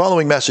right. The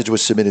following message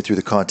was submitted through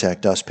the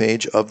Contact Us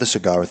page of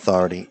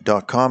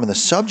thecigarauthority.com, and the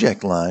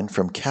subject line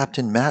from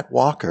Captain Matt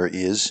Walker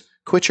is,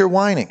 "Quit your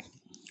whining."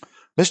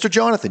 Mr.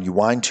 Jonathan, you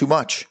whine too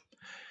much.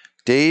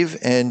 Dave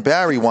and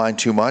Barry whine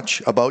too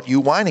much about you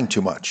whining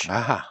too much.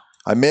 Aha.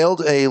 I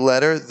mailed a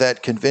letter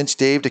that convinced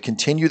Dave to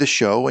continue the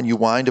show, and you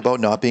whined about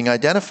not being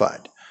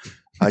identified.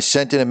 I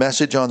sent in a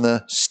message on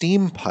the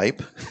steam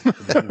pipe,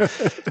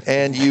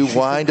 and you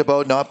whined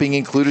about not being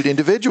included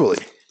individually.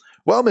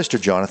 Well, Mr.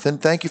 Jonathan,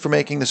 thank you for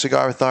making the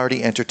Cigar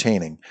Authority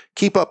entertaining.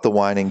 Keep up the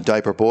whining,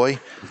 diaper boy.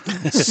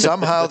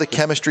 Somehow the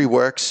chemistry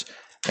works,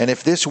 and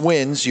if this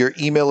wins your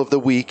email of the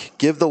week,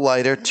 give the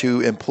lighter to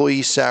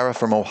employee Sarah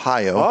from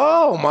Ohio.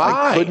 Oh,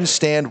 my. I couldn't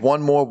stand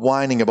one more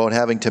whining about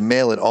having to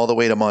mail it all the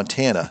way to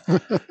Montana.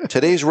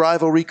 Today's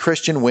rivalry,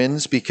 Christian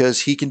wins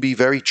because he can be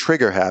very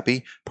trigger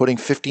happy, putting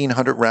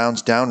 1,500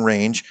 rounds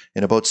downrange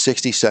in about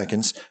 60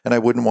 seconds, and I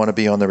wouldn't want to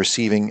be on the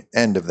receiving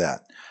end of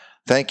that.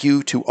 Thank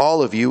you to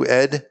all of you,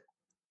 Ed,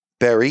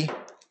 Barry,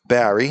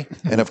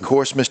 and of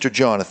course, Mr.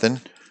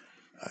 Jonathan.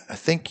 I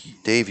think,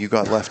 Dave, you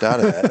got left out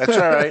of that. That's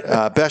all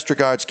right. Best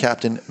regards,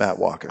 Captain Matt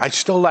Walker. I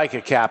still like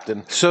it,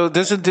 Captain. So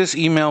doesn't this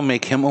email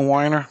make him a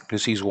whiner?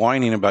 Because he's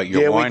whining about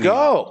your whining. There we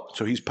go.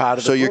 So he's part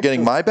of the So you're group.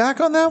 getting my back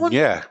on that one?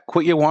 Yeah.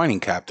 Quit your whining,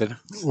 Captain.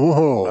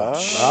 Whoa.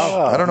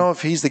 I don't know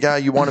if he's the guy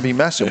you want to be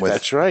messing with.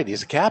 That's right.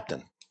 He's a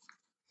captain.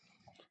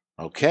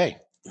 Okay.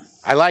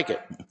 I like it.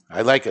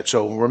 I like it.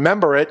 So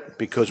remember it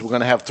because we're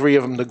going to have 3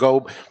 of them to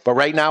go. But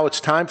right now it's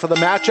time for the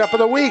matchup of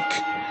the week.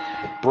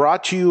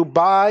 Brought to you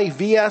by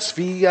VS.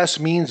 VS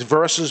means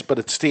versus, but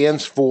it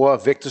stands for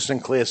Victor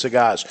Sinclair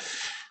Cigars.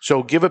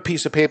 So give a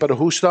piece of paper to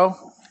Justo,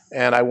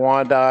 and I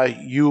want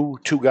you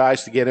 2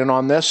 guys to get in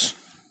on this.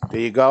 There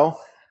you go.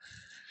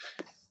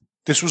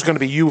 This was going to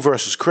be you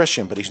versus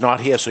Christian, but he's not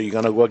here, so you're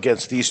going to go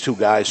against these 2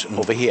 guys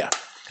over here.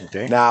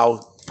 Okay.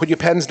 Now, put your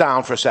pens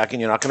down for a second.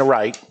 You're not going to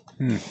write.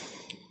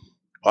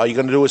 All you're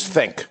going to do is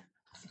think.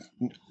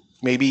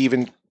 Maybe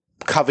even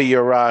cover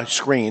your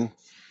screen,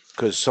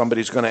 because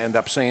somebody's going to end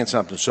up saying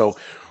something. So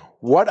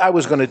what I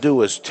was going to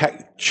do is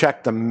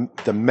check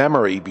the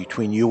memory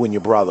between you and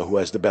your brother, who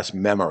has the best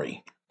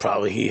memory.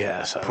 Probably he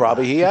has.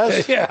 Probably he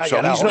has? Yeah, so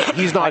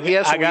he's not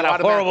here. So I got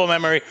a horrible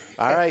memory.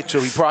 All right,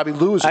 so he probably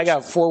loses. I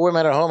got 4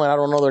 women at home, and I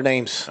don't know their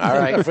names. All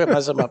right. I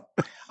mess them up.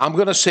 I'm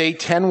going to say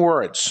 10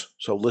 words,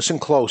 so listen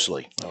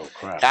closely. Oh,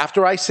 crap.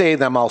 After I say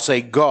them, I'll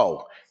say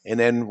go, and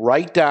then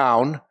write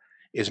down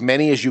as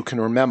many as you can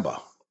remember.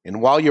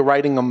 And while you're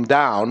writing them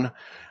down,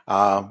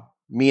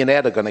 me and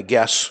Ed are going to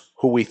guess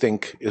who we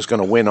think is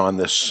going to win on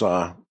this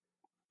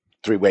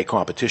 3-way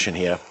competition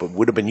here. But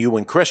would have been you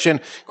and Christian.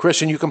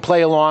 Christian, you can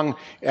play along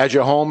as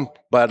you're home,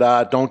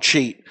 but don't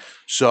cheat.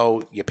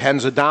 So your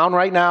pens are down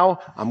right now.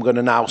 I'm going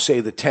to now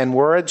say the 10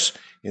 words.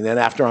 And then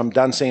after I'm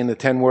done saying the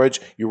 10 words,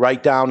 you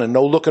write down, and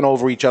no looking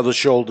over each other's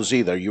shoulders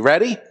either. You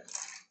ready?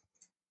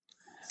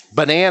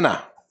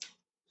 Banana,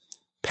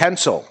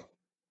 pencil,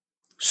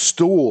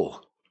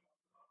 stool,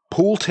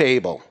 pool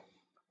table,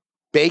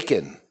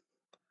 bacon,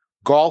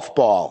 golf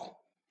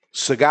ball,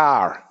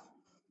 cigar,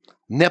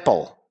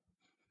 nipple,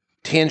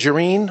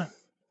 tangerine,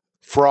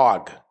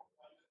 frog.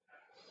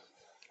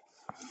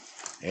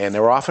 And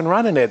they're off and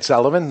running, Ed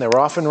Sullivan. They're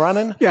off and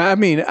running. Yeah, I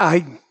mean,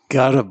 I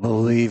got to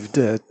believe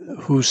that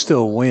who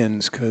still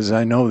wins, because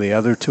I know the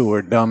other 2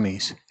 are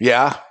dummies.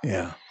 Yeah?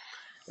 Yeah.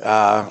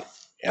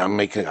 I'm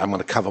going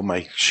to cover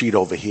my sheet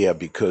over here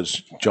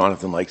because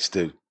Jonathan likes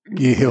to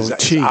He'll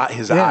cheat.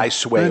 His eyes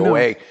sway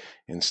away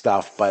and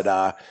stuff.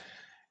 But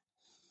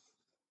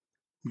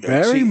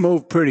Barry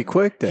moved pretty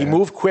quick there. He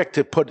moved quick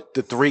to put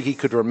the 3 he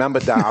could remember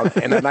down,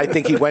 and then I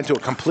think he went to a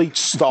complete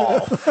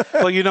stall.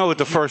 Well, you know what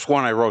the first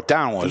one I wrote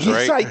down was,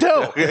 right? Yes, I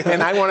do.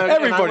 And I want to.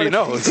 Everybody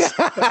knows.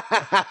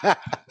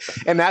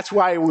 And that's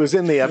why it was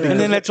in there. And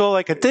then that's all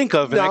I could think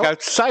of, and I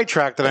got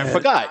sidetracked and I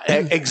forgot.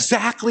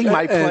 Exactly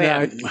my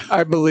plan.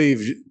 I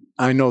believe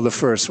I know the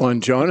first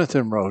one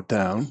Jonathan wrote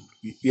down.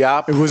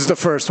 Yeah. It was the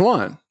first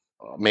one.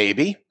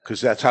 Maybe,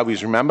 because that's how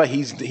he's remember.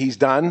 He's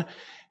done.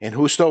 And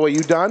Justo, are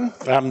you done?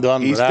 I'm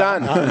done. He's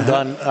done. I'm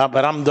done.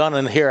 But I'm done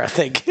in here, I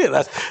think. I'm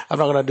not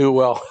going to do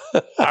well.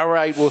 All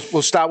right.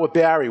 We'll start with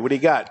Barry. What do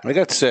you got? I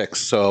got 6.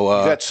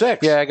 So you got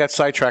 6? Yeah, I got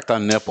sidetracked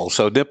on nipple.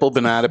 So nipple,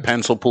 banana,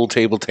 pencil, pool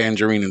table,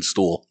 tangerine, and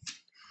stool.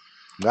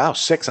 Wow,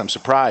 6. I'm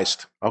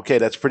surprised. Okay,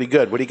 that's pretty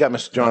good. What do you got,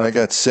 Mr. John? I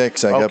got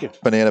 6. I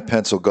got banana,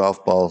 pencil,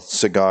 golf ball,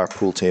 cigar,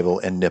 pool table,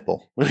 and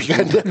nipple. You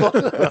got nipple?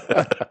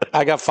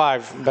 I got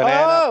 5.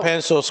 Banana,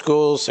 pencil,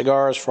 school,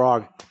 cigars,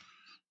 frog.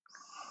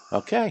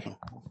 Okay.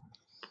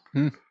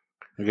 I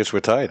guess we're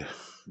tied.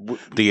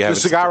 Do you have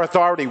the Cigar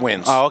Authority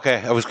wins. Oh,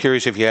 okay. I was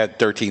curious if you had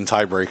 13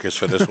 tiebreakers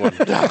for this one.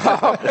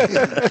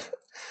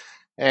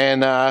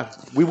 And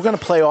we were going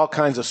to play all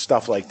kinds of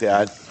stuff like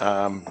that.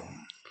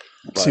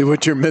 See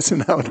what you're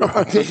missing out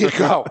on. There you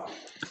go.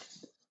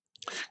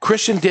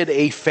 Christian did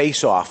a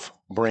face-off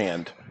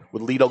brand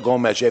with Lito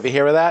Gomez. You ever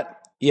hear of that?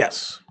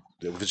 Yes.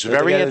 It was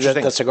very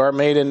interesting. The cigar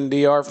made in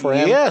DR for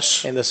him?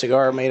 Yes. And the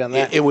cigar made on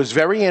that? It was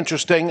very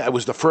interesting. It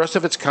was the first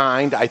of its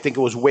kind. I think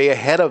it was way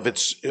ahead of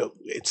its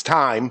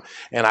time.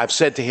 And I've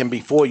said to him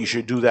before, you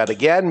should do that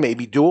again.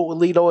 Maybe do it with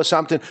Lito or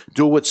something.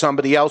 Do it with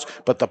somebody else.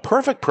 But the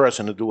perfect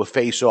person to do a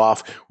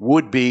face-off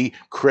would be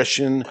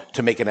Christian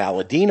to make an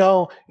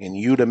Aladino and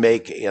you to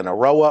make an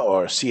Eiroa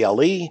or a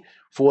CLE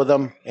for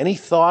them. Any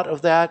thought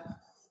of that?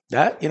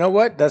 You know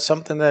what? That's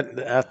something that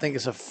I think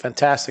is a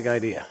fantastic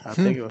idea. I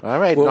think all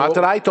right. Not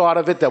that I thought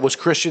of it. That was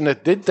Christian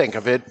that did think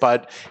of it.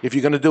 But if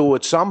you're going to do it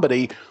with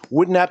somebody,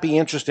 wouldn't that be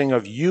interesting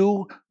of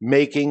you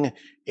making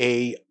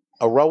a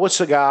Eiroa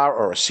cigar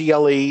or a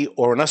CLE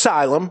or an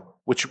Asylum,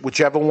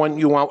 whichever one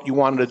you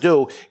wanted to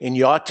do, in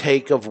your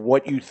take of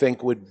what you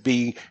think would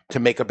be to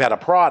make a better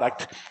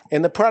product,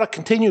 and the product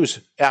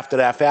continues after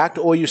that fact,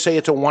 or you say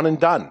it's a one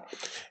and done.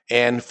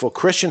 And for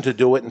Christian to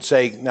do it and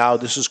say, now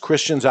this is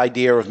Christian's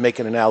idea of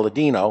making an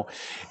Aladino,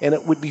 and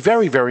it would be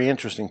very, very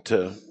interesting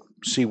to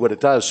see what it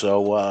does.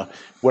 So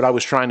what I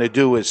was trying to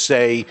do is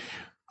say,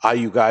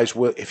 you guys,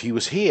 if he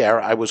was here,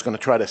 I was going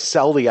to try to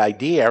sell the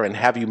idea and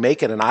have you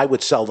make it, and I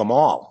would sell them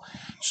all.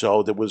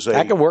 So there was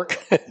that could work.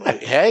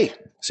 Hey.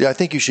 See, I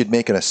think you should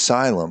make an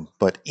Asylum,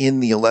 but in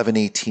the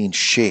 1118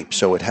 shape.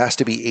 So it has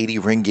to be 80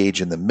 ring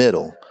gauge in the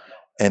middle,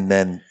 and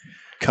then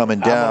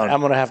coming down. I'm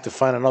going to have to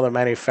find another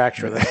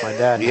manufacturer. That's my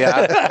dad.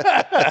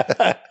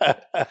 Yeah.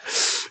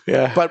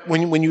 Yeah. But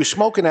when you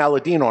smoke an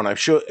Aladino, and I'm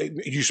sure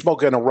you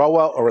smoke an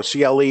Eiroa or a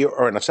CLE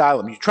or an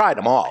Asylum, you tried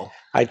them all.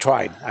 I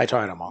tried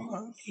them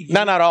all.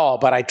 Not all,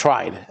 but I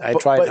tried.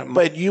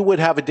 But you would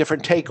have a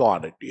different take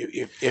on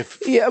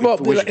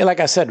it. Like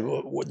I said,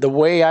 the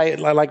way I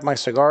like my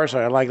cigars,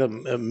 I like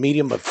them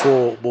medium but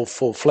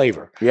full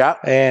flavor. Yeah.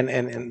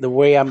 And the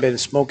way I've been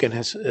smoking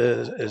his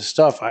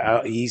stuff,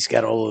 he's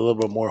got a little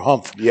bit more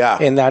humph. Yeah.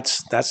 And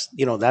that's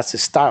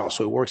his style,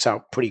 so it works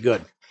out pretty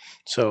good.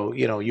 So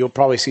you'll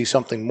probably see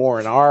something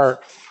more in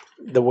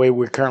the way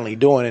we're currently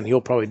doing, and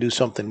he'll probably do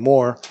something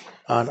more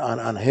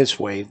on his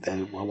way that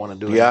I want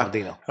to do. Yeah.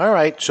 Aladino. All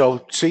right.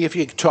 So see if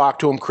you can talk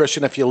to him,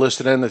 Christian, if you're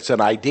listening. It's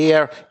an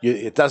idea.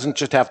 It doesn't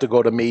just have to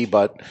go to me,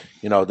 but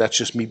that's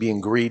just me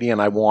being greedy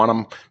and I want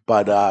them.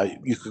 But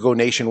you could go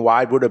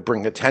nationwide with it,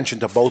 bring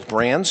attention to both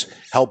brands,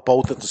 help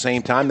both at the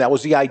same time. That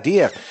was the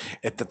idea.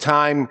 At the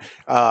time,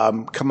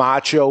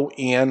 Camacho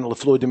and La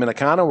Flor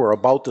Dominicana were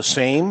about the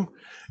same.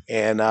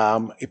 And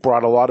it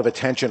brought a lot of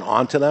attention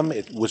onto them.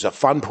 It was a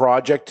fun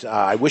project.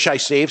 I wish I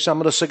saved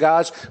some of the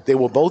cigars. They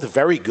were both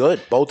very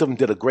good. Both of them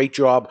did a great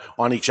job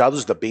on each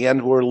other's. The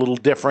band were a little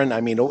different.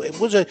 I mean, it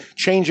was a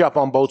change up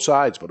on both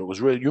sides, but it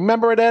was really. You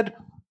remember it, Ed?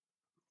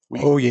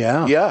 Oh,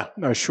 yeah. Yeah.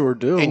 I sure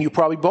do. And you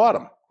probably bought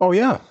them. Oh,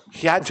 yeah.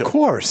 You had to. Of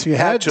course. You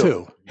had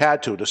to.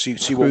 Had to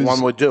see what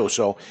one would do.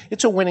 So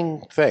it's a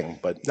winning thing,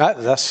 but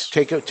that's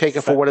take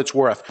it for what it's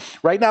worth.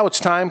 Right now it's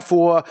time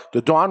for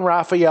the Don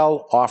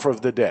Raphael Offer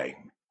of the Day.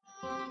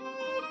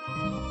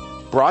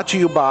 Brought to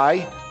you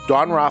by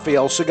Don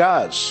Raphael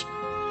Cigars.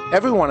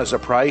 Everyone has a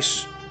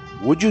price.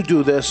 Would you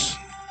do this?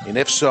 And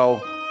if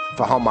so,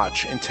 for how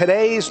much? And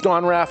today's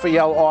Don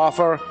Raphael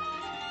offer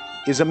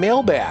is a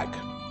mailbag.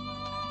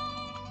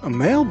 A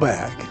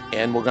mailbag?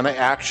 And we're going to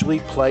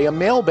actually play a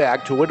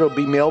mailbag to it. It'll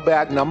be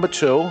mailbag number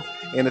 2.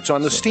 And it's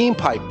on the steam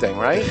pipe thing,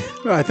 right?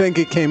 I think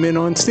it came in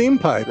on steam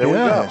pipe. There we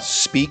go.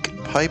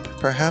 Speak pipe,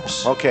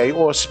 perhaps? Okay,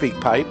 or speak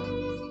pipe.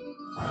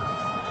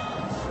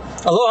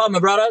 Aloha, my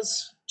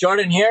brothers.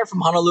 Jordan here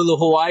from Honolulu,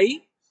 Hawaii.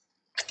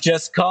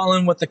 Just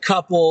calling with a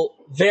couple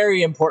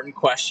very important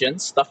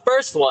questions. The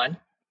first one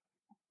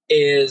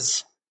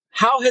is,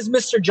 how has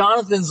Mr.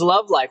 Jonathan's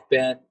love life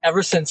been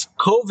ever since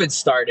COVID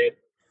started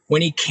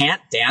when he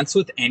can't dance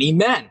with any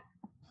men?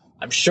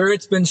 I'm sure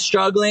it's been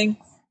struggling.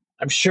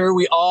 I'm sure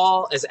we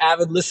all, as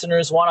avid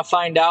listeners, want to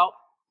find out.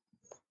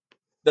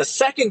 The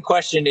second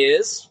question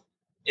is,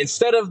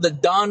 instead of the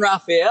Don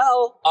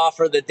Raphael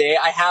offer of the day,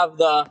 I have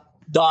the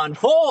Don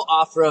Ho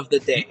offer of the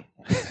day.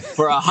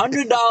 For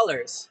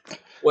 $100,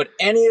 would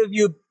any of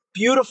you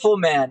beautiful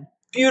men,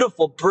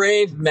 beautiful,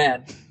 brave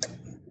men,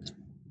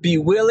 be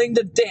willing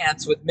to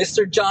dance with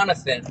Mr.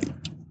 Jonathan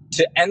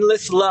to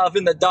Endless Love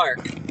in the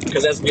Dark?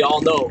 Because as we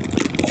all know,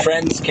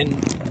 friends can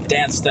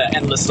dance to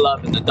Endless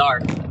Love in the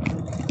Dark.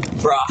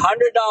 For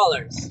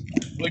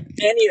 $100, would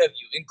any of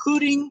you,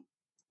 including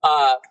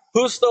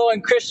Justo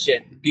and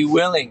Christian, be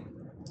willing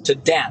to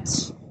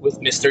dance with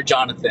Mr.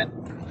 Jonathan?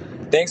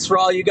 Thanks for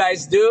all you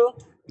guys do.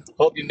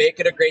 Hope you make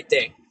it a great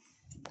day.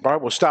 All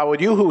right, we'll start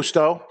with you,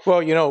 Husto.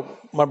 Well,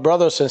 my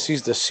brother, since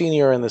he's the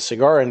senior in the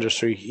cigar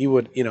industry, he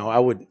would, I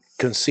would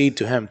concede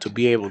to him to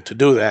be able to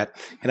do that,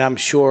 and I'm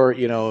sure,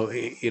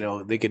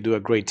 they could do a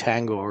great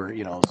tango or,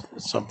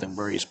 something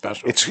very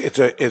special. It's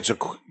a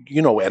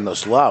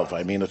endless love.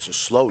 I mean, it's a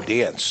slow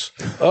dance.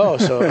 Oh,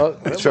 so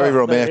it's very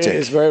romantic.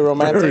 It's very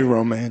romantic. Very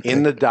romantic.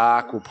 In the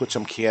dark, we'll put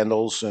some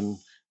candles and.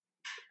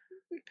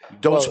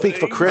 Don't speak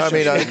for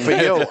Christians. I mean, for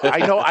you.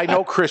 I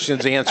know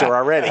Christian's answer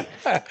already.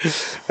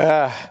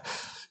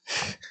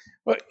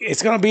 Well,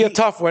 it's going to be a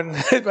tough one.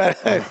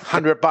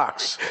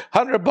 $100.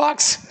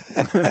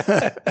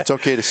 $100. It's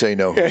okay to say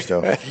no,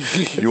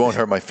 Husto. You won't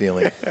hurt my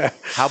feeling.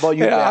 How about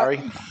you,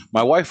 Barry?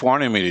 My wife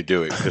wanted me to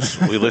do it because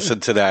we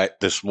listened to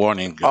that this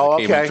morning. Oh,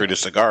 It came in through the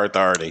Cigar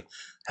Authority.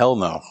 Hell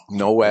no.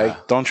 No way.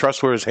 Don't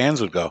trust where his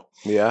hands would go.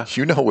 Yeah.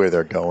 You know where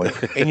they're going.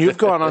 And you've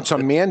gone on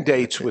some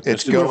mandates with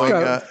It's Mr.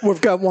 going. We've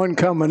got one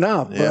coming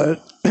up, but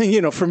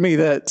for me,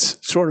 that's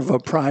sort of a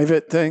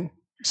private thing.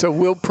 So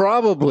we'll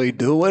probably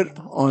do it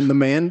on the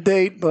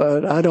mandate,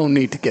 but I don't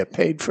need to get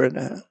paid for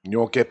that. You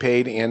won't get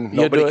paid, and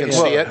nobody can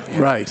see it.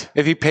 Right.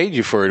 If he paid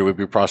you for it, it would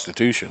be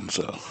prostitution.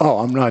 So. Oh,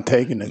 I'm not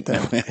taking it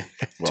then.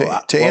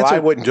 Well, I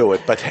wouldn't do it.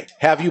 But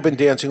have you been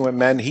dancing with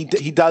men? He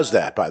does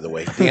that, by the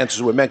way. He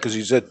dances with men because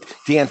he's a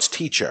dance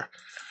teacher.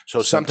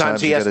 So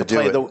sometimes he has to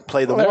play the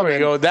There woman. we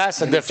go. That's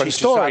a different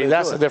story.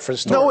 That's a different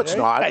story. No, it's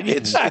not.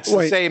 It's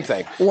the same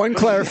thing. One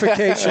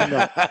clarification,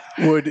 though.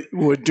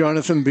 Would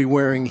Jonathan be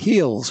wearing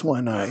heels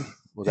when I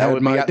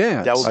had my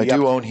dance? I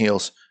do own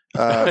heels.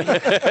 To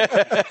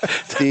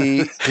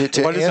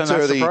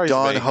answer the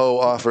Don Ho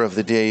offer of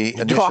the day,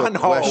 Don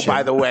Ho,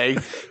 by the way,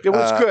 it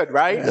was good,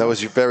 right? That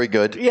was very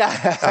good.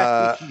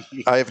 Yeah.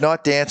 I have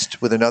not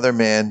danced with another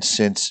man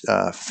since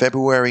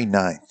February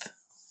 9th.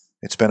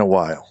 It's been a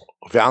while.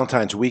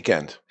 Valentine's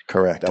weekend.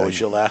 Correct. That was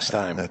your last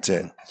time. That's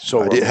it.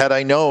 So had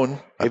I known,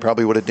 I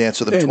probably would have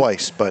danced with him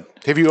twice. But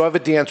have you ever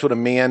danced with a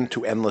man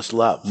to endless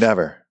love?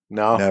 Never.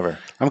 No. Never.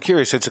 I'm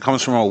curious, since it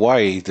comes from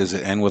Hawaii, does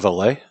it end with a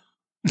lay?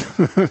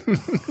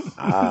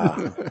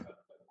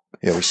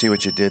 Yeah, we see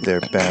what you did there,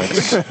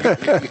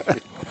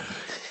 Barrett.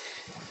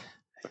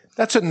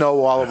 That's a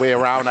no all the way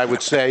around, I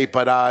would say.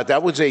 But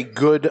that was a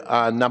good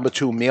number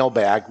 2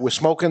 mailbag. We're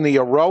smoking the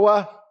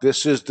Eiroa.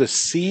 This is the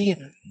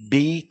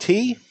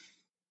CBT.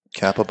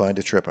 Kappa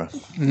Binder Tripper.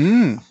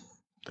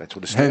 That's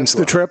what it stands Hence for.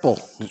 the triple.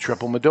 The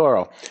triple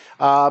Maduro.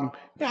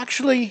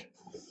 Actually,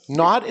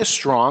 not as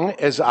strong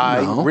as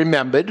I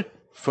remembered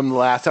from the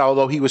last,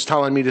 although he was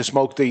telling me to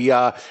smoke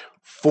the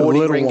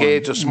 40 ring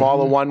gauge, a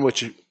smaller one,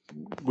 which is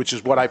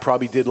what I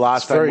probably did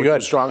last time. Very which good.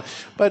 was strong.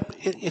 But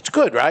it's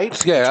good,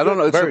 right? Yeah, It's I don't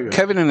good. know. Very good.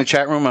 Kevin in the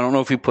chat room, I don't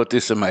know if he put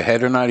this in my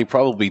head or not. He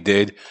probably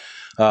did.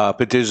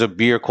 But there's a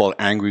beer called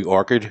Angry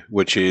Orchid,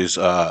 which is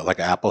like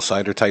an apple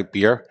cider type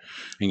beer,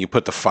 and you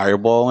put the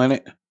Fireball in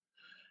it.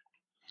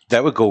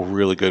 That would go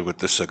really good with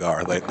the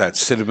cigar, like that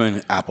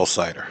cinnamon apple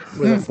cider.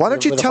 Why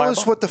don't you tell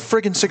us what the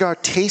friggin' cigar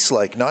tastes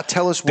like, not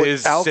tell us what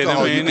There's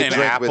alcohol you cinnamon can and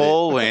drink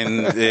apple, with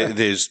it. and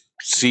there's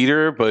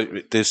cedar,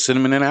 but there's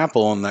cinnamon and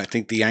apple, and I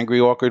think the Angry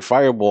Orchid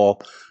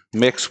Fireball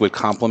mix would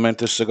complement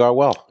the cigar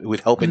well. It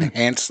would help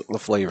enhance the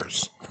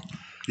flavors.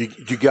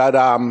 You got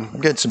I'm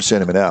getting some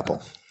cinnamon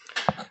apple.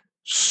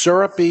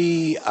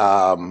 Syrupy.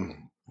 What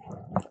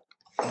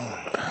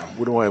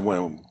do I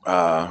want?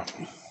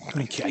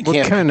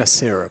 What kind of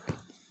syrup?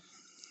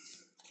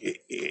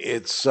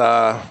 It's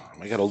I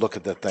got to look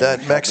at that thing.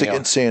 That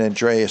Mexican San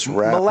Andreas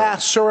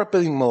wrapper.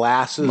 Syrupy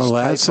molasses.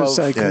 Molasses,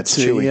 type I of, could it's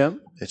see. chewy. Yeah.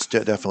 It's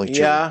definitely chewy.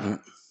 Yeah.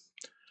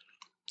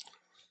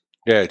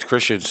 Yeah,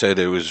 Christian said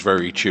it was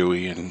very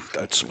chewy, and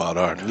that's spot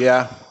on.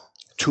 Yeah,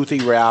 toothy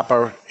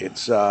wrapper.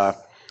 It's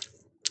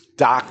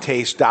dark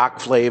taste, dark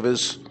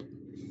flavors,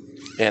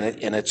 and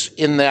it's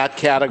in that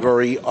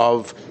category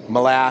of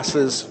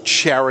molasses,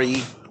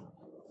 cherry.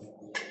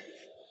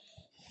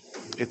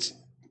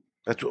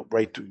 That's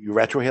right. You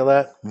retro hear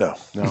that? No.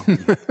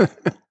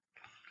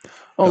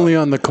 Only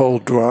on the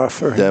cold draw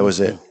for him. That was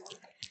it.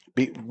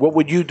 What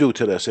would you do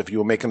to this if you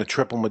were making a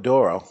triple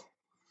Maduro?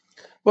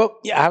 Well,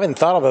 yeah, I haven't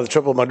thought about the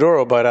triple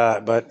Maduro, but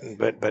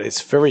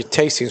it's very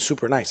tasty and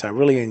super nice. I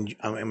really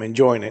I'm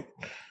enjoying it.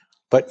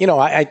 But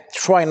I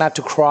try not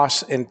to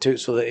cross into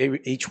so that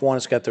each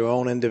one's got their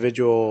own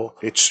individual.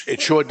 It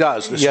sure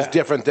does. This is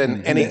different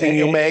than anything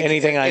you make,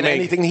 anything I make,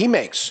 anything he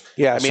makes.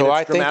 Yeah, I mean, so it's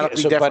I think,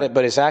 dramatically different.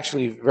 but it's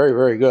actually very,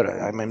 very good.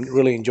 I'm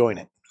really enjoying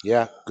it.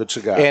 Yeah, good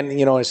cigar. And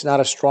it's not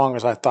as strong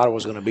as I thought it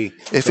was going to be.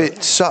 If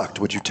it sucked,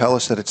 would you tell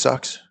us that it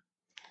sucks?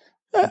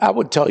 I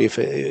would tell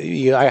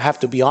you I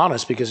have to be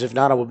honest, because if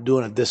not, I would be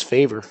doing a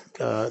disfavor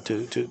to. I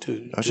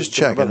was just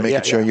checking,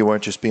 making sure you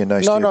weren't just being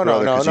nice to your brother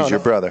because he's your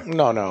brother.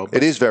 No.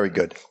 It is very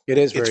good. It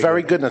is. It's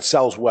very good and it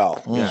sells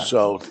well. Yeah.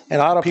 So and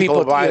a lot of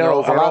people are buying it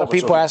over a and lot over, of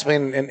people so- ask me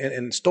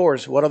in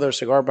stores, what other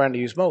cigar brand do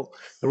you smoke?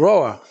 The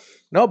Eiroa.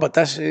 No, but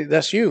that's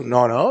you.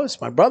 No,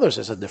 it's my brother's.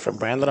 It's a different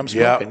brand that I'm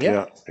smoking.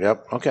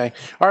 Yep. Okay.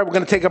 All right, we're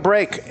going to take a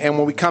break, and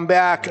when we come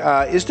back,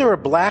 is there a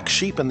black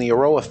sheep in the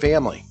Eiroa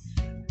family?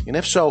 And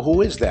if so,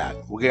 who is that?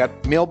 We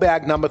got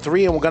mailbag number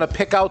 3, and we're going to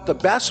pick out the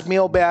best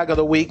mailbag of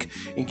the week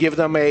and give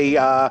them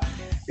a,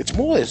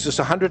 it's just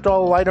a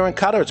 $100 lighter and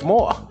cutter. It's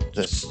more.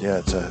 It's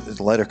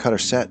a lighter cutter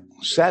set.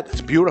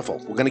 It's beautiful.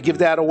 We're going to give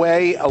that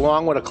away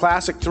along with a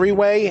classic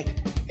 3-way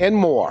and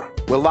more.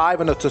 We're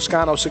live on the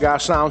Toscano Cigar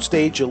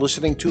Soundstage. You're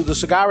listening to The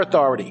Cigar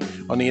Authority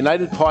on the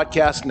United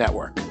Podcast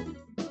Network.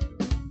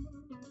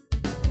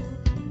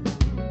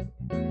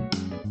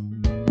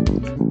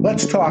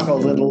 Let's talk a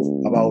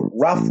little about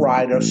Rough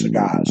Rider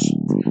cigars.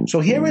 So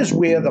here is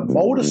where the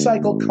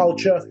motorcycle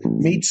culture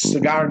meets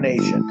Cigar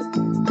Nation.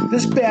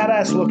 This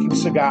badass-looking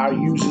cigar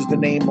uses the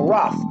name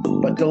Rough,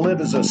 but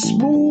delivers a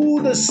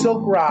smooth as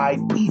silk ride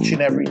each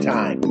and every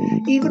time.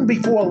 Even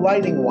before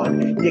lighting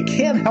one, you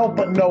can't help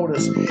but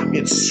notice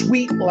its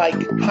sweet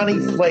like honey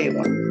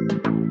flavor.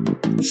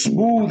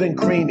 Smooth and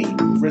creamy,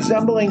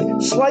 resembling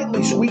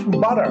slightly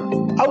sweetened butter.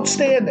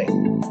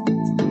 Outstanding!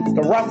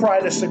 The Rough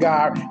Rider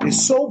cigar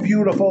is so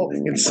beautiful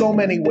in so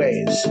many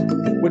ways.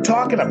 We're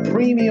talking a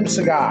premium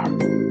cigar,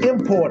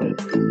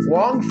 imported,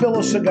 long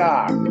filler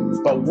cigar,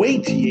 but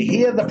wait till you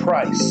hear the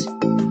price.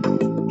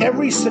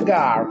 Every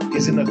cigar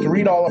is in the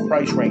 $3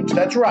 price range.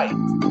 That's right.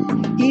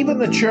 Even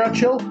the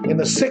Churchill in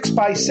the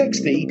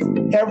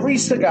 6x60, every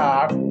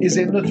cigar is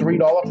in the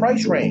 $3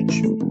 price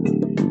range.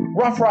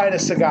 Rough Rider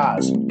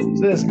cigars.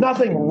 There's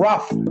nothing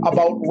rough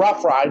about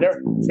Rough Rider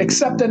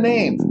except the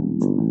name.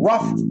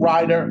 Rough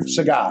Rider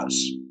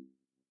Cigars.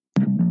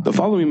 The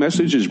following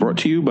message is brought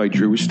to you by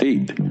Drew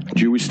Estate.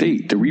 Drew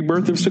Estate, the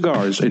rebirth of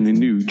cigars in the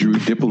new Drew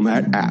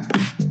Diplomat app.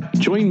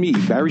 Join me,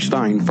 Barry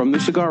Stein, from the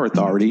Cigar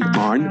Authority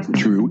on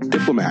Drew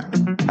Diplomat.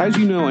 As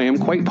you know, I am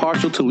quite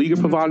partial to Liga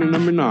Privada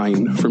number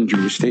 9 from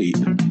Drew Estate.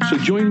 So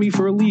join me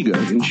for a Liga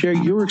and share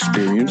your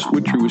experience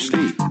with Drew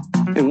Estate.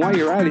 And while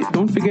you're at it,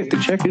 don't forget to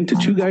check into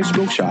Two Guys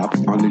Smoke Shop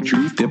on the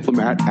Drew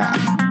Diplomat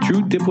app.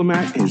 Drew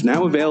Diplomat is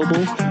now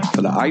available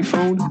for the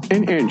iPhone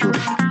and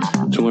Android.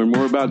 To learn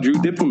more about Drew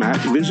Diplomat,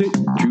 visit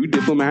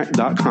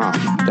drewdiplomat.com.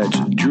 That's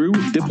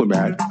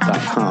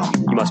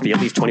drewdiplomat.com. You must be at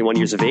least 21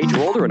 years of age or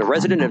older and a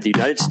resident of the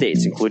United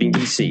States, including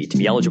D.C. To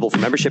be eligible for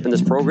membership in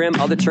this program,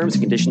 other terms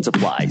and conditions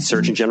apply.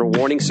 Surgeon General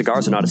warning,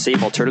 cigars are not a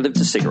safe alternative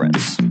to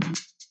cigarettes.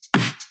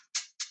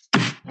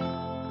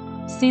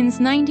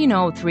 Since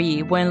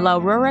 1903, when La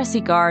Aurora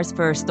Cigars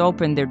first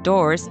opened their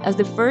doors as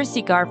the first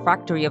cigar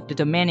factory of the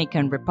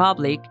Dominican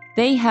Republic,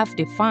 they have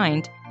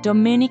defined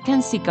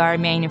Dominican cigar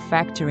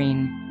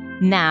manufacturing.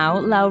 Now,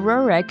 La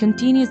Aurora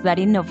continues that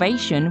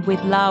innovation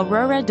with La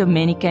Aurora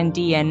Dominican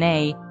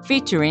DNA,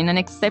 featuring an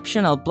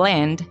exceptional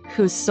blend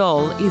whose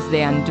soul is the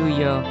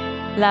Andullo.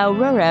 La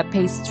Aurora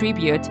pays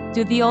tribute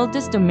to the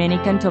oldest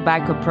Dominican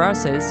tobacco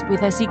process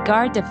with a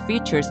cigar that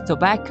features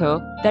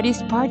tobacco that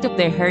is part of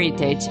their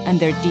heritage and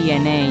their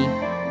DNA.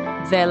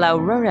 The La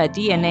Aurora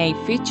DNA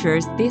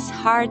features this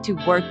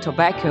hard-to-work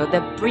tobacco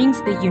that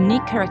brings the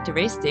unique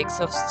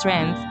characteristics of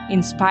strength,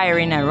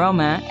 inspiring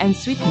aroma, and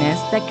sweetness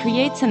that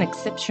creates an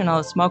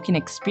exceptional smoking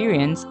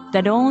experience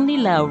that only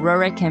La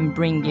Aurora can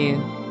bring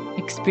you.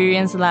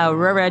 Experience La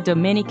Aurora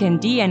Dominican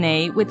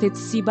DNA with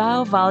its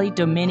Cibao Valley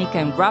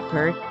Dominican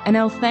wrapper, an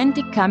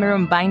authentic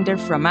Cameroon binder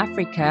from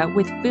Africa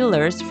with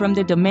fillers from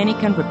the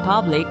Dominican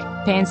Republic,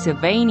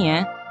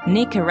 Pennsylvania,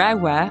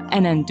 Nicaragua,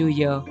 and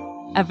Andullo.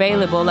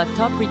 Available at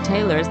top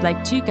retailers like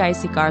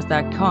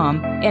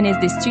twoguyscigars.com and is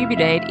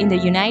distributed in the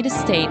United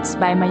States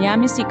by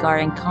Miami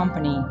Cigar &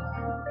 Company.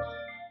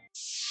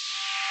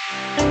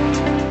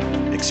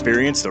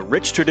 Experience the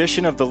rich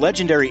tradition of the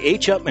legendary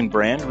H. Upmann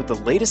brand with the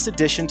latest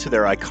addition to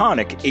their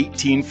iconic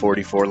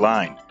 1844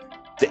 line.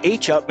 The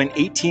H. Upmann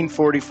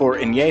 1844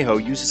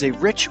 Añejo uses a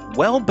rich,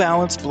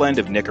 well-balanced blend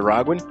of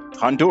Nicaraguan,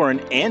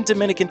 Honduran, and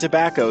Dominican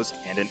tobaccos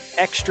and an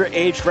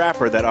extra-aged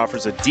wrapper that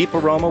offers a deep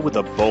aroma with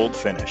a bold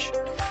finish.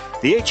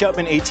 The H.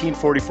 Upmann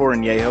 1844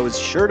 Añejo is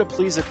sure to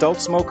please adult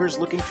smokers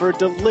looking for a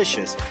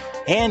delicious,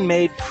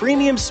 handmade,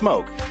 premium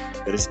smoke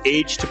that is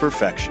aged to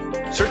perfection.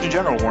 Surgeon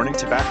General warning,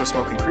 tobacco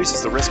smoke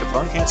increases the risk of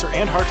lung cancer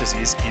and heart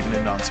disease even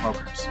in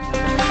non-smokers.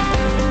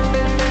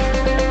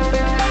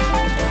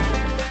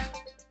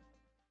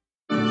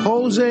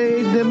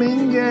 Jose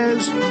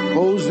Dominguez,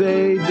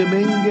 Jose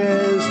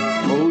Dominguez,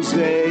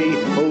 Jose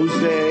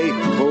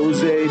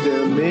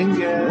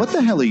Dominguez. What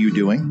the hell are you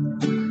doing?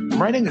 I'm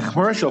writing a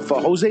commercial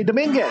for Jose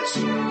Dominguez.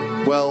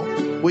 Well,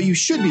 what you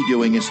should be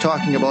doing is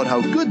talking about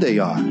how good they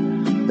are.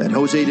 That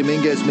Jose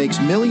Dominguez makes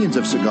millions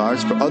of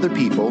cigars for other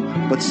people,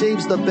 but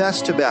saves the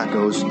best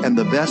tobaccos and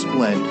the best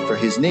blend for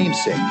his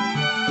namesake,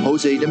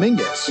 Jose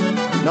Dominguez.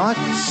 Not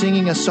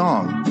singing a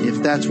song,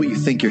 if that's what you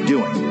think you're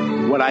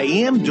doing. What I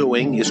am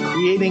doing is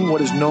creating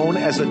what is known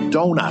as a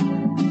donut.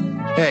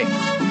 Hey,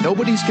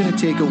 nobody's going to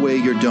take away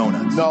your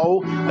donuts.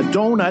 No, a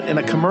donut in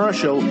a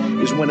commercial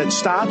is when it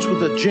starts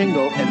with a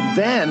jingle and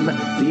then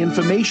the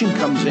information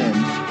comes in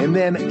and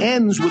then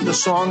ends with the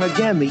song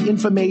again. The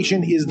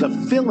information is the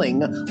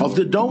filling of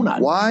the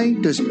donut. Why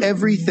does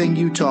everything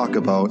you talk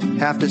about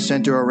have to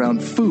center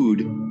around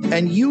food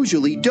and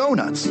usually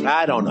donuts?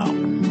 I don't know.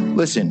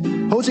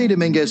 Listen, Jose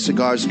Dominguez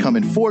cigars come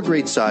in 4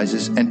 great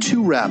sizes and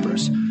 2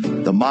 wrappers.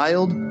 the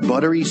mild,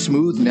 buttery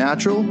smooth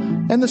natural,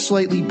 and the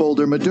slightly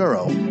bolder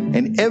Maduro.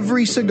 And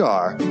every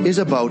cigar is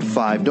about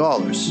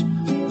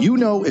 $5. You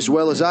know as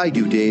well as I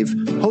do, Dave,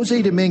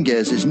 Jose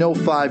Dominguez is no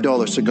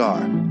 $5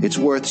 cigar. It's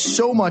worth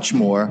so much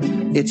more.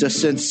 It's a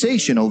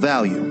sensational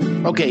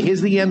value. Okay,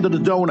 here's the end of the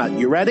donut.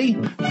 You ready?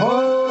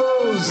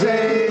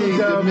 Jose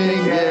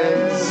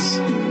Dominguez.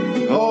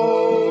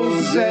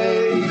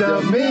 Jose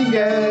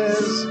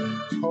Dominguez.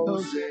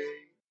 Jose.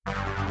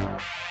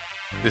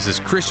 This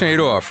is Christian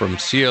Eiroa from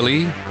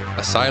CLE,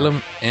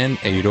 Asylum, and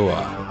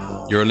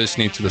Eiroa. You're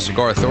listening to the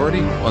Cigar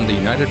Authority on the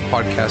United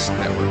Podcast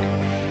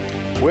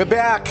Network. We're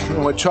back,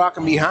 and we're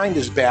talking behind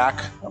his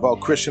back about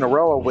Christian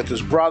Eiroa with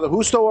his brother,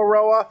 Justo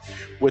Eiroa.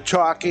 We're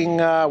talking,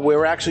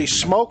 we're actually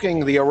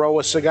smoking the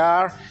Eiroa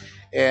cigar.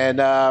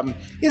 And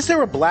is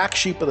there a black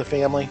sheep of the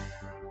family?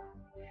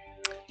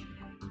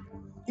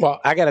 Well,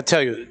 I got to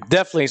tell you,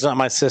 definitely it's not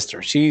my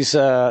sister. She's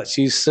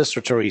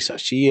Sister Teresa.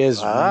 She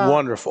is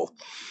wonderful.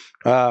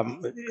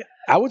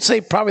 I would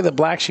say probably the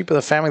black sheep of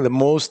the family,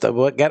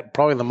 that got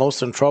probably the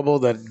most in trouble,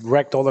 that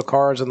wrecked all the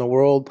cars in the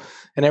world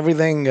and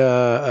everything,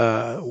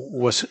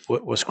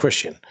 was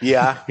Christian.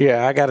 Yeah.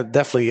 Yeah, I got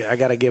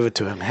to give it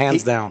to him,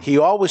 hands down. He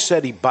always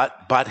said he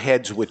butt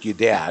heads with your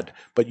dad,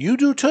 but you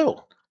do too.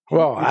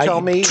 Well,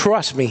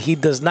 trust me, he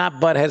does not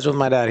butt heads with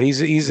my dad.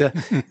 He's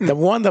the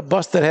one that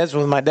busted heads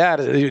with my dad.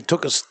 It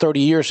took us 30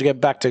 years to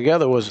get back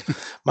together. Was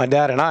my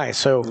dad and I.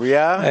 So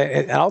yeah,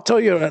 and I'll tell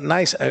you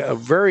a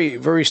very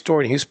very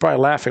story. He's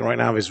probably laughing right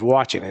now if he's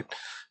watching it.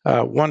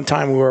 One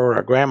time we were at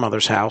our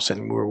grandmother's house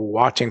and we were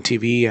watching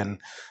TV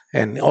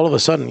and all of a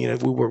sudden,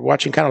 we were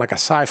watching kind of like a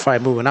sci-fi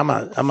movie. And I'm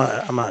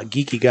a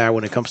geeky guy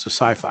when it comes to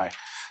sci-fi.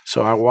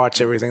 So I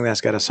watch everything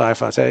that's got a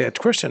sci-fi. I say,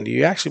 Christian, do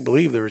you actually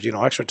believe there's,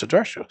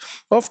 extraterrestrial?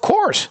 Well, of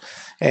course.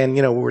 And,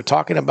 we were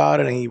talking about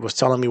it and he was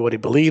telling me what he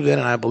believed in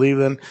and I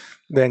believed in.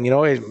 Then,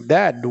 hey,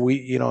 Dad, do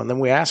we, and then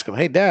we ask him,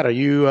 hey, Dad, are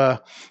you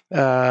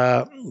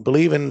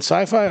believe in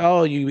sci-fi?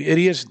 Oh, you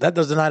idiots, that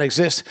does not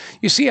exist.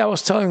 You see, I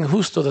was telling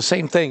Justo the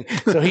same thing.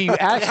 So he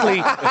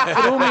actually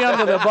threw me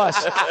under the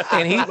bus.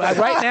 And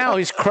right now,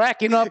 he's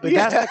cracking up. And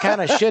that's the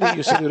kind of shit he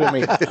used to do to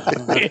me.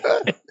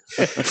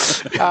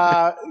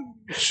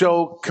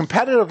 So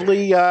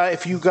competitively,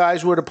 if you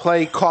guys were to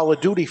play Call of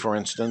Duty, for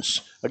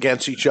instance,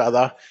 against each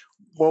other,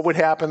 what would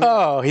happen?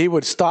 Oh, he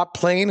would stop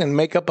playing and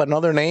make up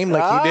another name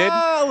like he did.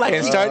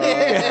 And start.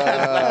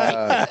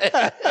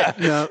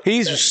 No.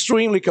 He's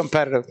extremely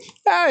competitive.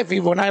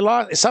 When I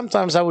lost,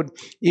 sometimes I would,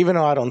 even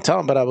though I don't tell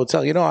him, but I would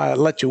tell I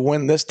let you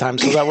win this time,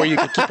 so that way you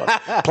could keep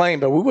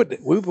playing. But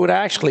we would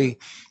actually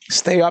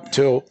stay up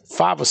till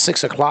 5 or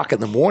 6 o'clock in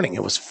the morning.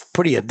 It was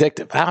pretty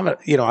addictive.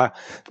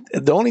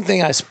 The only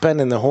thing I spend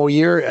in the whole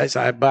year is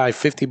I buy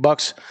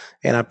 $50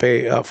 and I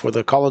pay for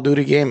the Call of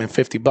Duty game and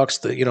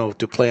 $50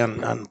 to play on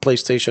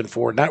PlayStation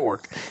 4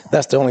 network.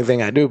 That's the only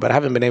thing I do, but I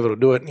haven't been able to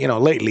do it,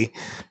 lately.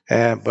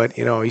 But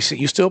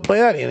you still play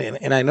that,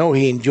 and I know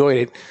he enjoyed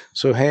it.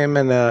 So him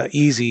and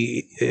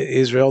Easy,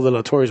 Israel De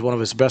La Torre is one of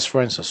his best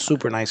friends, a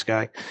super nice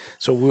guy.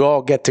 So we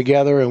all get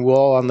together and we're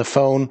all on the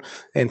phone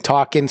and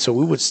talking. So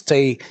we would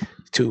stay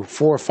to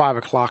 4 or 5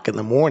 o'clock in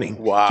the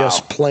morning,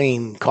 just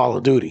playing Call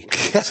of Duty.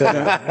 So,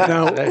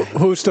 now,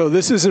 Justo,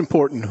 this is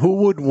important.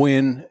 Who would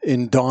win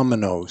in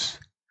dominoes?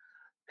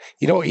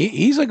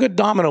 He's a good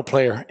domino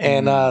player,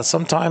 and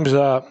sometimes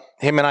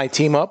him and I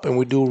team up and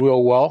we do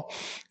real well.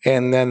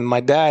 And then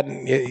my dad,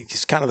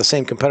 he's kind of the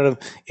same competitive.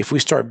 If we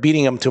start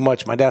beating him too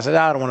much, my dad says,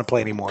 I don't want to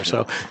play anymore.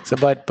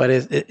 But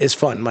it's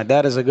fun. My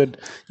dad is a good,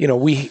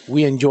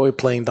 we enjoy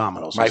playing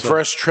dominoes. My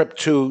first trip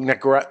to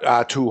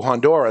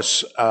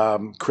Honduras,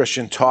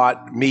 Christian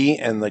taught me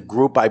and the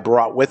group I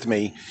brought with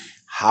me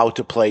how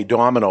to play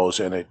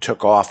dominoes, and it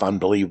took off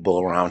unbelievable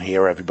around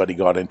here. Everybody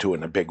got into it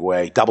in a big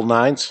way. Double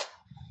nines?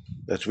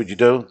 That's what you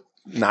do?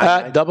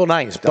 Double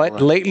nines.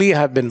 Lately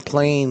I've been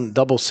playing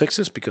double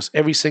sixes because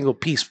every single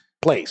piece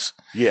plays.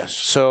 Yes.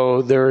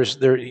 So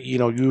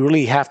you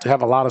really have to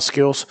have a lot of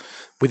skills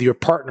with your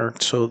partner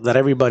so that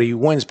everybody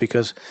wins,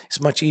 because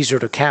it's much easier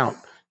to count.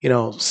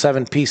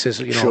 7 pieces.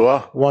 Sure.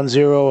 1,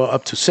 0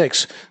 up to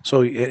 6.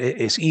 So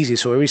it's easy.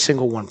 So every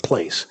single one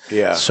plays.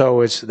 Yeah.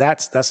 So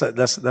that's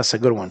a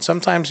good one.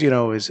 Sometimes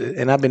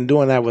and I've been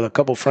doing that with a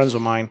couple friends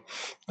of mine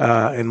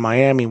in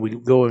Miami. We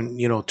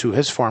go to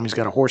his farm. He's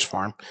got a horse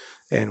farm,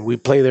 and we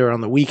play there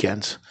on the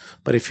weekends.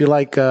 But if you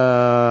like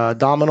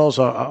dominoes,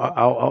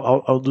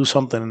 I'll do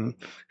something and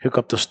hook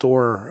up the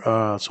store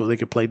so they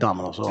can play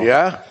dominoes.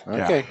 Yeah?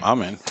 Okay. Yeah,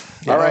 I'm in.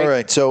 All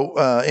right.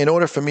 So in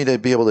order for me to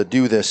be able to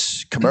do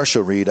this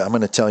commercial read, I'm going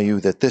to tell you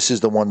that this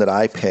is the one that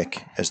I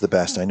pick as the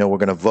best. I know we're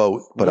going to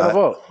vote, but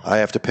I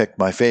have to pick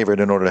my favorite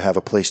in order to have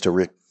a place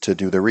to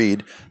do the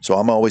read. So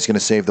I'm always going to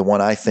save the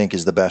one I think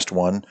is the best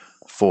one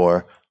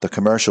for the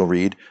commercial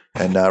read.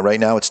 And right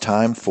now it's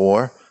time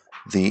for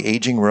the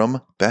Aging Room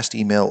Best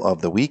Email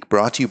of the Week,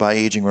 brought to you by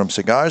Aging Room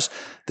Cigars.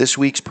 This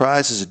week's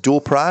prize is a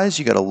dual prize.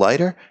 You got a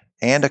lighter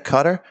and a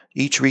cutter,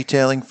 each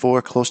retailing for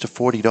close to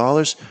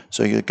 $40.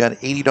 So you've got an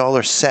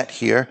 $80 set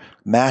here,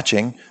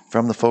 matching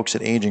from the folks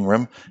at Aging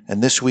Room.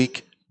 And this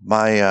week,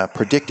 my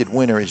predicted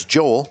winner is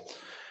Joel.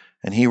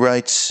 And he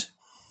writes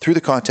through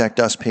the Contact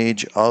Us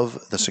page of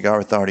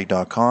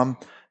thecigarauthority.com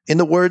in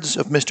the words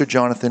of Mr.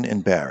 Jonathan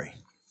and Barry.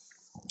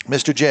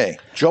 Mr. J.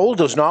 Joel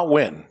does not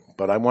win,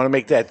 but I want to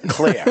make that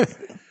clear.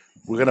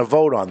 We're going to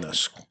vote on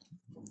this.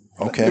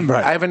 Okay.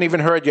 Right. I haven't even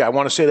heard you. I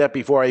want to say that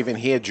before I even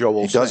hear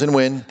Joel. He doesn't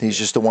win. He's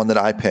just the one that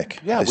I pick.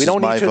 Yeah, this we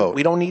don't is my need to. vote.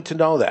 We don't need to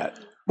know that.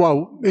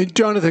 Well,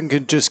 Jonathan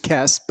can just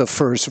cast the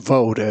first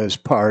vote as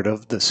part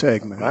of the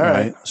segment. All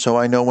right. So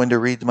I know when to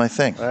read my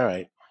thing. All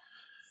right.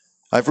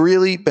 I've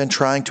really been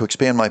trying to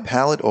expand my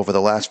palate over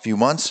the last few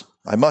months.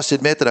 I must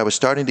admit that I was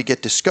starting to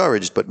get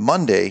discouraged, but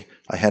Monday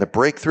I had a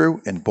breakthrough,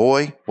 and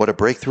boy, what a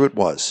breakthrough it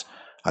was.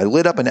 I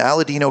lit up an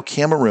Aladino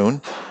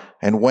Cameroon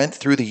and went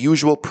through the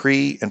usual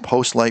pre- and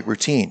post-light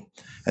routine.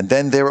 And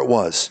then there it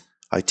was.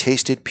 I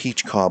tasted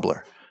peach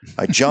cobbler.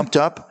 I jumped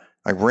up.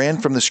 I ran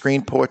from the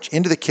screen porch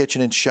into the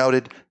kitchen and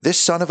shouted, "This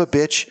son of a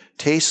bitch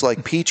tastes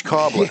like peach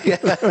cobbler."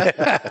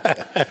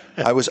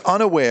 I was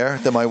unaware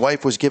that my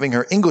wife was giving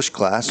her English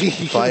class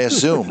via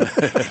Zoom.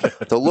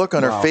 The look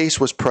on her face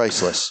was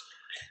priceless.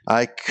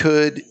 I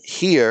could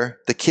hear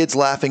the kids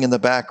laughing in the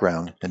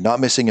background, and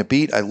not missing a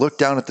beat, I looked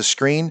down at the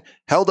screen,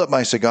 held up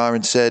my cigar,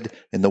 and said,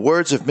 in the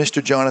words of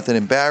Mr. Jonathan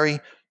and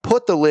Barry,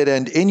 "Put the lid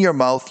end in your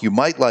mouth, you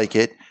might like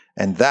it,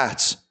 and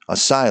that's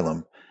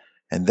Asylum."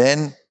 And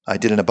then I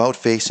did an about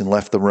face and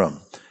left the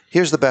room.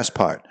 Here's the best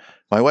part.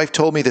 My wife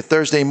told me that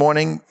Thursday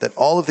morning that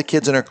all of the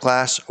kids in her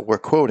class were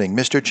quoting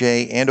Mr.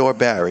 J and or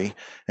Barry,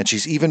 and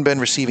she's even been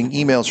receiving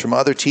emails from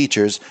other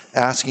teachers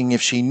asking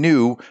if she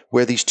knew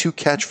where these two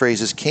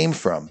catchphrases came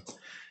from.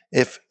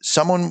 If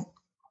someone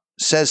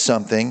says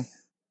something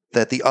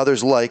that the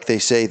others like, they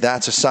say,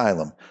 "That's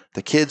Asylum."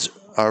 The kids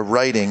are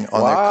writing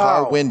on their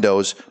car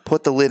windows,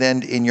 "Put the lid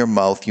end in your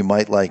mouth, you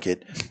might like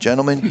it."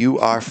 Gentlemen, you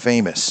are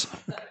famous.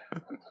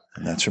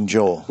 And that's from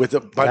Joel. With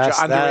a bunch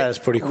of that is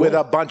pretty cool. With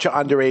a bunch of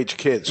underage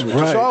kids, which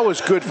is always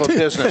good for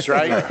business,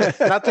 right?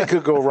 Nothing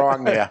could go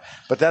wrong there.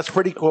 But that's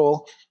pretty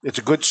cool. It's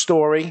a good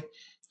story,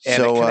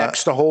 and it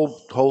connects the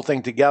whole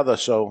thing together.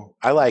 So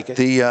I like it.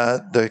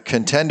 The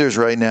contenders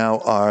right now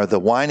are the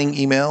whining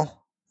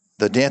email,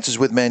 the Dances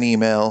with Men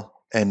email,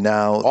 and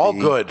now all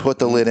good. Put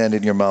the lid end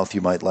in your mouth,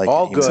 you might like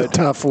all it. Good. It's a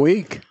tough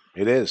week.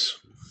 It is.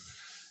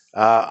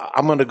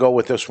 I'm going to go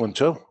with this one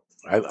too.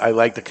 I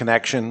like the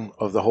connection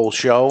of the whole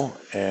show,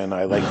 and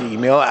I like the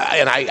email.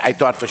 And I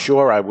thought for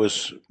sure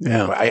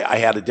I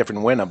had a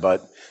different winner,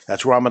 but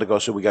that's where I'm going to go.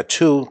 So we got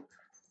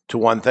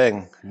 2-1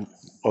 thing.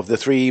 Of the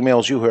 3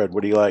 emails you heard,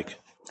 what do you like?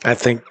 I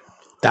think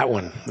that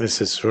one.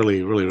 This is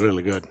really, really,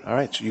 really good. All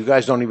right, so you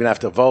guys don't even have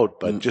to vote,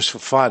 but just for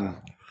fun,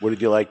 what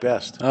did you like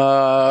best?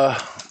 The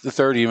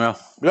third email.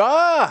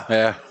 Ah,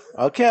 yeah.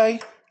 Okay.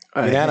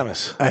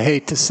 Unanimous. I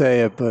hate to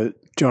say it, but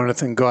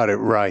Jonathan got it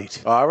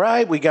right. All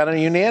right, we got a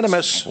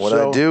unanimous. What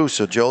I do?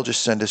 So Joel,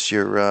 just send us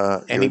your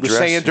and he was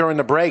address. saying during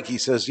the break, he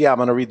says, "Yeah, I'm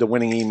going to read the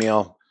winning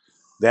email."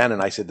 Then,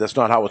 and I said, "That's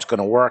not how it's going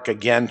to work."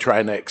 Again,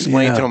 trying to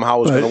explain to him how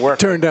it was going to work.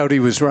 Turned out he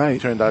was right.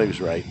 Turned out he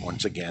was right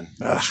once again.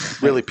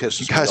 Really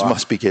pisses me off. You guys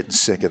must be getting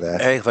sick of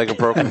that. Hey, it's like a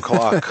broken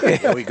clock.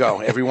 There we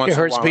go. Every once It in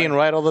a hurts while. being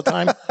right all the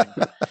time.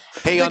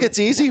 Hey, you think it's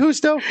easy,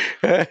 Husto?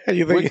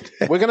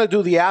 We're going to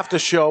do the after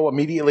show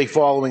immediately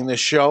following this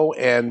show,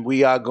 and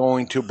we are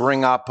going to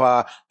bring up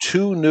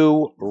 2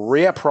 new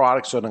rare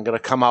products that I'm going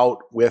to come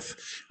out with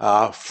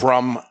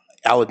from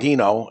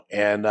Aladino,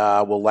 and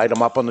we'll light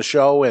them up on the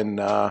show.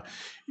 And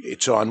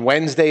it's on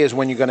Wednesday is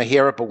when you're going to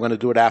hear it, but we're going to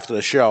do it after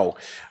the show.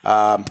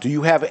 Do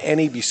you have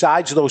any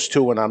besides those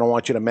 2? And I don't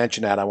want you to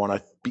mention that. I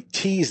want to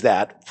tease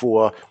that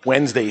for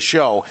Wednesday's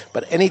show.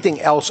 But anything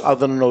else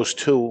other than those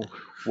 2?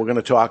 We're going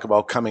to talk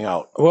about coming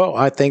out. Well,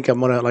 I think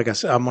I'm gonna, like I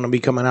said, I'm gonna be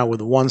coming out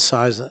with one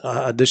size,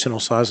 additional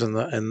size in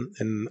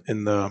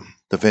the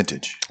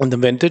vintage. In the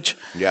vintage,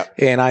 yeah.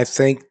 And I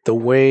think the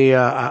way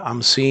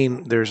I'm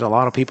seeing, there's a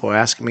lot of people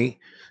asking me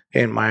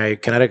in my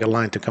Connecticut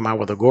line to come out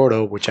with a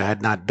Gordo, which I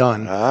had not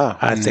done.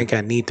 I think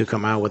I need to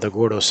come out with a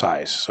Gordo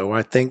size. So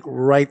I think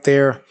right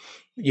there,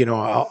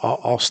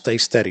 I'll stay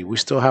steady. We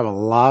still have a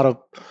lot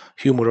of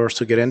humidors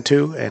to get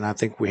into, and I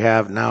think we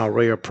have now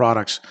rare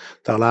products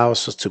that allow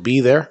us to be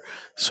there.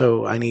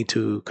 So I need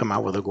to come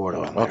out with a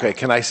Gordo. Okay,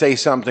 can I say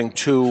something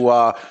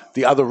to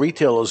the other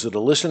retailers that are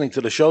listening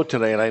to the show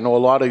today? And I know a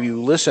lot of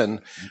you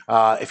listen.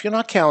 If you're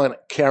not carrying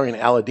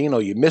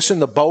Aladino, you're missing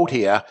the boat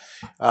here.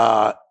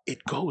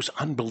 It goes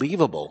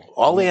unbelievable.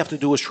 All they have to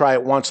do is try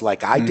it once,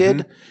 like I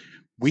did.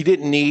 We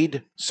didn't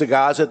need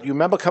cigars. You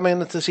remember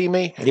coming in to see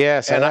me?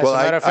 Yes. And as a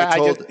matter of fact,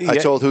 I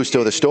told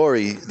Husto the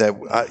story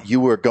that you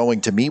were going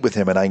to meet with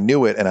him, and I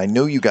knew it, and I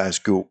knew you guys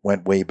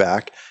went way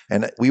back,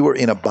 and we were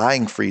in a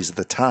buying freeze at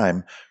the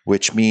time,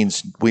 which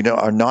means we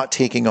are not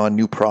taking on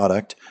new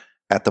product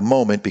at the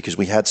moment because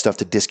we had stuff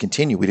to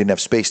discontinue. We didn't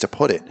have space to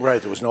put it. Right,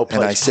 there was no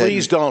place. And I said,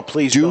 please don't.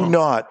 Do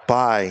not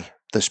buy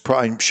this.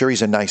 I'm sure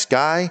he's a nice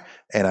guy,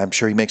 and I'm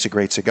sure he makes a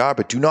great cigar,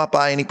 but do not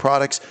buy any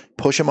products.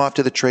 Push him off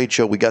to the trade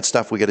show. We got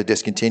stuff we got to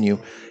discontinue.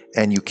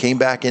 And you came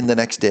back in the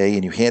next day,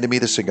 and you handed me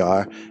the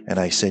cigar, and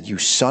I said, "You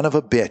son of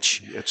a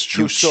bitch. It's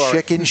true you story.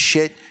 chicken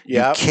shit.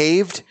 Yep. You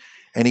caved."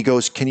 And he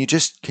goes, can you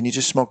just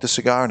smoke the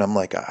cigar? And I'm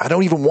like, I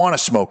don't even want to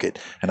smoke it.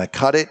 And I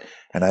cut it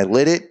and I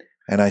lit it.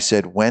 And I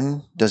said,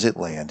 when does it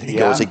land? He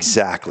goes,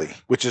 exactly.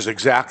 Which is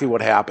exactly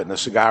what happened. The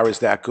cigar is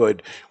that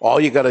good.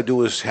 All you got to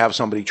do is have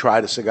somebody try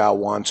the cigar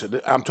once.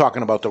 I'm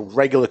talking about the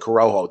regular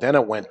Corojo. Then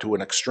it went to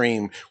an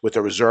extreme with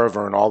the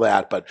Reserva and all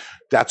that. But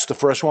that's the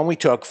first one we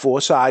took, 4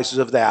 sizes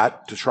of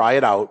that to try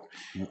it out.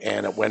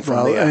 And it went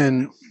from there.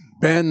 And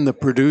Ben, the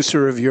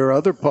producer of your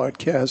other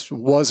podcast,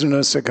 wasn't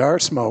a cigar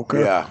smoker.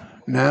 Yeah.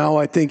 Now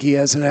I think he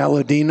has an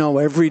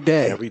Aladino every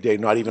day. Every day,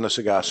 not even a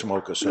cigar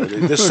smoker. So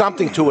there's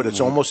something to it.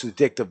 It's almost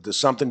addictive. There's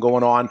something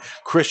going on.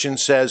 Christian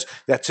says,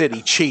 that's it.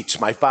 He cheats.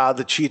 My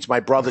father cheats. My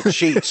brother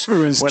cheats.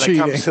 when it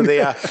comes to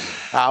their...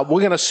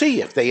 we're going to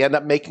see if they end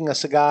up making a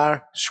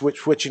cigar,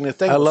 switching the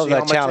thing. I love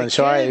that challenge.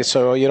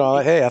 So,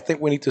 hey, I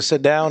think we need to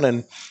sit down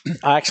and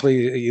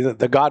actually,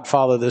 the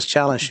godfather of this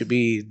challenge should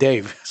be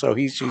Dave. So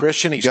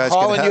Christian, he's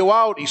calling you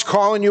out. He's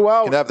calling you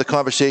out. Can have the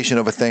conversation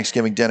over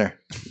Thanksgiving dinner.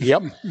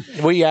 Yep.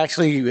 We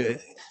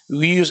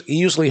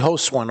usually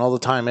hosts one all the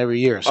time every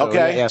year. So,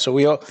 okay. Yeah. So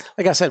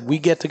like I said, we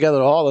get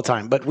together all the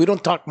time, but we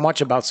don't talk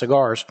much about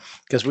cigars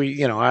because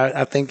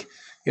I think,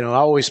 I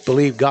always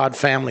believe God,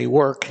 family,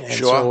 work. And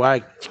so I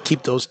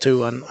keep those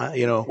two on,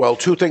 Well,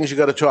 2 things you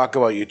got to talk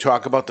about. You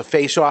talk about the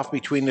face-off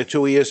between the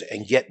 2 years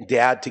and getting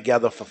dad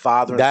together for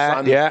father and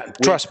son. Yeah,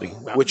 trust me.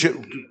 Which are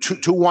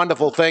two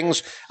wonderful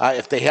things.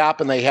 If they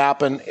happen, they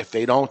happen. If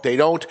they don't, they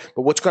don't.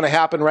 But what's going to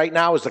happen right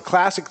now is the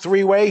Classic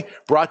 3-Way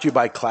brought to you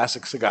by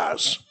Classic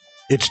Cigars.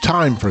 It's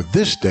time for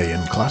This Day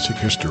in Classic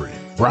History,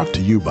 brought to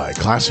you by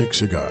Classic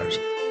Cigars.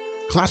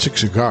 Classic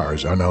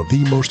Cigars are now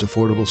the most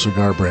affordable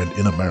cigar brand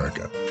in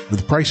America.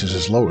 With prices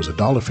as low as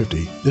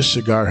 $1.50, this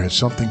cigar has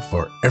something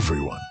for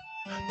everyone.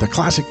 The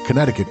Classic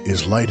Connecticut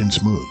is light and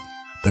smooth.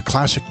 The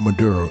Classic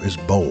Maduro is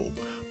bold,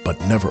 but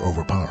never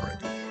overpowering.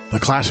 The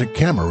Classic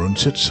Cameroon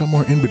sits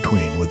somewhere in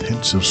between with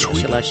hints of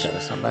sweetness.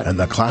 And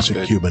the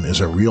Classic Cuban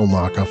is a real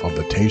knockoff of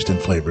the taste and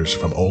flavors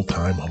from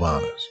old-time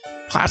Havanas.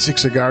 Classic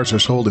cigars are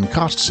sold in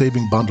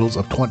cost-saving bundles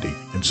of 20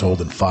 and sold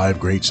in 5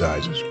 great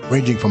sizes,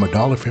 ranging from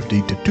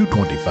 $1.50 to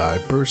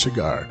 $2.25 per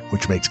cigar,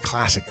 which makes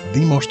Classic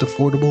the most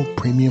affordable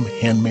premium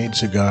handmade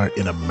cigar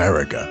in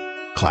America.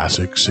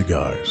 Classic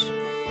Cigars.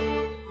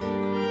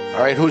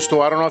 All right,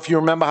 Justo, I don't know if you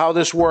remember how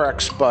this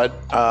works, but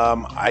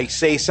I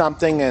say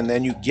something and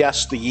then you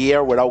guess the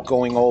year without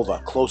going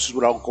over, closest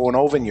without going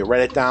over, and you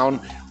write it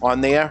down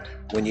on there.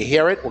 When you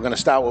hear it, we're going to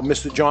start with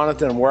Mr.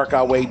 Jonathan and work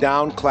our way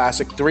down.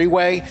 Classic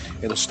 3-Way.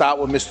 It'll start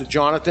with Mr.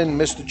 Jonathan.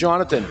 Mr.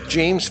 Jonathan,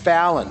 James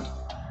Fallon.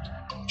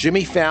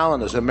 Jimmy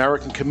Fallon is an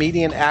American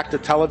comedian, actor,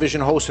 television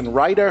host, and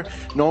writer,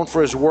 known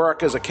for his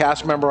work as a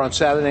cast member on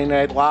Saturday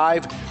Night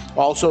Live.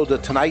 Also, The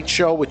Tonight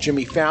Show with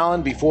Jimmy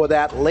Fallon. Before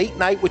that, Late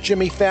Night with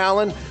Jimmy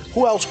Fallon.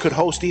 Who else could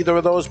host either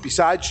of those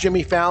besides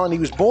Jimmy Fallon? He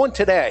was born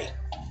today.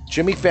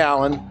 Jimmy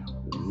Fallon,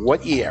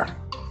 what year?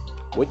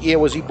 What year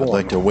was he born? I'd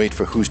like to wait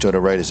for Justo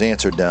to write his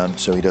answer down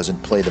so he doesn't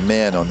play the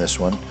man on this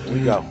one. Here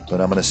we go. But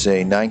I'm going to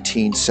say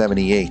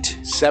 1978.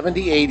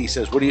 78, he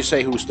says. What do you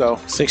say, Justo?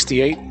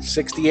 68.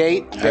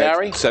 68.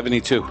 Barry?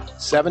 72.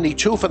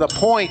 72 for the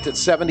point at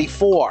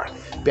 74.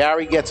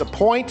 Barry gets a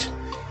point,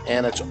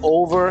 and it's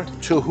over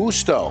to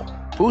Justo.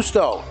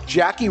 Justo,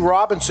 Jackie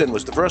Robinson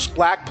was the first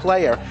black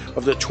player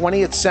of the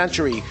 20th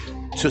century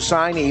to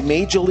sign a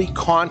major league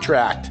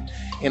contract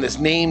and is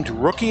named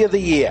Rookie of the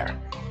Year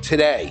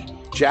today.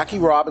 Jackie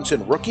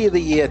Robinson, Rookie of the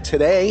Year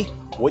today.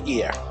 What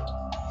year?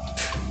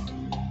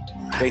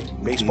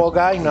 Baseball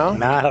guy? No?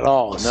 Not at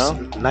all. No?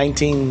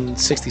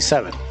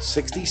 1967.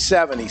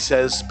 67, he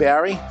says.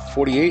 Barry?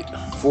 48.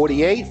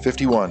 48?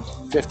 51.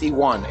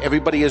 51.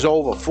 Everybody is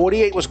over.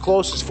 48 was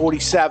closest,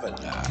 47.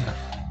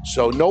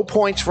 So no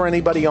points for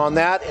anybody on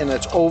that, and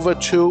it's over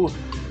to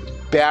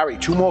Barry.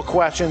 2 more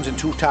questions and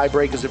 2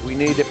 tiebreakers if we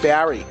need it.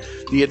 Barry,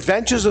 The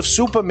Adventures of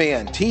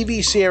Superman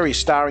TV series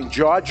starring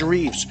George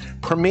Reeves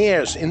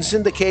premieres in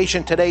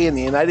syndication today in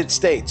the United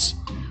States.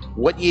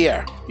 What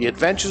year? The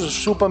Adventures of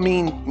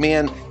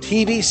Superman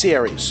TV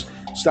series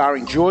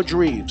starring George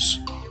Reeves.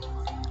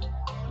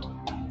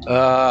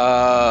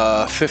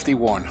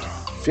 51.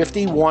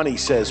 51, he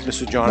says,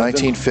 Mr.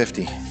 Jonathan.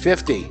 1950.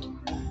 50.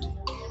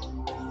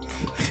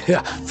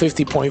 Yeah,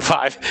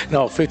 50.5.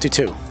 No,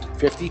 52.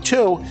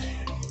 52.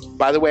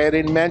 By the way, I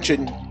didn't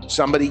mention,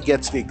 somebody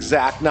gets the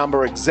exact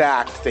number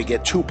exact, they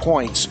get 2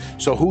 points.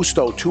 So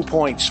Justo, 2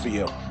 points for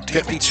you.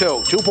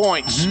 52, 2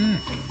 points.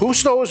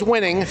 Justo is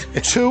winning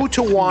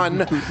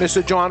 2-1.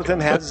 Mr. Jonathan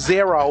has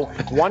 0.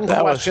 One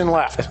question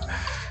left.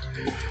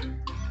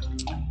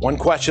 One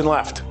question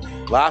left.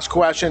 Last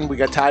question. We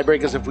got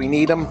tiebreakers if we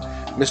need them.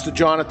 Mr.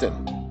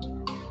 Jonathan,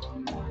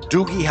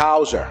 Doogie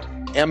Howser,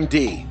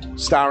 MD,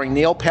 starring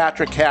Neil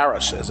Patrick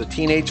Harris as a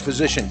teenage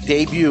physician,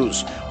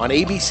 debuts on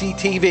ABC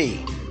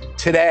TV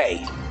today.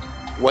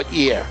 What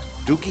year?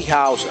 Doogie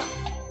Howser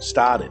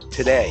started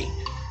today.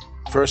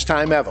 First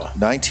time ever.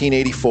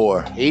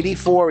 1984.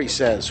 84, he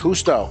says.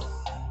 Justo.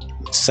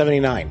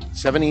 79.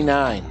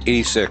 79.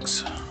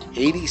 86.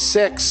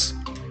 86.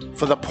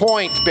 For the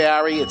point,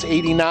 Barry, it's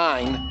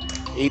 89.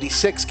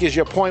 86 gives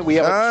you a point. We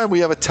have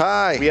a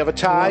tie. We have a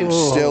tie.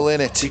 Still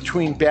in it.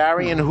 Between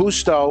Barry and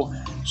Husto.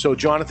 So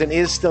Jonathan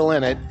is still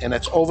in it, and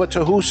it's over to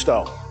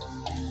Husto.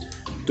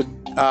 The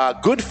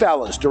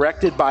Goodfellas,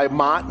 directed by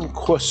Martin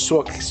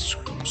Scorsese,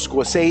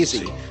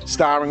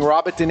 starring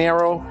Robert De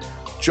Niro,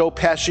 Joe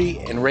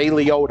Pesci, and Ray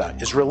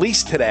Liotta, is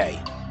released today.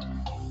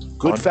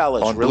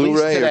 Goodfellas, on released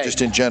Blu-ray today. or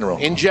just in general?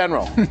 In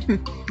general.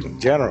 In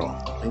general.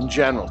 In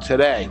general.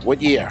 Today.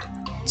 What year?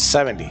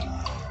 70.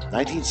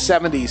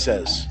 1970, he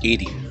says.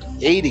 80.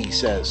 80,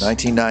 says.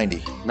 1990.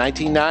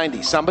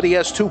 1990. Somebody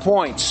has 2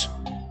 points.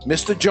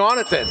 Mr.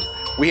 Jonathan,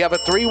 we have a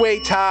 3-way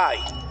tie.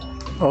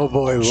 Oh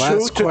boy,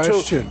 last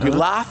question. You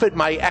laugh at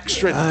my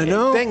extra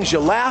things. You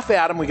laugh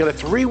at them. We got a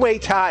 3-way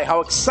tie.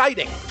 How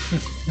exciting.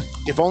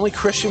 If only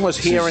Christian was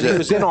here and he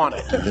was in on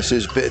it. This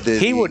is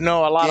he would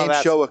know a lot of that.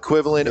 Game show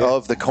equivalent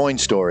of the coin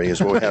story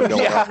is what we have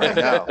going on right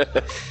now.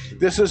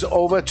 This is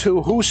over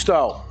to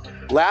Husto.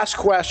 Last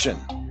question.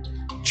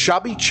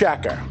 Chubby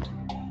Checker,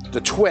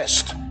 The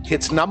Twist,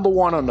 hits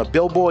 #1 on the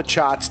Billboard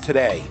charts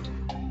today.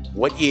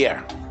 What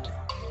year?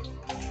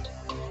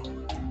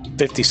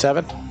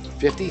 57.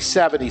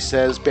 57, he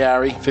says,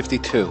 Barry.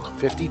 52.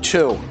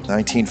 52.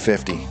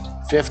 1950.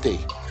 50.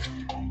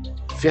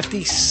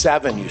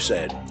 57, you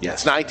said. Yes.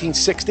 It's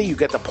 1960. You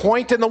get the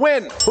point and the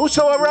win.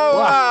 Husto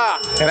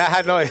Eiroa! And I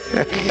had no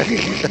idea.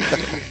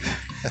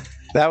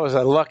 That was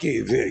a lucky.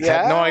 I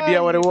had no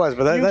idea what it was.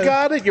 But you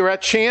got it. You're a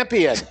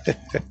champion.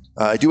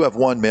 I do have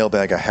one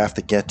mailbag I have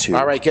to get to.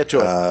 All right, get to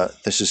it.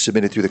 This is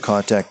submitted through the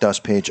Contact Us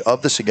page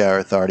of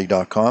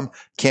thecigarauthority.com.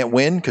 Can't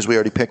win because we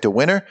already picked a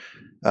winner.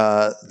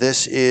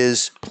 This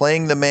is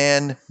Playing the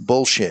Man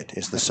Bullshit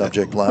is the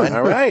subject line.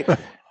 All right.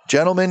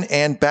 Gentlemen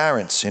and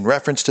Barents, in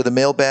reference to the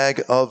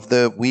mailbag of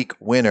the week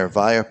winner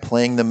via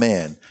Playing the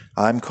Man,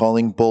 I'm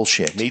calling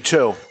bullshit. Me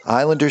too.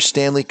 Islanders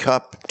Stanley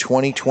Cup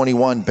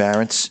 2021,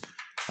 Barents.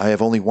 I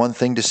have only one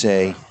thing to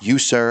say. You,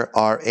 sir,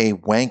 are a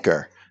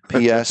wanker.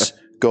 P.S.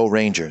 Go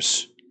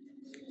Rangers.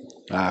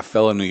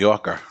 Fellow New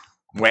Yorker.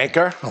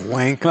 Wanker? A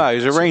wanker. No,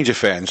 he's a Ranger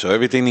fan, so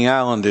everything the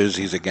Islanders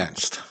he's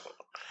against.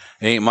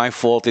 It ain't my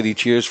fault that he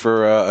cheers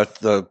for a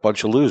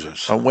bunch of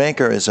losers. A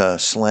wanker is a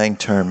slang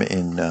term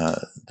in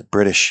the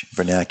British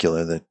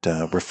vernacular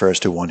that refers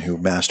to one who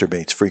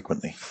masturbates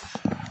frequently.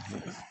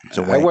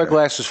 I wear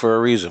glasses for a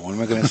reason. What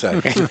am I going to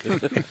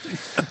say?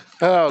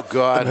 Oh,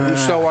 God.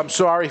 So I'm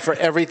sorry for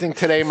everything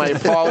today. My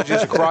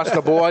apologies across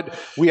the board.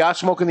 We are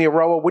smoking the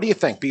Eiroa. What do you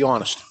think? Be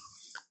honest.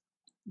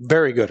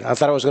 Very good. I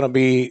thought it was going to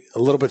be a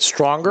little bit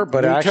stronger,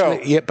 but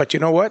But you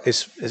know what?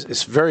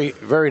 It's very,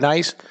 very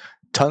nice.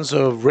 Tons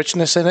of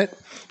richness in it,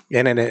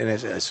 and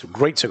it's a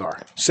great cigar.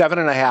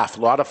 7.5.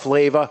 A lot of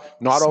flavor,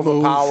 not Smooth,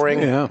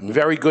 overpowering. yeah.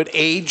 Very good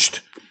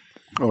aged.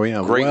 Oh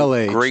yeah, Great, well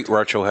aged. great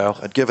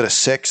retrohale. I'd give it a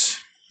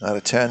 6 out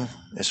of 10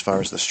 as far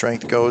as the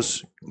strength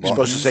goes. You're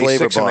supposed to say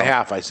Flavor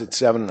 6.5. I said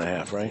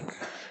 7.5, right?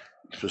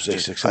 You're supposed to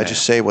say 6.5. I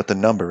just say what the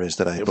number is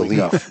that I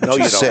believe. No,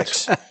 you don't.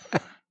 6.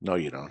 No,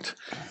 you don't.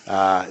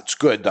 It's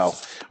good, though.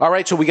 All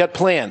right, so we got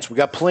plans. We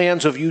got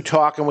plans of you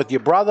talking with your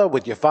brother,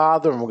 with your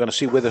father, and we're going to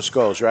see where this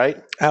goes,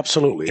 right?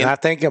 Absolutely. And I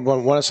think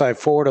once I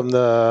forward him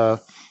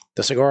the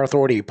Cigar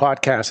Authority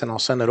podcast, and I'll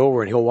send it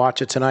over, and he'll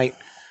watch it tonight.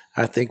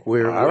 I think all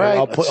right.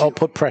 I'll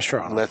put pressure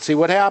on him. Let's see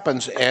what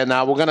happens. And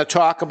we're going to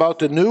talk about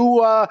the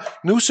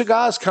new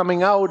cigars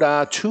coming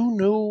out. 2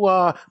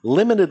 new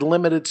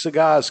limited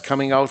cigars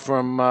coming out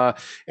from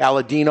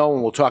Aladino,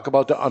 and we'll talk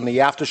about on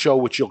the after show,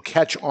 which you'll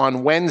catch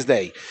on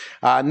Wednesday.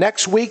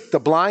 Next week, the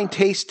blind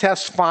taste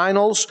test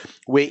finals,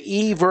 where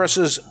E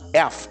versus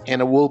F,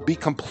 and it will be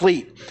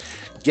complete.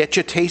 Get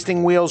your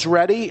tasting wheels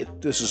ready.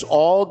 This is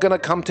all going to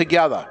come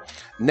together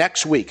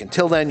next week.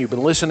 Until then, you've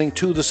been listening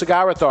to The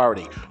Cigar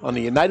Authority on the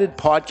United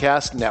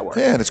Podcast Network.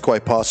 And it's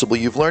quite possible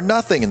you've learned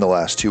nothing in the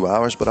last 2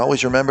 hours, but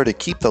always remember to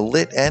keep the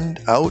lit end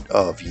out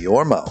of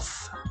your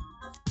mouth.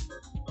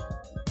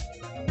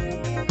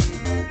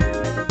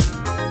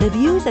 The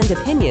views and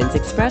opinions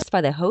expressed by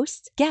the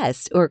hosts,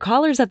 guests, or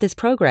callers of this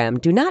program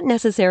do not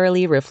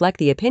necessarily reflect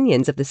the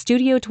opinions of the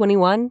Studio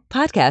 21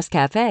 Podcast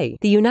Cafe,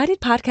 the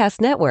United Podcast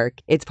Network,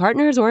 its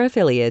partners, or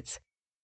affiliates.